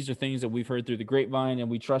yet. These are things that we've heard through the grapevine, and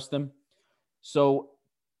we trust them. So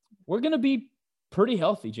we're going to be pretty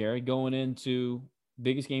healthy, Jerry, going into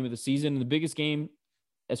biggest game of the season and the biggest game,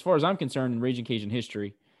 as far as I'm concerned, in Raging Cajun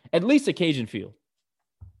history, at least at Cajun Field.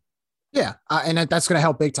 Yeah, and that's going to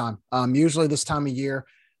help big time. Usually this time of year,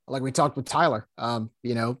 like we talked with Tyler,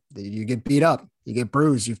 you get beat up, you get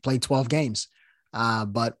bruised, you've played 12 games.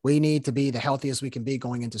 But we need to be the healthiest we can be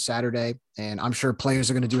going into Saturday. And I'm sure players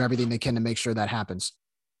are going to do everything they can to make sure that happens.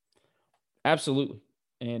 Absolutely.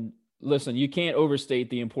 And listen, you can't overstate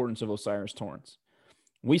the importance of Osiris Torrance.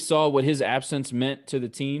 We saw what his absence meant to the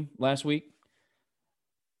team last week.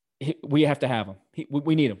 We have to have him.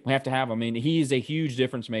 We need him. We have to have him. I mean, he is a huge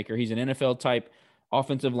difference maker. He's an NFL type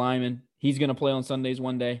offensive lineman. He's going to play on Sundays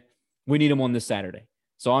one day. We need him on this Saturday.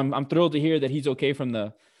 So I'm thrilled to hear that he's okay from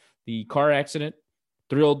the car accident.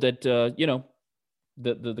 Thrilled that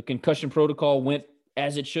the concussion protocol went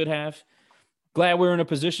as it should have. Glad we're in a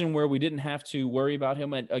position where we didn't have to worry about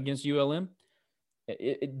him against ULM.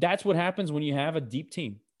 That's what happens when you have a deep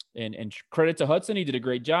team. And credit to Hudson, he did a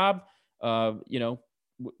great job.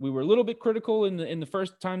 We were a little bit critical in the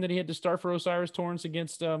first time that he had to start for Osiris Torrance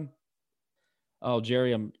against.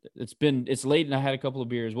 Jerry, it's late and I had a couple of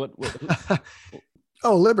beers. What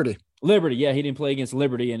Oh, Liberty. Liberty, yeah, he didn't play against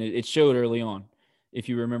Liberty, and it showed early on. If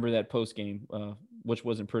you remember that post game, which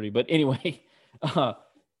wasn't pretty, but anyway,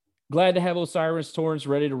 glad to have Osiris Torrance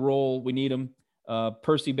ready to roll. We need him.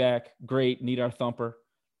 Percy back, great. Need our thumper,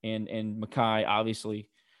 and Mekhi, obviously.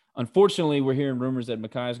 Unfortunately, we're hearing rumors that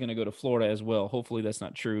Mekhi is going to go to Florida as well. Hopefully, that's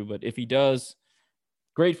not true, but if he does,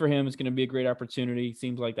 great for him. It's going to be a great opportunity.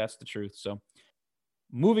 Seems like that's the truth. So,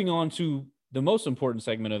 moving on to the most important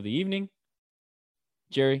segment of the evening,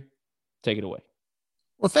 Jerry, take it away.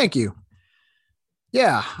 Well, thank you.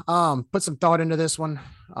 Yeah, put some thought into this one.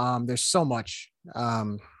 There's so much.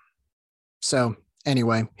 So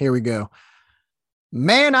anyway, here we go.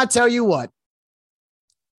 Man, I tell you what,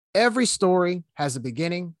 every story has a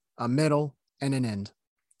beginning, a middle, and an end.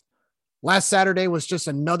 Last Saturday was just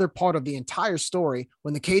another part of the entire story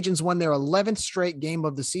when the Cajuns won their 11th straight game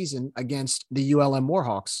of the season against the ULM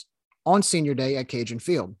Warhawks on Senior Day at Cajun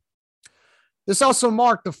Field. This also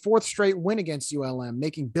marked the 4th straight win against ULM,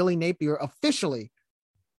 making Billy Napier officially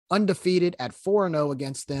undefeated at 4-0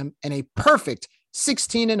 against them and a perfect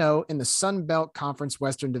 16-0 in the Sun Belt Conference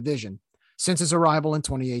Western Division since his arrival in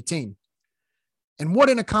 2018. And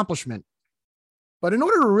what an accomplishment. But in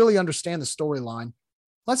order to really understand the storyline,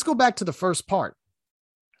 let's go back to the first part,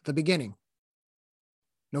 the beginning.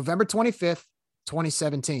 November 25th,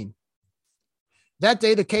 2017. That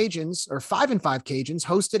day, the Cajuns, or 5-5 Cajuns,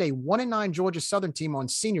 hosted a 1-9 Georgia Southern team on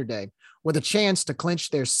Senior Day with a chance to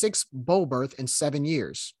clinch their 6th bowl berth in 7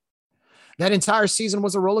 years. That entire season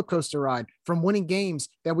was a roller coaster ride, from winning games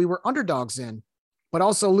that we were underdogs in, but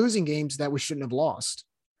also losing games that we shouldn't have lost.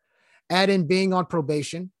 Add in being on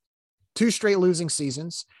probation, 2 straight losing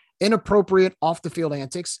seasons, inappropriate off-the-field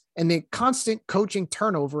antics, and the constant coaching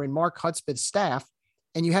turnover in Mark Hudspeth's staff,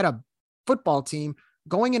 and you had a football team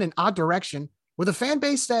going in an odd direction with a fan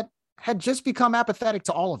base that had just become apathetic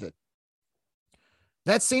to all of it.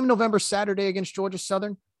 That same November Saturday against Georgia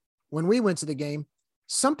Southern, when we went to the game,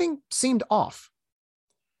 something seemed off.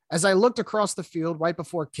 As I looked across the field right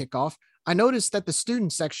before kickoff, I noticed that the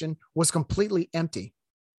student section was completely empty.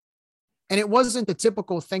 And it wasn't the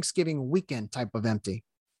typical Thanksgiving weekend type of empty.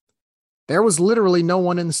 There was literally no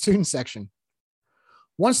one in the student section.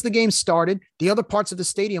 Once the game started, the other parts of the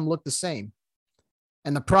stadium looked the same.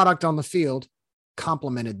 And the product on the field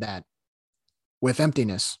complemented that with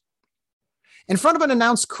emptiness. In front of an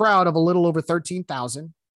announced crowd of a little over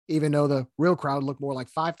 13,000, even though the real crowd looked more like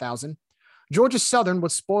 5,000, Georgia Southern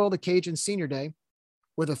would spoil the Cajun Senior Day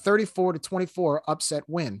with a 34-24 upset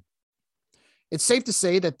win. It's safe to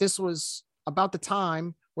say that this was about the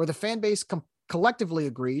time where the fan base collectively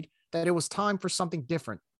agreed that it was time for something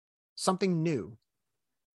different, something new.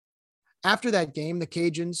 After that game, the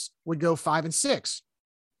Cajuns would go 5-6,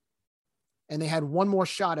 and they had one more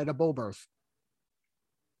shot at a bowl berth.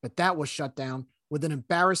 But that was shut down with an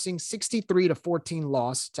embarrassing 63-14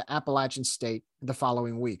 loss to Appalachian State the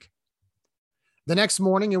following week. The next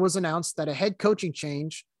morning, it was announced that a head coaching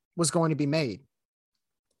change was going to be made.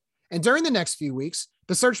 And during the next few weeks,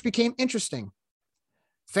 the search became interesting.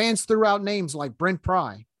 Fans threw out names like Brent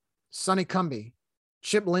Pry, Sonny Cumbie,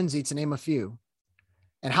 Chip Lindsey, to name a few.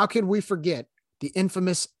 And how could we forget the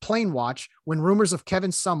infamous plane watch when rumors of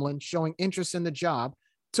Kevin Sumlin showing interest in the job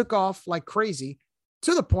took off like crazy,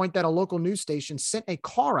 to the point that a local news station sent a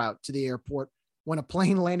car out to the airport when a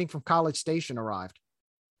plane landing from College Station arrived.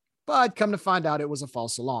 But come to find out, it was a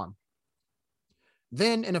false alarm.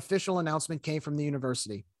 Then an official announcement came from the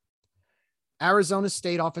university. Arizona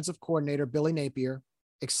State offensive coordinator Billy Napier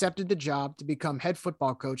accepted the job to become head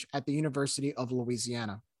football coach at the University of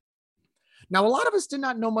Louisiana. Now, a lot of us did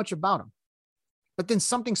not know much about him, but then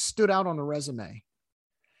something stood out on the resume.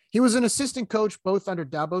 He was an assistant coach both under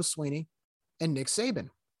Dabo Swinney and Nick Saban.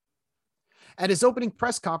 At his opening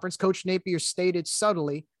press conference, Coach Napier stated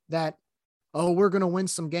subtly that, we're going to win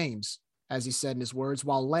some games, as he said in his words,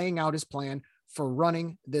 while laying out his plan for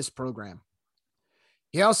running this program.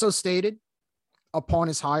 He also stated, upon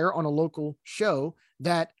his hire on a local show,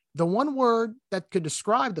 that the one word that could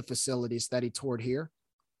describe the facilities that he toured here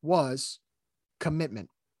was commitment.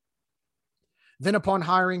 Then, upon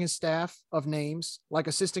hiring his staff of names like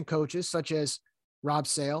assistant coaches such as Rob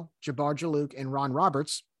Sale, Jabbar Jalouk, and Ron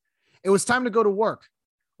Roberts, it was time to go to work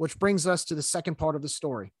which brings us to the second part of the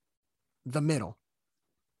story, the middle.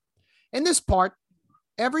 In this part,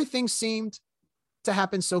 everything seemed to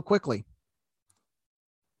happen so quickly.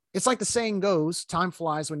 It's like the saying goes, time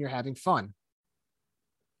flies when you're having fun.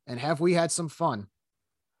 And have we had some fun?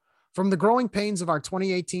 From the growing pains of our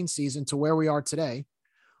 2018 season to where we are today,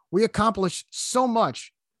 we accomplished so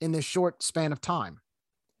much in this short span of time.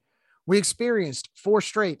 We experienced 4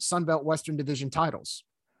 straight Sun Belt Western Division titles.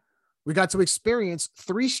 We got to experience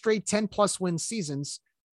 3 straight 10-plus win seasons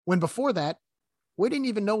when before that, we didn't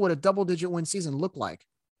even know what a double-digit win season looked like.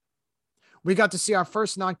 We got to see our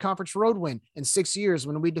first non-conference road win in 6 years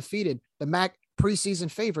when we defeated the MAC preseason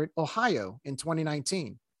favorite, Ohio, in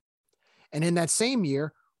 2019. And in that same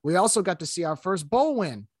year, we also got to see our first bowl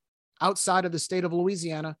win outside of the state of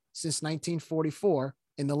Louisiana since 1944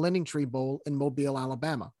 in the Lending Tree Bowl in Mobile,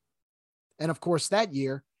 Alabama. And of course, that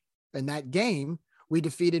year, in that game, we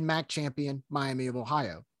defeated MAC champion Miami of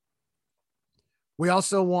Ohio. We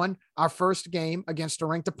also won our first game against a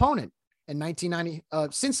ranked opponent in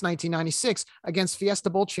since 1996 against Fiesta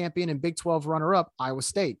Bowl champion and Big 12 runner-up Iowa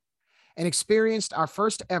State, and experienced our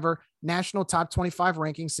first ever national top 25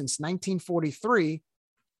 ranking since 1943.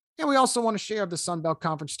 And we also won a share of the Sun Belt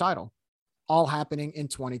Conference title, all happening in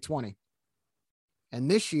 2020. And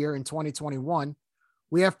this year in 2021,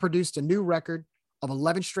 we have produced a new record of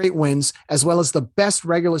 11 straight wins, as well as the best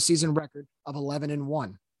regular season record of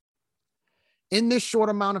 11-1. In this short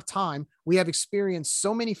amount of time, we have experienced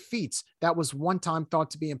so many feats that was one time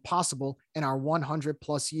thought to be impossible in our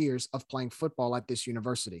 100+ years of playing football at this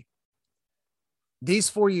university. These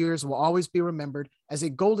 4 years will always be remembered as a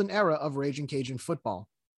golden era of Ragin' Cajun football.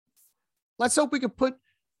 Let's hope we could put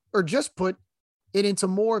it into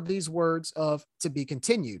more of these words of to be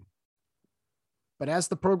continued. But as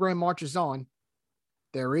the program marches on,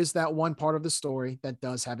 there is that one part of the story that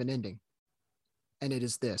does have an ending. And it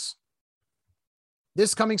is this.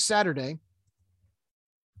 This coming Saturday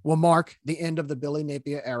will mark the end of the Billy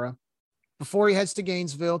Napier era before he heads to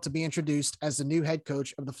Gainesville to be introduced as the new head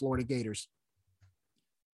coach of the Florida Gators.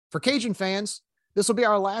 For Cajun fans, this will be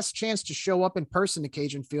our last chance to show up in person to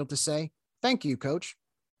Cajun Field to say, thank you, Coach,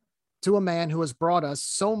 to a man who has brought us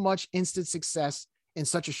so much instant success in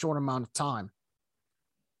such a short amount of time.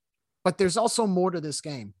 But there's also more to this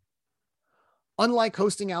game. Unlike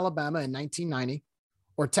hosting Alabama in 1990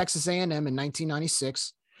 or Texas A&M in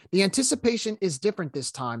 1996, the anticipation is different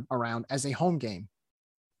this time around as a home game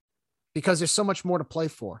because there's so much more to play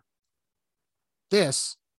for.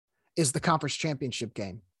 This is the conference championship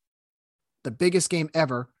game, the biggest game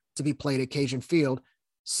ever to be played at Cajun Field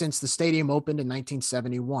since the stadium opened in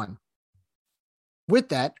 1971. With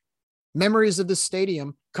that, memories of the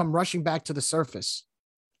stadium come rushing back to the surface.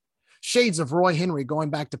 Shades of Roy Henry going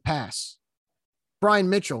back to pass. Brian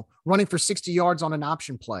Mitchell running for 60 yards on an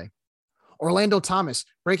option play. Orlando Thomas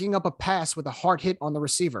breaking up a pass with a hard hit on the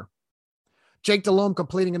receiver. Jake Delhomme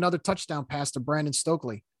completing another touchdown pass to Brandon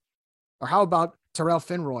Stokely. Or how about Terrell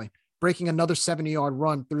Finroy breaking another 70-yard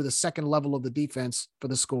run through the second level of the defense for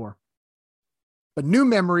the score. But new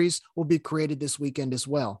memories will be created this weekend as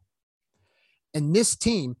well. And this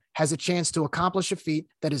team has a chance to accomplish a feat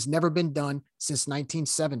that has never been done since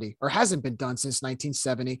 1970, or hasn't been done since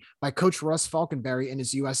 1970 by Coach Russ Falkenberry and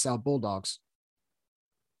his USL Bulldogs.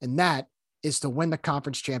 And that is to win the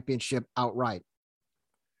conference championship outright.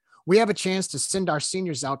 We have a chance to send our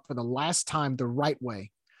seniors out for the last time the right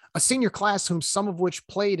way, a senior class whom some of which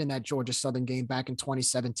played in that Georgia Southern game back in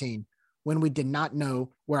 2017 when we did not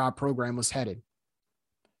know where our program was headed.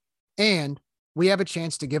 And we have a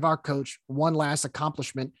chance to give our coach one last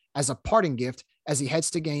accomplishment as a parting gift as he heads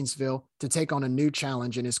to Gainesville to take on a new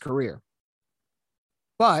challenge in his career.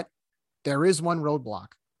 But there is one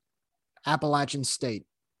roadblock: Appalachian State,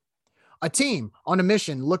 a team on a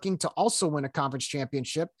mission looking to also win a conference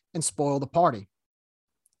championship and spoil the party.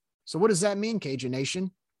 So what does that mean, Cajun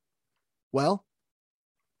Nation? Well,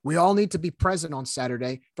 we all need to be present on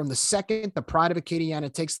Saturday from the second the Pride of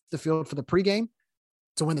Acadiana takes the field for the pregame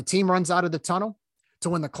to when the team runs out of the tunnel, to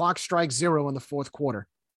when the clock strikes 0 in the fourth quarter.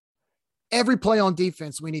 Every play on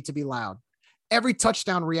defense, we need to be loud. Every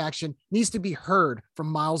touchdown reaction needs to be heard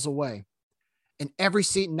from miles away. And every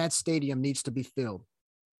seat in that stadium needs to be filled.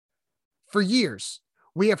 For years,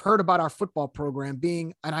 we have heard about our football program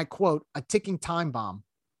being, and I quote, a ticking time bomb,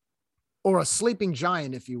 or a sleeping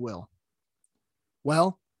giant, if you will.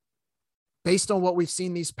 Well, based on what we've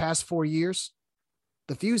seen these past 4 years,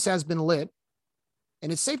 the fuse has been lit.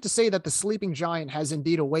 And it's safe to say that the sleeping giant has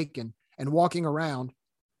indeed awakened and walking around,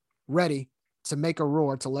 ready to make a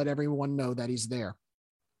roar to let everyone know that he's there.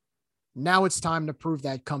 Now it's time to prove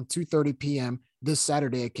that come 2:30 p.m. this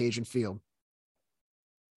Saturday at Cajun Field.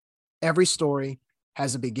 Every story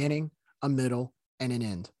has a beginning, a middle, and an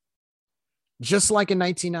end. Just like in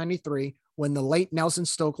 1993, when the late Nelson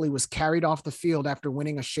Stokely was carried off the field after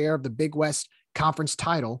winning a share of the Big West Conference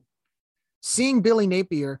title, seeing Billy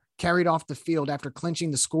Napier carried off the field after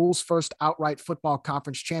clinching the school's first outright football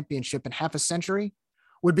conference championship in half a century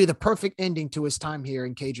would be the perfect ending to his time here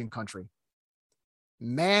in Cajun country.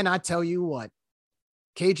 Man, I tell you what,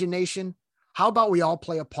 Cajun Nation, how about we all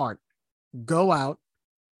play a part? Go out,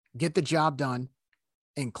 get the job done,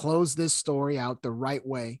 and close this story out the right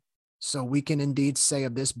way so we can indeed say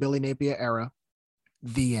of this Billy Napier era,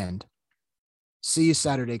 the end. See you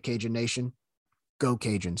Saturday, Cajun Nation. Go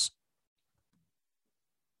Cajuns.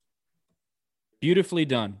 Beautifully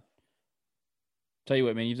done. Tell you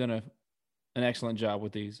what, man, you've done an excellent job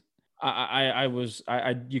with these.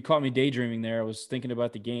 You caught me daydreaming there. I was thinking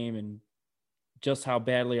about the game and just how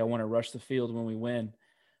badly I want to rush the field when we win.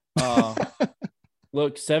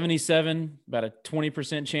 Look, 77, about a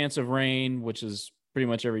 20% chance of rain, which is pretty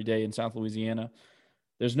much every day in South Louisiana.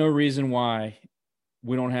 There's no reason why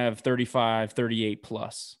we don't have 35, 38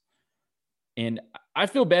 plus. And I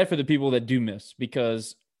feel bad for the people that do miss,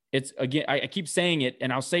 because it's, again, I keep saying it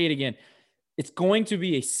and I'll say it again. It's going to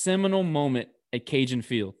be a seminal moment at Cajun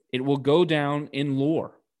Field. It will go down in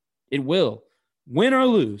lore. It will. Win or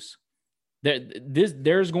lose,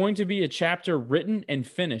 there's going to be a chapter written and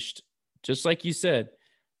finished, just like you said,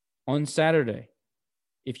 on Saturday.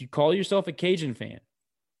 If you call yourself a Cajun fan,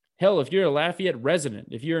 hell, if you're a Lafayette resident,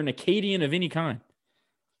 if you're an Acadian of any kind,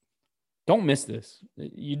 don't miss this.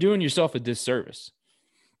 You're doing yourself a disservice.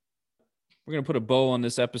 We're going to put a bow on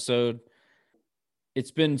this episode.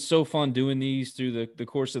 It's been so fun doing these through the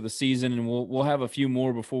course of the season, and we'll have a few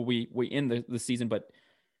more before we end the season. But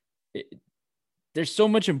there's so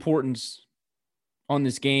much importance on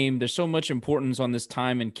this game. There's so much importance on this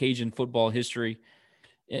time in Cajun football history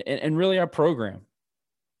and really our program.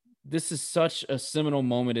 This is such a seminal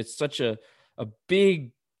moment. It's such a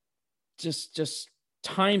big just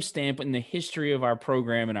timestamp in the history of our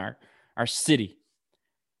program and our city.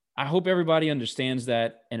 I hope everybody understands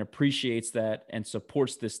that and appreciates that and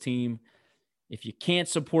supports this team. If you can't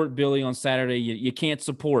support Billy on Saturday, you can't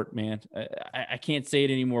support, man. I can't say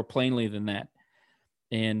it any more plainly than that.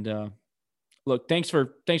 And look, thanks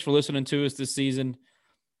for listening to us this season.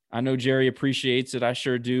 I know Jerry appreciates it. I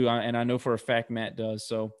sure do. And I know for a fact Matt does.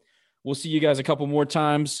 So we'll see you guys a couple more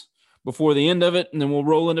times before the end of it, and then we'll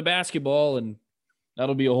roll into basketball, and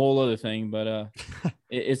that'll be a whole other thing. But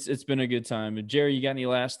it's been a good time. And Jerry, you got any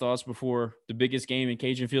last thoughts before the biggest game in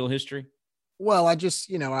Cajun Field history? Well, I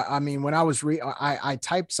just, I mean, when I was I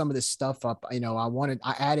typed some of this stuff up,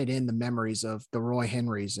 I added in the memories of the Roy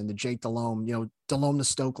Henrys and the Jake Delhomme, Delhomme to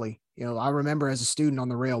Stokely. I remember as a student on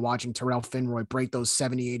the rail watching Terrell Finroy break those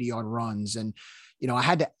 70, 80-yard runs. And,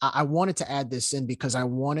 I wanted to add this in because I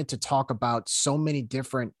wanted to talk about so many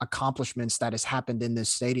different accomplishments that has happened in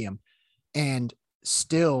this stadium, and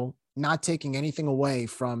still not taking anything away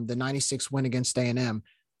from the 96 win against A&M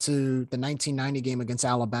to the 1990 game against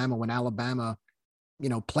Alabama, when Alabama,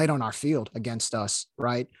 played on our field against us.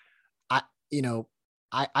 Right.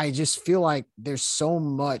 I just feel like there's so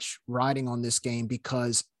much riding on this game,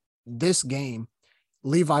 because this game,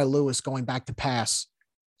 Levi Lewis going back to pass,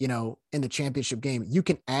 in the championship game, you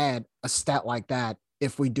can add a stat like that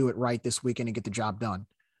if we do it right this weekend and get the job done.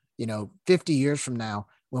 50 years from now,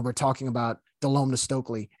 when we're talking about Delhomme to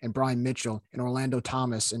Stokely and Brian Mitchell and Orlando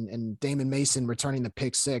Thomas and Damon Mason returning the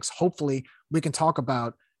pick six, hopefully we can talk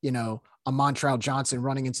about, a Montrell Johnson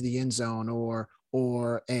running into the end zone, or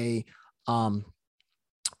I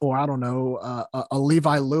don't know, a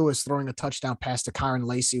Levi Lewis throwing a touchdown pass to Kyron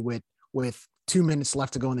Lacey with 2 minutes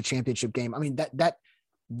left to go in the championship game. I mean,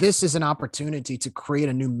 this is an opportunity to create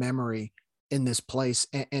a new memory in this place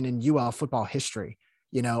and in UL football history.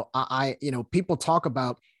 People talk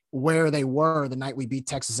about where they were the night we beat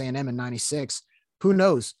Texas A&M in 96. Who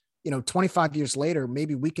knows? 25 years later,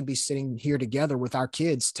 maybe we could be sitting here together with our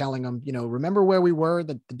kids telling them, remember where we were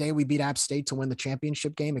the day we beat App State to win the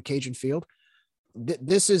championship game at Cajun Field?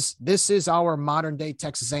 This is our modern day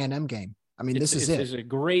Texas A&M game. I mean, this is it. It's a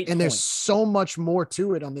great point. There's so much more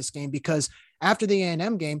to it on this game, because after the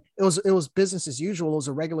A&M game, it was business as usual. It was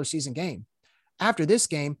a regular season game. After this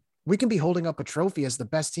game, we can be holding up a trophy as the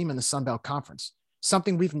best team in the Sun Belt Conference,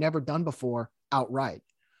 something we've never done before outright.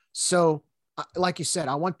 So, like you said,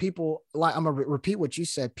 I want people, I'm going to repeat what you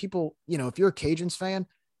said. People, if you're a Cajuns fan,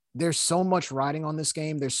 there's so much riding on this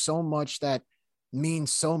game. There's so much that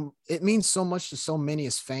means so much to so many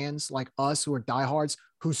as fans like us who are diehards,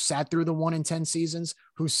 who sat through the 1-10 seasons,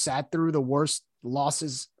 who sat through the worst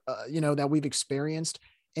losses, that we've experienced.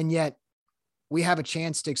 And yet we have a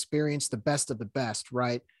chance to experience the best of the best,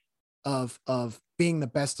 right? Of being the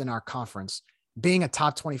best in our conference, being a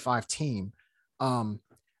top 25 team.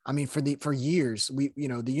 I mean, for years,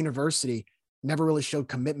 the university never really showed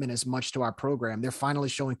commitment as much to our program. They're finally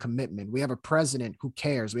showing commitment. We have a president who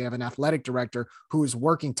cares. We have an athletic director who is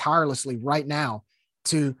working tirelessly right now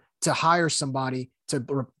to hire somebody to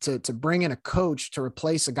bring in a coach to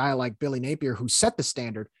replace a guy like Billy Napier, who set the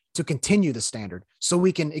standard, to continue the standard, so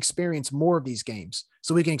we can experience more of these games,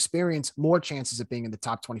 so we can experience more chances of being in the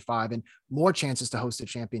top 25 and more chances to host a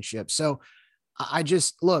championship. So I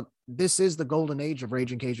just, look, this is the golden age of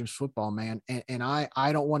Raging Cajuns football, man. And I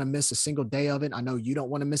don't want to miss a single day of it. I know you don't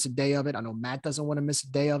want to miss a day of it. I know Matt doesn't want to miss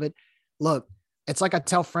a day of it. Look, it's like I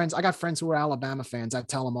tell friends, I got friends who are Alabama fans. I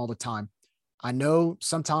tell them all the time, I know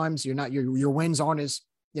sometimes your wins aren't as,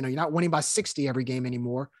 you're not winning by 60 every game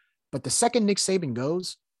anymore, but the second Nick Saban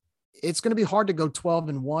goes, it's going to be hard to go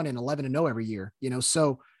 12-1 and 11-0 every year,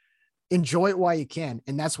 so enjoy it while you can.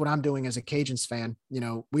 And that's what I'm doing as a Cajuns fan.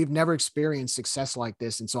 We've never experienced success like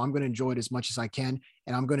this. And so I'm going to enjoy it as much as I can.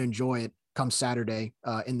 And I'm going to enjoy it come Saturday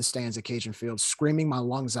in the stands at Cajun Field, screaming my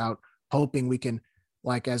lungs out, hoping we can,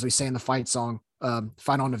 like, as we say in the fight song,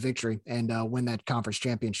 fight on to victory and win that conference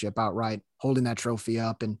championship outright, holding that trophy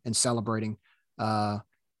up and celebrating a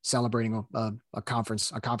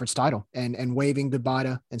conference title and waving goodbye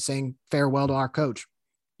to and saying farewell to our coach.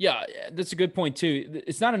 Yeah, that's a good point too.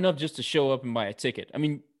 It's not enough just to show up and buy a ticket. I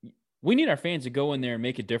mean, we need our fans to go in there and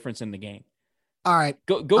make a difference in the game. All right.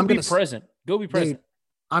 Go be present. Go be present. Dude,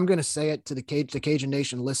 I'm going to say it to the Cajun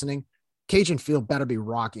Nation listening. Cajun Field better be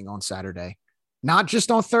rocking on Saturday. Not just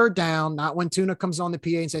on third down, not when Tuna comes on the PA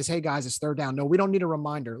and says, hey guys, it's third down. No, we don't need a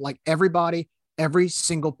reminder. Like, everybody, every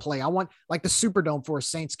single play. I want, like the Superdome for a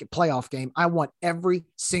Saints playoff game. I want every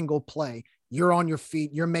single play. You're on your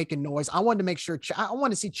feet. You're making noise. I wanted to make sure. I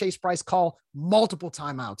want to see Chase Price call multiple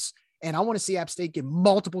timeouts. And I want to see App State get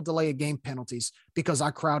multiple delay of game penalties because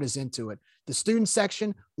our crowd is into it. The student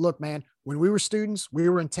section, look, man, when we were students, we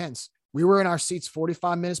were intense. We were in our seats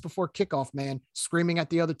 45 minutes before kickoff, man, screaming at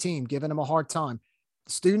the other team, giving them a hard time.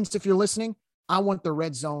 Students, if you're listening, I want the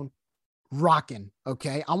red zone rocking,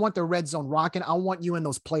 okay? I want the red zone rocking. I want you in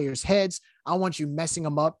those players' heads. I want you messing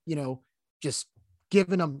them up, just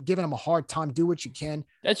giving them a hard time. Do what you can.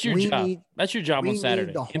 That's your job. That's your job on Saturday.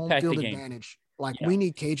 Need the home Impact field the game. Advantage. We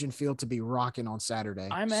need Cajun Field to be rocking on Saturday.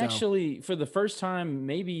 I'm actually, for the first time,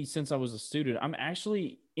 maybe since I was a student, I'm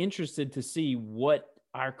actually interested to see what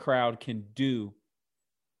our crowd can do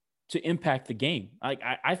to impact the game.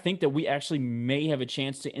 I think that we actually may have a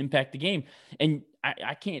chance to impact the game. And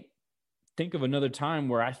I can't think of another time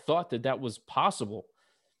where I thought that was possible.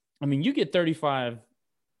 I mean, you get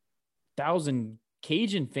 35,000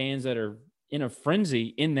 Cajun fans that are in a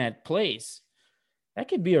frenzy in that place. That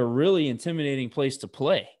could be a really intimidating place to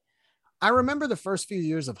play. I remember the first few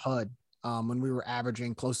years of HUD when we were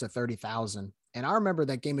averaging close to 30,000. And I remember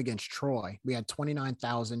that game against Troy. We had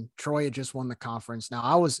 29,000. Troy had just won the conference. Now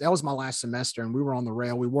that was my last semester and we were on the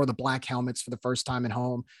rail. We wore the black helmets for the first time at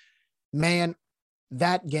home. Man,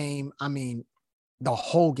 that game, I mean, the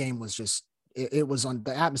whole game was just,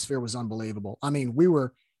 the atmosphere was unbelievable. I mean, we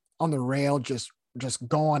were on the rail, just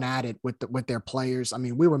going at it with their players. I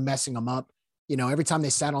mean, we were messing them up. Every time they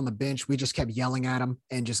sat on the bench, we just kept yelling at them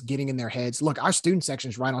and just getting in their heads. Look, our student section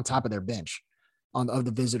is right on top of their bench, of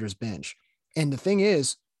the visitors' bench. And the thing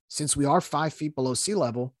is, since we are 5 feet below sea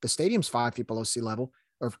level, the stadium's 5 feet below sea level,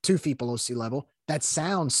 or 2 feet below sea level, that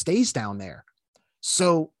sound stays down there.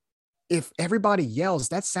 So if everybody yells,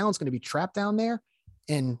 that sound's going to be trapped down there.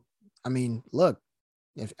 And I mean, look,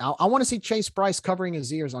 if I want to see Chase Price covering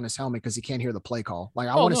his ears on his helmet because he can't hear the play call. Like,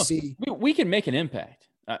 I want to see. We can make an impact.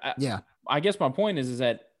 Yeah. I guess my point is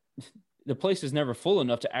that the place is never full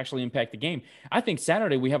enough to actually impact the game. I think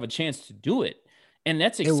Saturday we have a chance to do it. And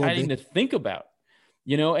that's exciting to think about,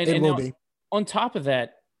 and on top of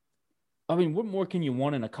that, I mean, what more can you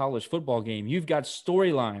want in a college football game? You've got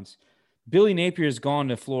storylines. Billy Napier's gone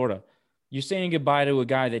to Florida. You're saying goodbye to a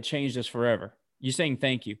guy that changed us forever. You're saying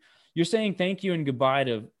thank you. You're saying thank you and goodbye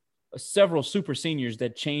to several super seniors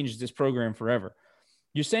that changed this program forever.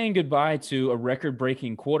 You're saying goodbye to a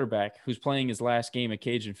record-breaking quarterback who's playing his last game at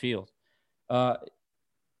Cajun Field.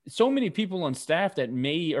 So many people on staff that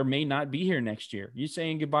may or may not be here next year. You're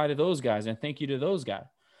saying goodbye to those guys and thank you to those guys.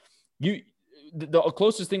 The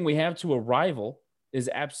closest thing we have to a rival is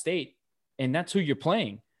App State, and that's who you're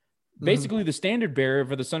playing. Basically the standard bearer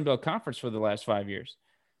for the Sun Belt Conference for the last 5 years.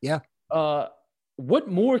 Yeah. What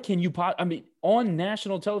more can you on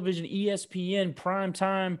national television, ESPN, prime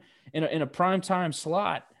time, in a prime time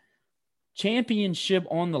slot, championship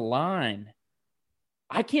on the line.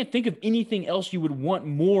 I can't think of anything else you would want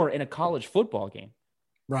more in a college football game.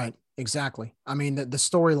 Right. Exactly. I mean, the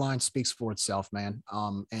storyline speaks for itself, man.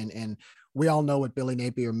 And we all know what Billy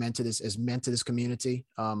Napier meant to this community.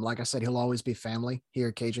 Like I said, he'll always be family here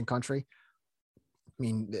at Cajun Country. I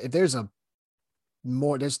mean, if there's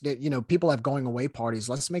people have going away parties.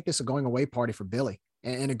 Let's make this a going away party for Billy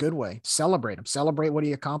in a good way. Celebrate him, celebrate what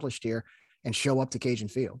he accomplished here, and show up to Cajun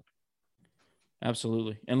Field.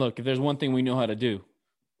 Absolutely. And look, if there's one thing we know how to do,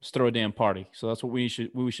 it's throw a damn party. So that's what we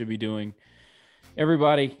should be doing.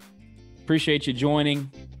 Everybody, appreciate you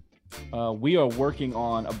joining. We are working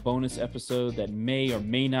on a bonus episode that may or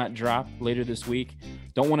may not drop later this week.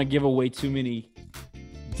 Don't want to give away too many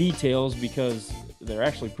details because they're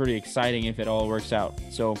actually pretty exciting if it all works out.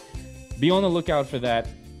 So be on the lookout for that.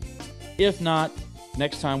 If not,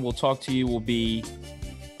 next time we'll talk to you will be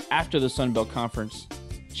after the Sun Belt Conference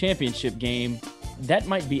championship game. That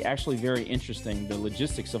might be actually very interesting, the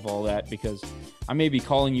logistics of all that, because I may be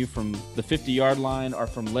calling you from the 50-yard line or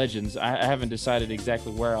from Legends. I haven't decided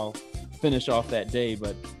exactly where I'll finish off that day,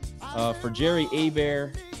 but for Jerry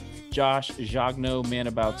Abear, Josh Jagno, Man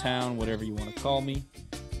About Town, whatever you want to call me,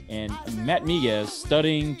 and Matt Miguez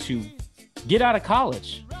studying to get out of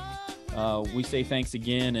college, we say thanks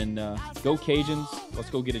again, and go Cajuns.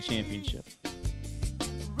 Let's go get a championship.